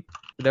be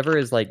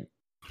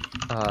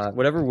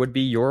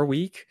your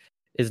week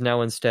is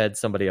now instead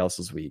somebody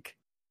else's week.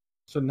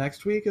 So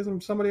next week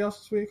isn't somebody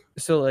else's week?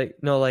 So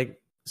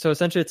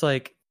essentially it's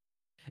like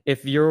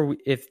if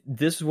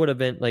this would have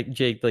been like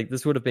Jake, like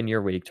this would have been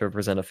your week to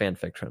represent a fan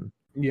fiction.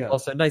 Yeah.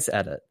 Also, nice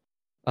edit.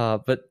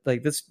 But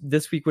like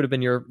this week would have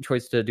been your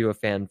choice to do a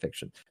fan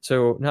fiction.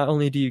 So not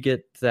only do you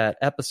get that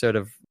episode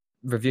of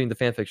reviewing the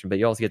fan fiction, but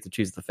you also get to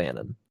choose the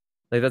fanon.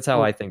 Like that's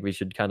how I think we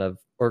should kind of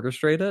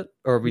orchestrate it,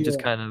 or we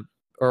just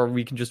or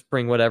we can just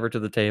bring whatever to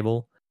the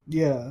table.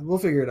 Yeah, we'll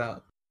figure it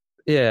out.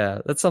 Yeah,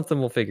 that's something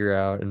we'll figure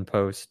out in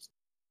post.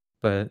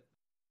 But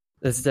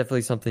it's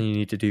definitely something you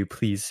need to do.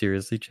 Please,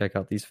 seriously, check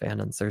out these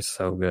fanons. They're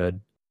so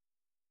good.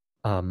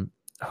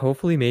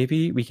 Hopefully,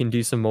 maybe we can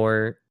do some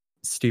more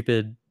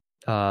stupid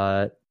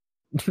art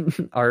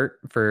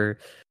for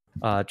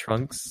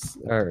Trunks,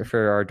 or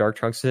for our Dark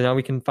Trunks. So now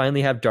we can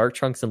finally have Dark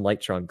Trunks and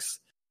Light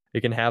Trunks. We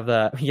can have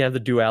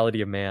the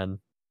duality of man.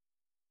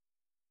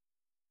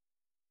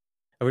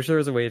 I wish there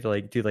was a way to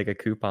like do like a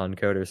coupon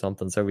code or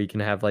something so we can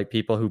have like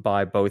people who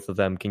buy both of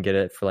them can get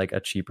it for like a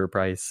cheaper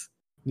price.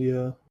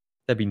 Yeah.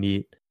 That'd be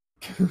neat.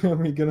 Are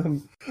we gonna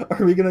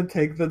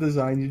take the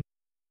design you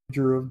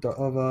drew of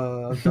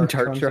Dark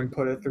Trunks and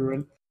put it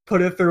through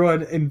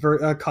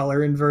a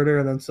color inverter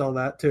and then sell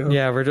that too?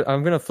 Yeah,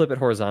 I'm gonna flip it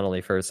horizontally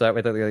first, so that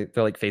way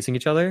they're like facing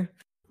each other.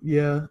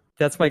 Yeah,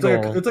 that's my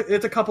goal.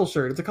 It's a couple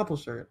shirt. It's a couple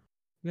shirt.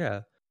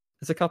 Yeah,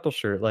 it's a couple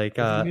shirt like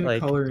princess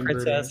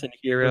inverter. And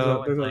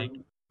hero. There's like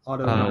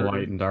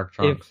white and dark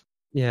Trunks.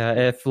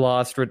 If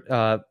lost,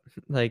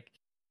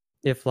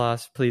 if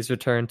lost, please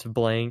return to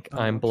blank.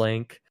 I'm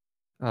blank.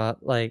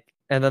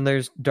 And then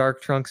there's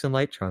Dark Trunks and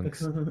Light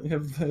Trunks.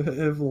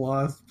 if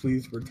lost,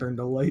 please return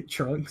to Light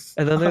Trunks.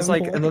 And then there's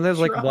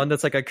like one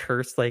that's like a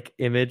cursed like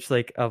image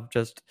like of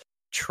just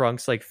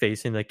Trunks like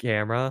facing the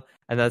camera,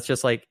 and that's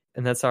just like,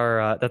 and that's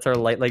our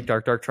light like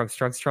dark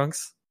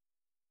Trunks.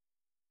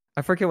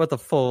 I forget what the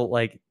full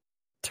like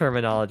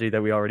terminology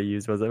that we already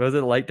used was. It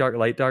light dark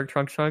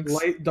Trunks?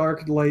 Light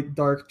dark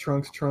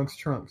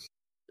Trunks.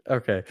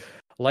 Okay.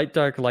 Light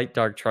dark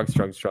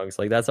Trunks.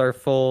 Like that's our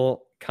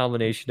full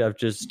combination of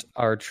just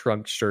our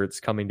trunk shirts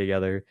coming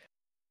together.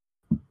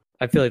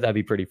 I feel like that'd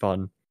be pretty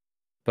fun.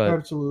 But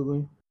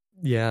absolutely.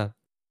 Yeah.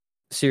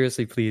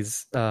 Seriously,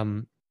 please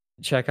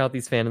check out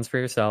these fandoms for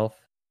yourself.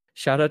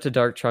 Shout out to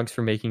Dark Trunks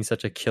for making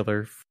such a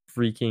killer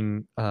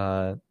freaking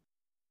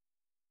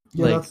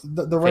that's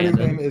the writer's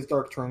name is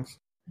Dark Trunks.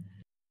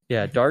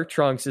 Yeah, Dark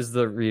Trunks is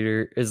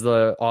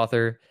the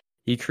author.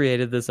 He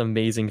created this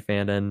amazing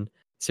fandom.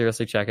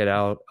 Seriously, check it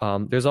out.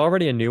 There's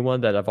already a new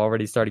one that I've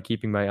already started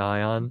keeping my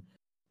eye on.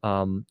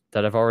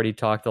 That I've already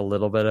talked a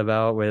little bit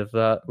about with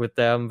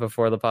them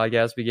before the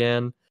podcast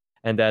began,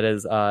 and that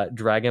is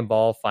Dragon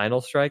Ball Final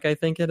Strike. I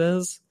think it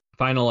is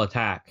Final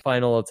Attack.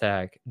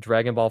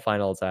 Dragon Ball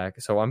Final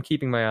Attack. So I'm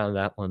keeping my eye on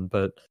that one.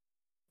 But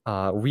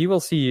we will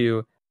see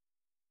you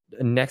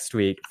next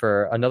week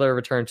for another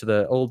return to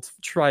the old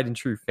tried and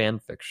true fan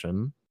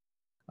fiction.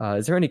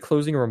 Is there any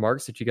closing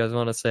remarks that you guys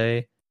want to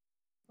say?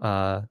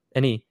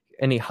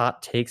 Any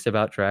hot takes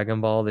about Dragon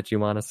Ball that you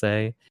want to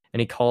say?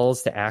 Any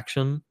calls to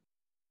action?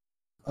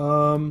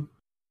 Dragon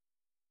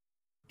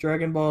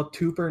Ball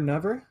Tooper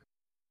Never.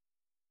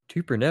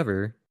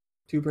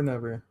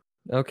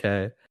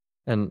 Okay.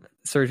 And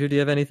Sergio, do you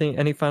have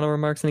any final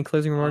remarks? Any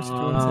closing remarks that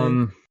you want to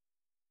say?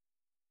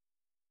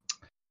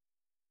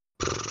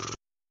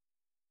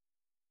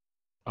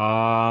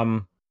 I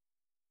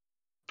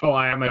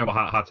have a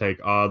hot take.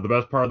 The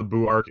best part of the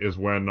Boo arc is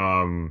when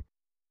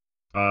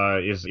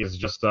is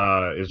just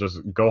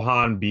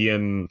Gohan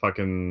being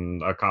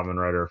fucking a Kamen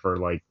Rider for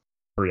like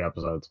 3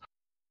 episodes.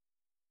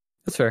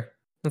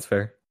 That's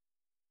fair.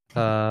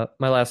 My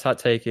last hot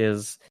take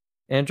is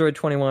Android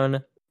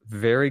 21,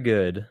 very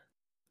good.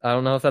 I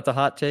don't know if that's a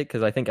hot take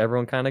because I think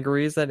everyone kind of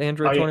agrees that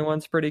Android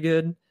 21's pretty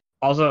good.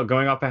 Also,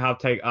 going off a hot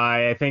take,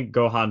 I think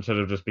Gohan should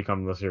have just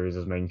become the series'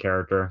 main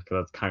character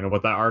because that's kind of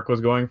what that arc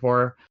was going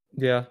for.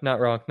 Yeah, not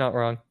wrong.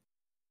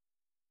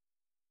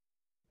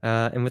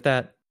 And with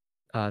that,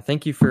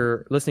 thank you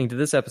for listening to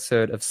this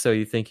episode of So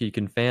You Think You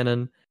Can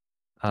Fanon.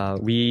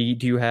 We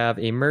do have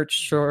a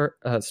merch store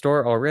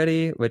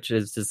already, which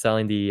is just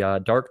selling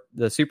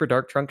the Super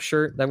Dark Trunks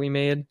shirt that we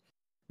made,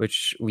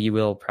 which we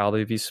will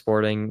probably be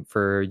sporting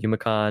for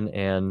YumaCon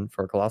and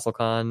for Colossal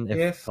Con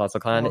if Colossal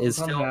Con is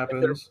still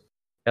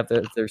Yep,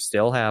 they're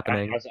still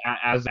happening.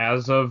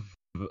 As of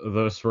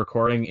this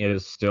recording, it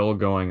is still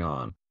going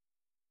on.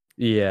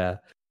 Yeah.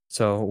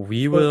 So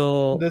we But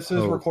will. This is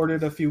hope-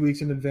 recorded a few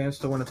weeks in advance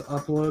to when it's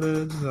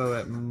uploaded, so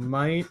it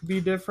might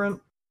be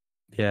different.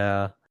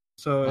 Yeah.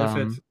 So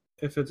Um,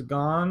 if it's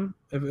gone,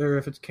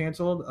 if it's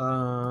canceled,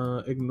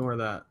 ignore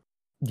that.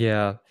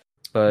 Yeah.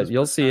 But That's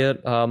you'll what's see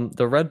it.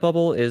 The red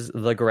bubble is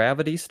the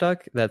Gravity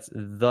Stuck. That's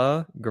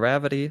the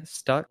Gravity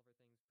Stuck.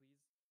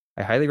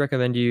 I highly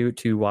recommend you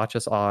to watch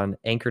us on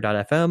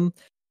Anchor.fm.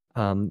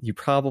 You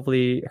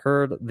probably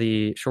heard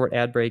the short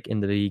ad break in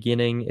the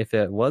beginning if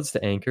it was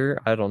to Anchor.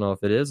 I don't know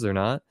if it is or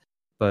not.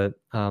 But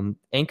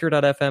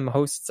Anchor.fm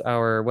hosts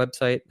our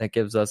website that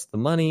gives us the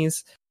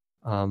monies.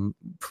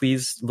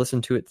 Please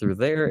listen to it through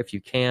there if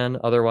you can.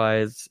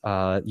 Otherwise,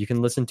 you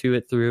can listen to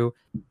it through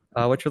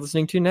what you're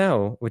listening to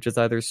now, which is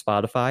either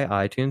Spotify,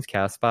 iTunes,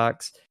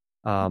 CastBox,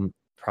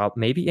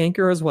 maybe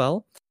Anchor as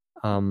well.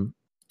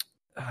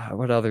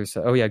 What others?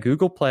 Oh yeah,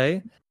 Google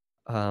Play,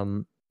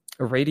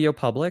 Radio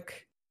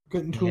Public,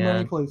 Getting too Yeah.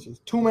 many places.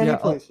 Too many Yeah,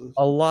 places.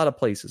 a lot of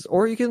places.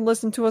 Or you can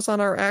listen to us on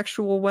our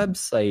actual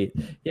website.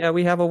 Yeah,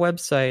 we have a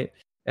website.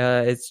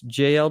 It's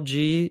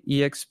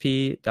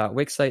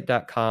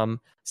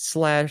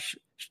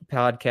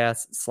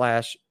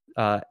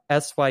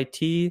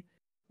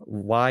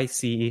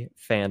jlgexp.wixsite.com/podcast/SYTYC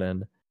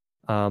Fanon.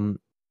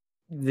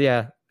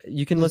 Yeah,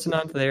 you can listen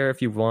on there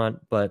if you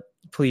want, but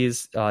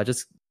please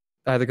just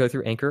either go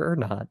through Anchor or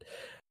not,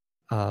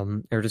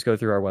 or just go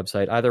through our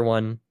website. Either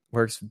one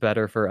works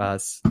better for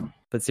us.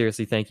 But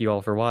seriously, thank you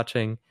all for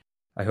watching.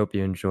 I hope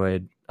you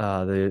enjoyed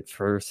the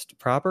first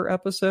proper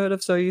episode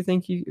of So You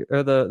Think You,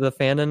 or the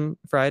Fanon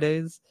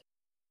Fridays.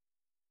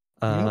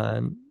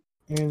 And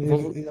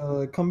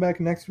come back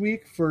next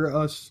week for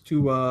us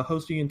to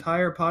host the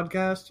entire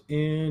podcast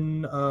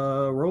in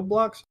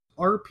Roblox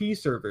RP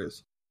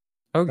servers.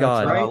 Oh That's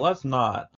God, right. Let's not.